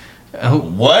Russ.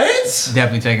 What?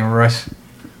 Definitely taking Russ.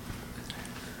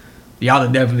 Y'all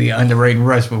are definitely underrating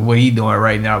Russ for what he doing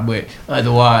right now, but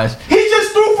otherwise, He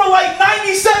just threw for like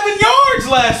 97 yards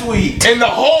last week. In the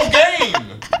whole game.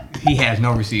 he has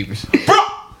no receivers. Bro,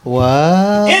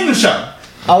 What? in the show.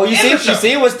 Oh, you In the show.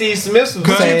 see what Steve Smith was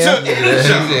Because he saying? took In the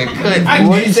show.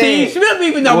 What he Steve said? Smith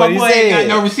even though What my he boy ain't got said?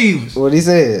 no receivers. What he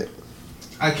said?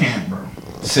 I can't, bro.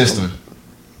 System.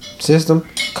 System,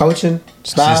 coaching,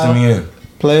 style, System in.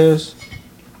 players.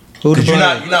 Who to Because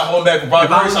play? you're not holding back for Brock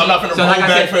Purdy, so I'm not going to so hold like I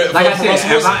back said, for like I Russell said, Wilson.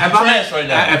 He's trash right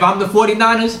now. if I'm the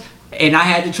 49ers and I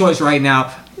had the choice right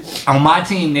now, on my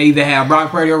team they either have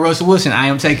Brock Purdy or Russell Wilson. I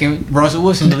am taking Russell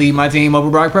Wilson to lead my team over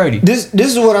Brock Purdy. This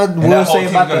is what I And will that whole say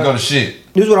team's about going to the. go to shit.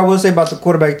 This is what I will say about the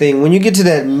quarterback thing. When you get to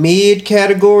that mid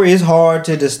category, it's hard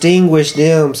to distinguish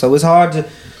them. So it's hard to.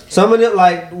 Some of them,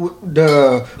 like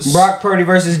the Brock Purdy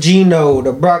versus Geno,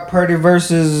 the Brock Purdy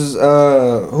versus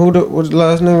what's the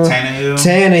last name?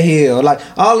 Tannehill. Like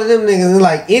all of them niggas,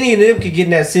 like any of them could get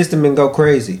in that system and go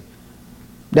crazy.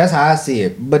 That's how I see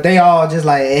it. But they all just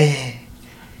like, eh.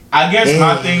 I guess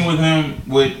my thing with him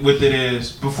with it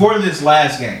is before this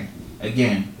last game.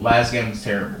 Again, last game was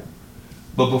terrible.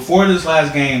 But before this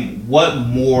last game, what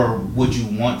more would you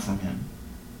want from him?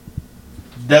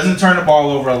 Doesn't turn the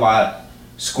ball over a lot.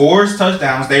 Scores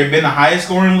touchdowns. They've been the highest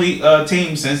scoring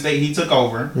team since he took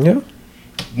over. Yeah.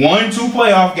 1-2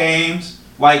 playoff games.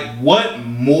 Like, what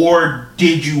more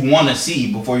did you want to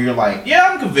see before you're like, yeah,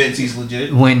 I'm convinced he's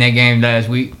legit. Win that game last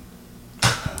week.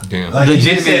 Damn. Like you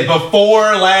Legitimate. said before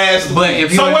last But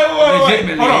if you So wait.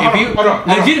 legitimately, Hold on.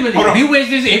 if he wins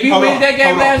that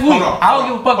game last week, I don't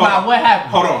give a fuck about what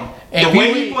happened. Hold on. If The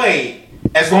way he played,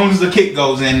 as long as the kick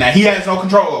goes in, that he has no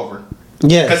control over.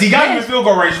 Yeah. Because he got him in field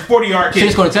goal range, 40-yard kick.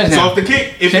 Should've scored a touchdown. So if the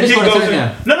kick goes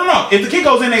in, no. If the kick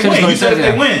goes in, they Should've win. You scored a said if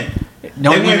they touchdown. win,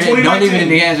 Don't they win leave it in 2019.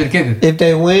 the hands of the kicker. If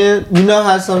they win, you know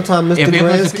how sometimes If Mr. it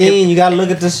Grand was- Scheme, you gotta look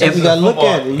at this shit. if You gotta look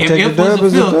football- at it. You If take it the dub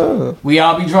was as a a field, dub. we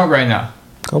all be drunk right now.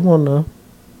 Come on now.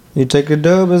 You take the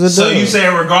dub as a dub. So you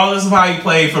saying regardless of how he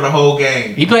played for the whole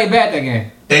game, He played bad that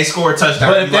game. they scored a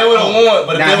touchdown. But if they would have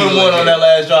won, on that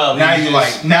last drive, Now he you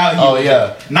just- like, now Oh, you yeah.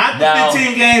 Not the Now-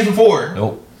 15 games before.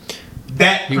 Nope.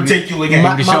 That particular game.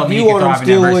 my to show me he view can on him thrive in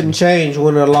still adversity. wouldn't change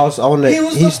when a loss on that. He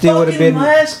was He the still would have fucking been.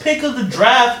 last pick of the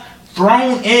draft,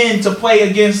 thrown in to play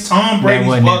against Tom That Brady's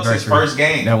wasn't Bucks his adversity. first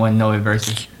game. That wasn't no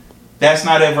adversity. That's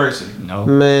not adversity. No.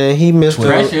 Man, he missed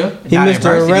Pressure, He not missed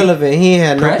adversity. irrelevant. He ain't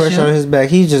had no pressure Pressure. on his back.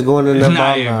 He's just going in It's the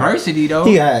not ball. adversity though.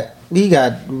 He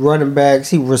got running backs,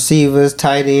 he receivers,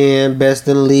 tight end, best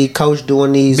in the league, coach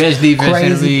doing these Best defense in the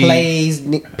crazy league. plays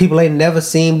people ain't never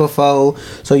seen before.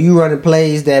 So you running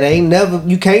plays that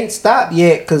you can't stop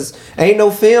yet because ain't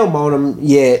no film on them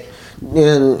yet.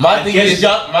 And My thing is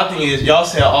y'all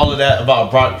said all of that about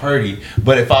Brock Purdy,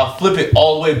 but if I flip it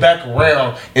all the way back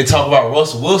around and talk about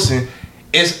Russell Wilson,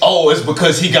 it's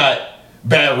because he got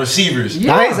bad receivers.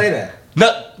 Yeah. I ain't say that. No,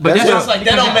 But but that's that's what- like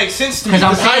that don't make sense to me.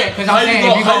 Because I'm saying, if you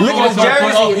go Look at his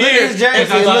jersey. Look at his jersey.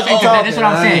 That's what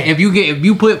I'm saying. If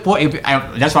you put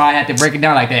that's why I had to break it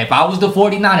down like that. If I was the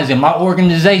 49ers in my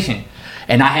organization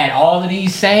and I had all of the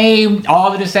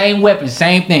same weapons,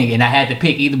 same thing, and I had to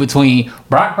pick either between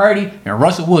Brock Purdy and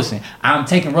Russell Wilson, I'm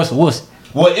taking Russell Wilson.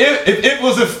 Well, if it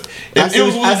was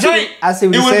legit, I see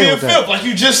what it you're would be saying a with that. fifth, like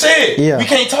you just said. Yeah. We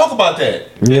can't talk about that.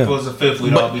 If it was a fifth,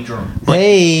 we'd all be drunk.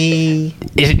 Hey,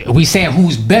 We saying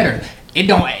who's better? It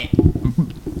don't.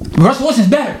 Russell Wilson's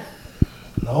better.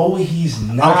 No, he's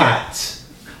not.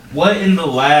 What in the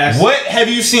last? What have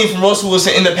you seen from Russell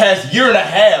Wilson in the past year and a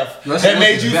half Russell that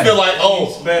made Wilson's you better. feel like,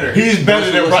 He's better. he's better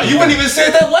Russell than Brock? Wilson's You wouldn't better. even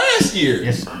said that last year.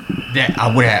 Yes, that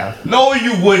I would have. No,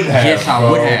 you wouldn't have. Yes, I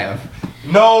bro. would have.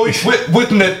 No,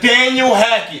 with Nathaniel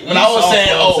Hackett. When I was saw saying,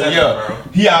 Phil oh Seven, yeah,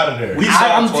 bro. he out of there. We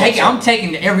saw I'm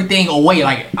taking everything away.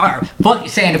 Like, all right, fuck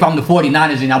saying if I'm the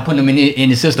 49ers and I'm putting them in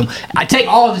the system. I take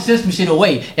all the system shit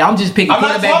away. And I'm just picking I'm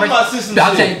not quarterback talking versus about system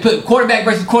I'm shit. saying put quarterback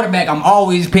versus quarterback. I'm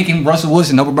always picking Russell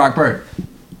Wilson over Brock Purdy.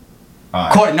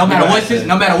 Court, no matter what system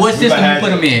you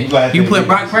put him in. You put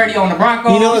Brock Purdy on the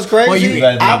Broncos. You know what's crazy?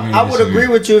 I would agree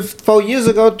with you 4 years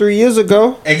ago, 3 years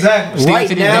ago. Exactly. Right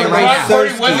now, Brock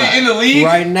Purdy wasn't in the league.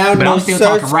 Right now, but I'm still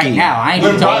talking right now. I ain't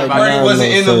even talking about Purdy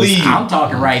wasn't in the league. I'm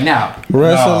talking right now.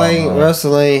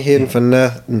 Russell ain't hitting for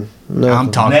nothing.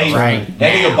 I'm talking right.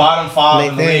 That nigga bottom 5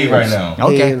 in the league right now.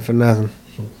 He ain't hitting for nothing.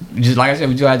 Just like I said,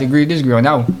 we just have to agree to disagree on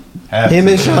that one. Him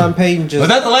and Sean Payton just was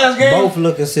that the last game? both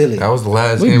looking silly. That was the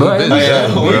last game of business.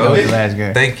 That was the last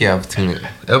game. Thank y'all for tuning in.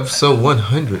 Episode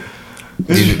 100.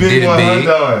 This is big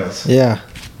 100. Yeah.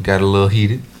 Got a little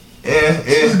heated.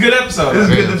 It was a good episode. It was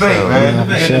a good debate, man. Yeah,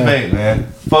 Good sure. debate, man.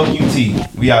 Fuck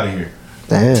UT. We out of here.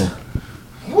 Damn.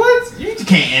 What? You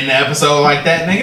can't end the episode like that, nigga.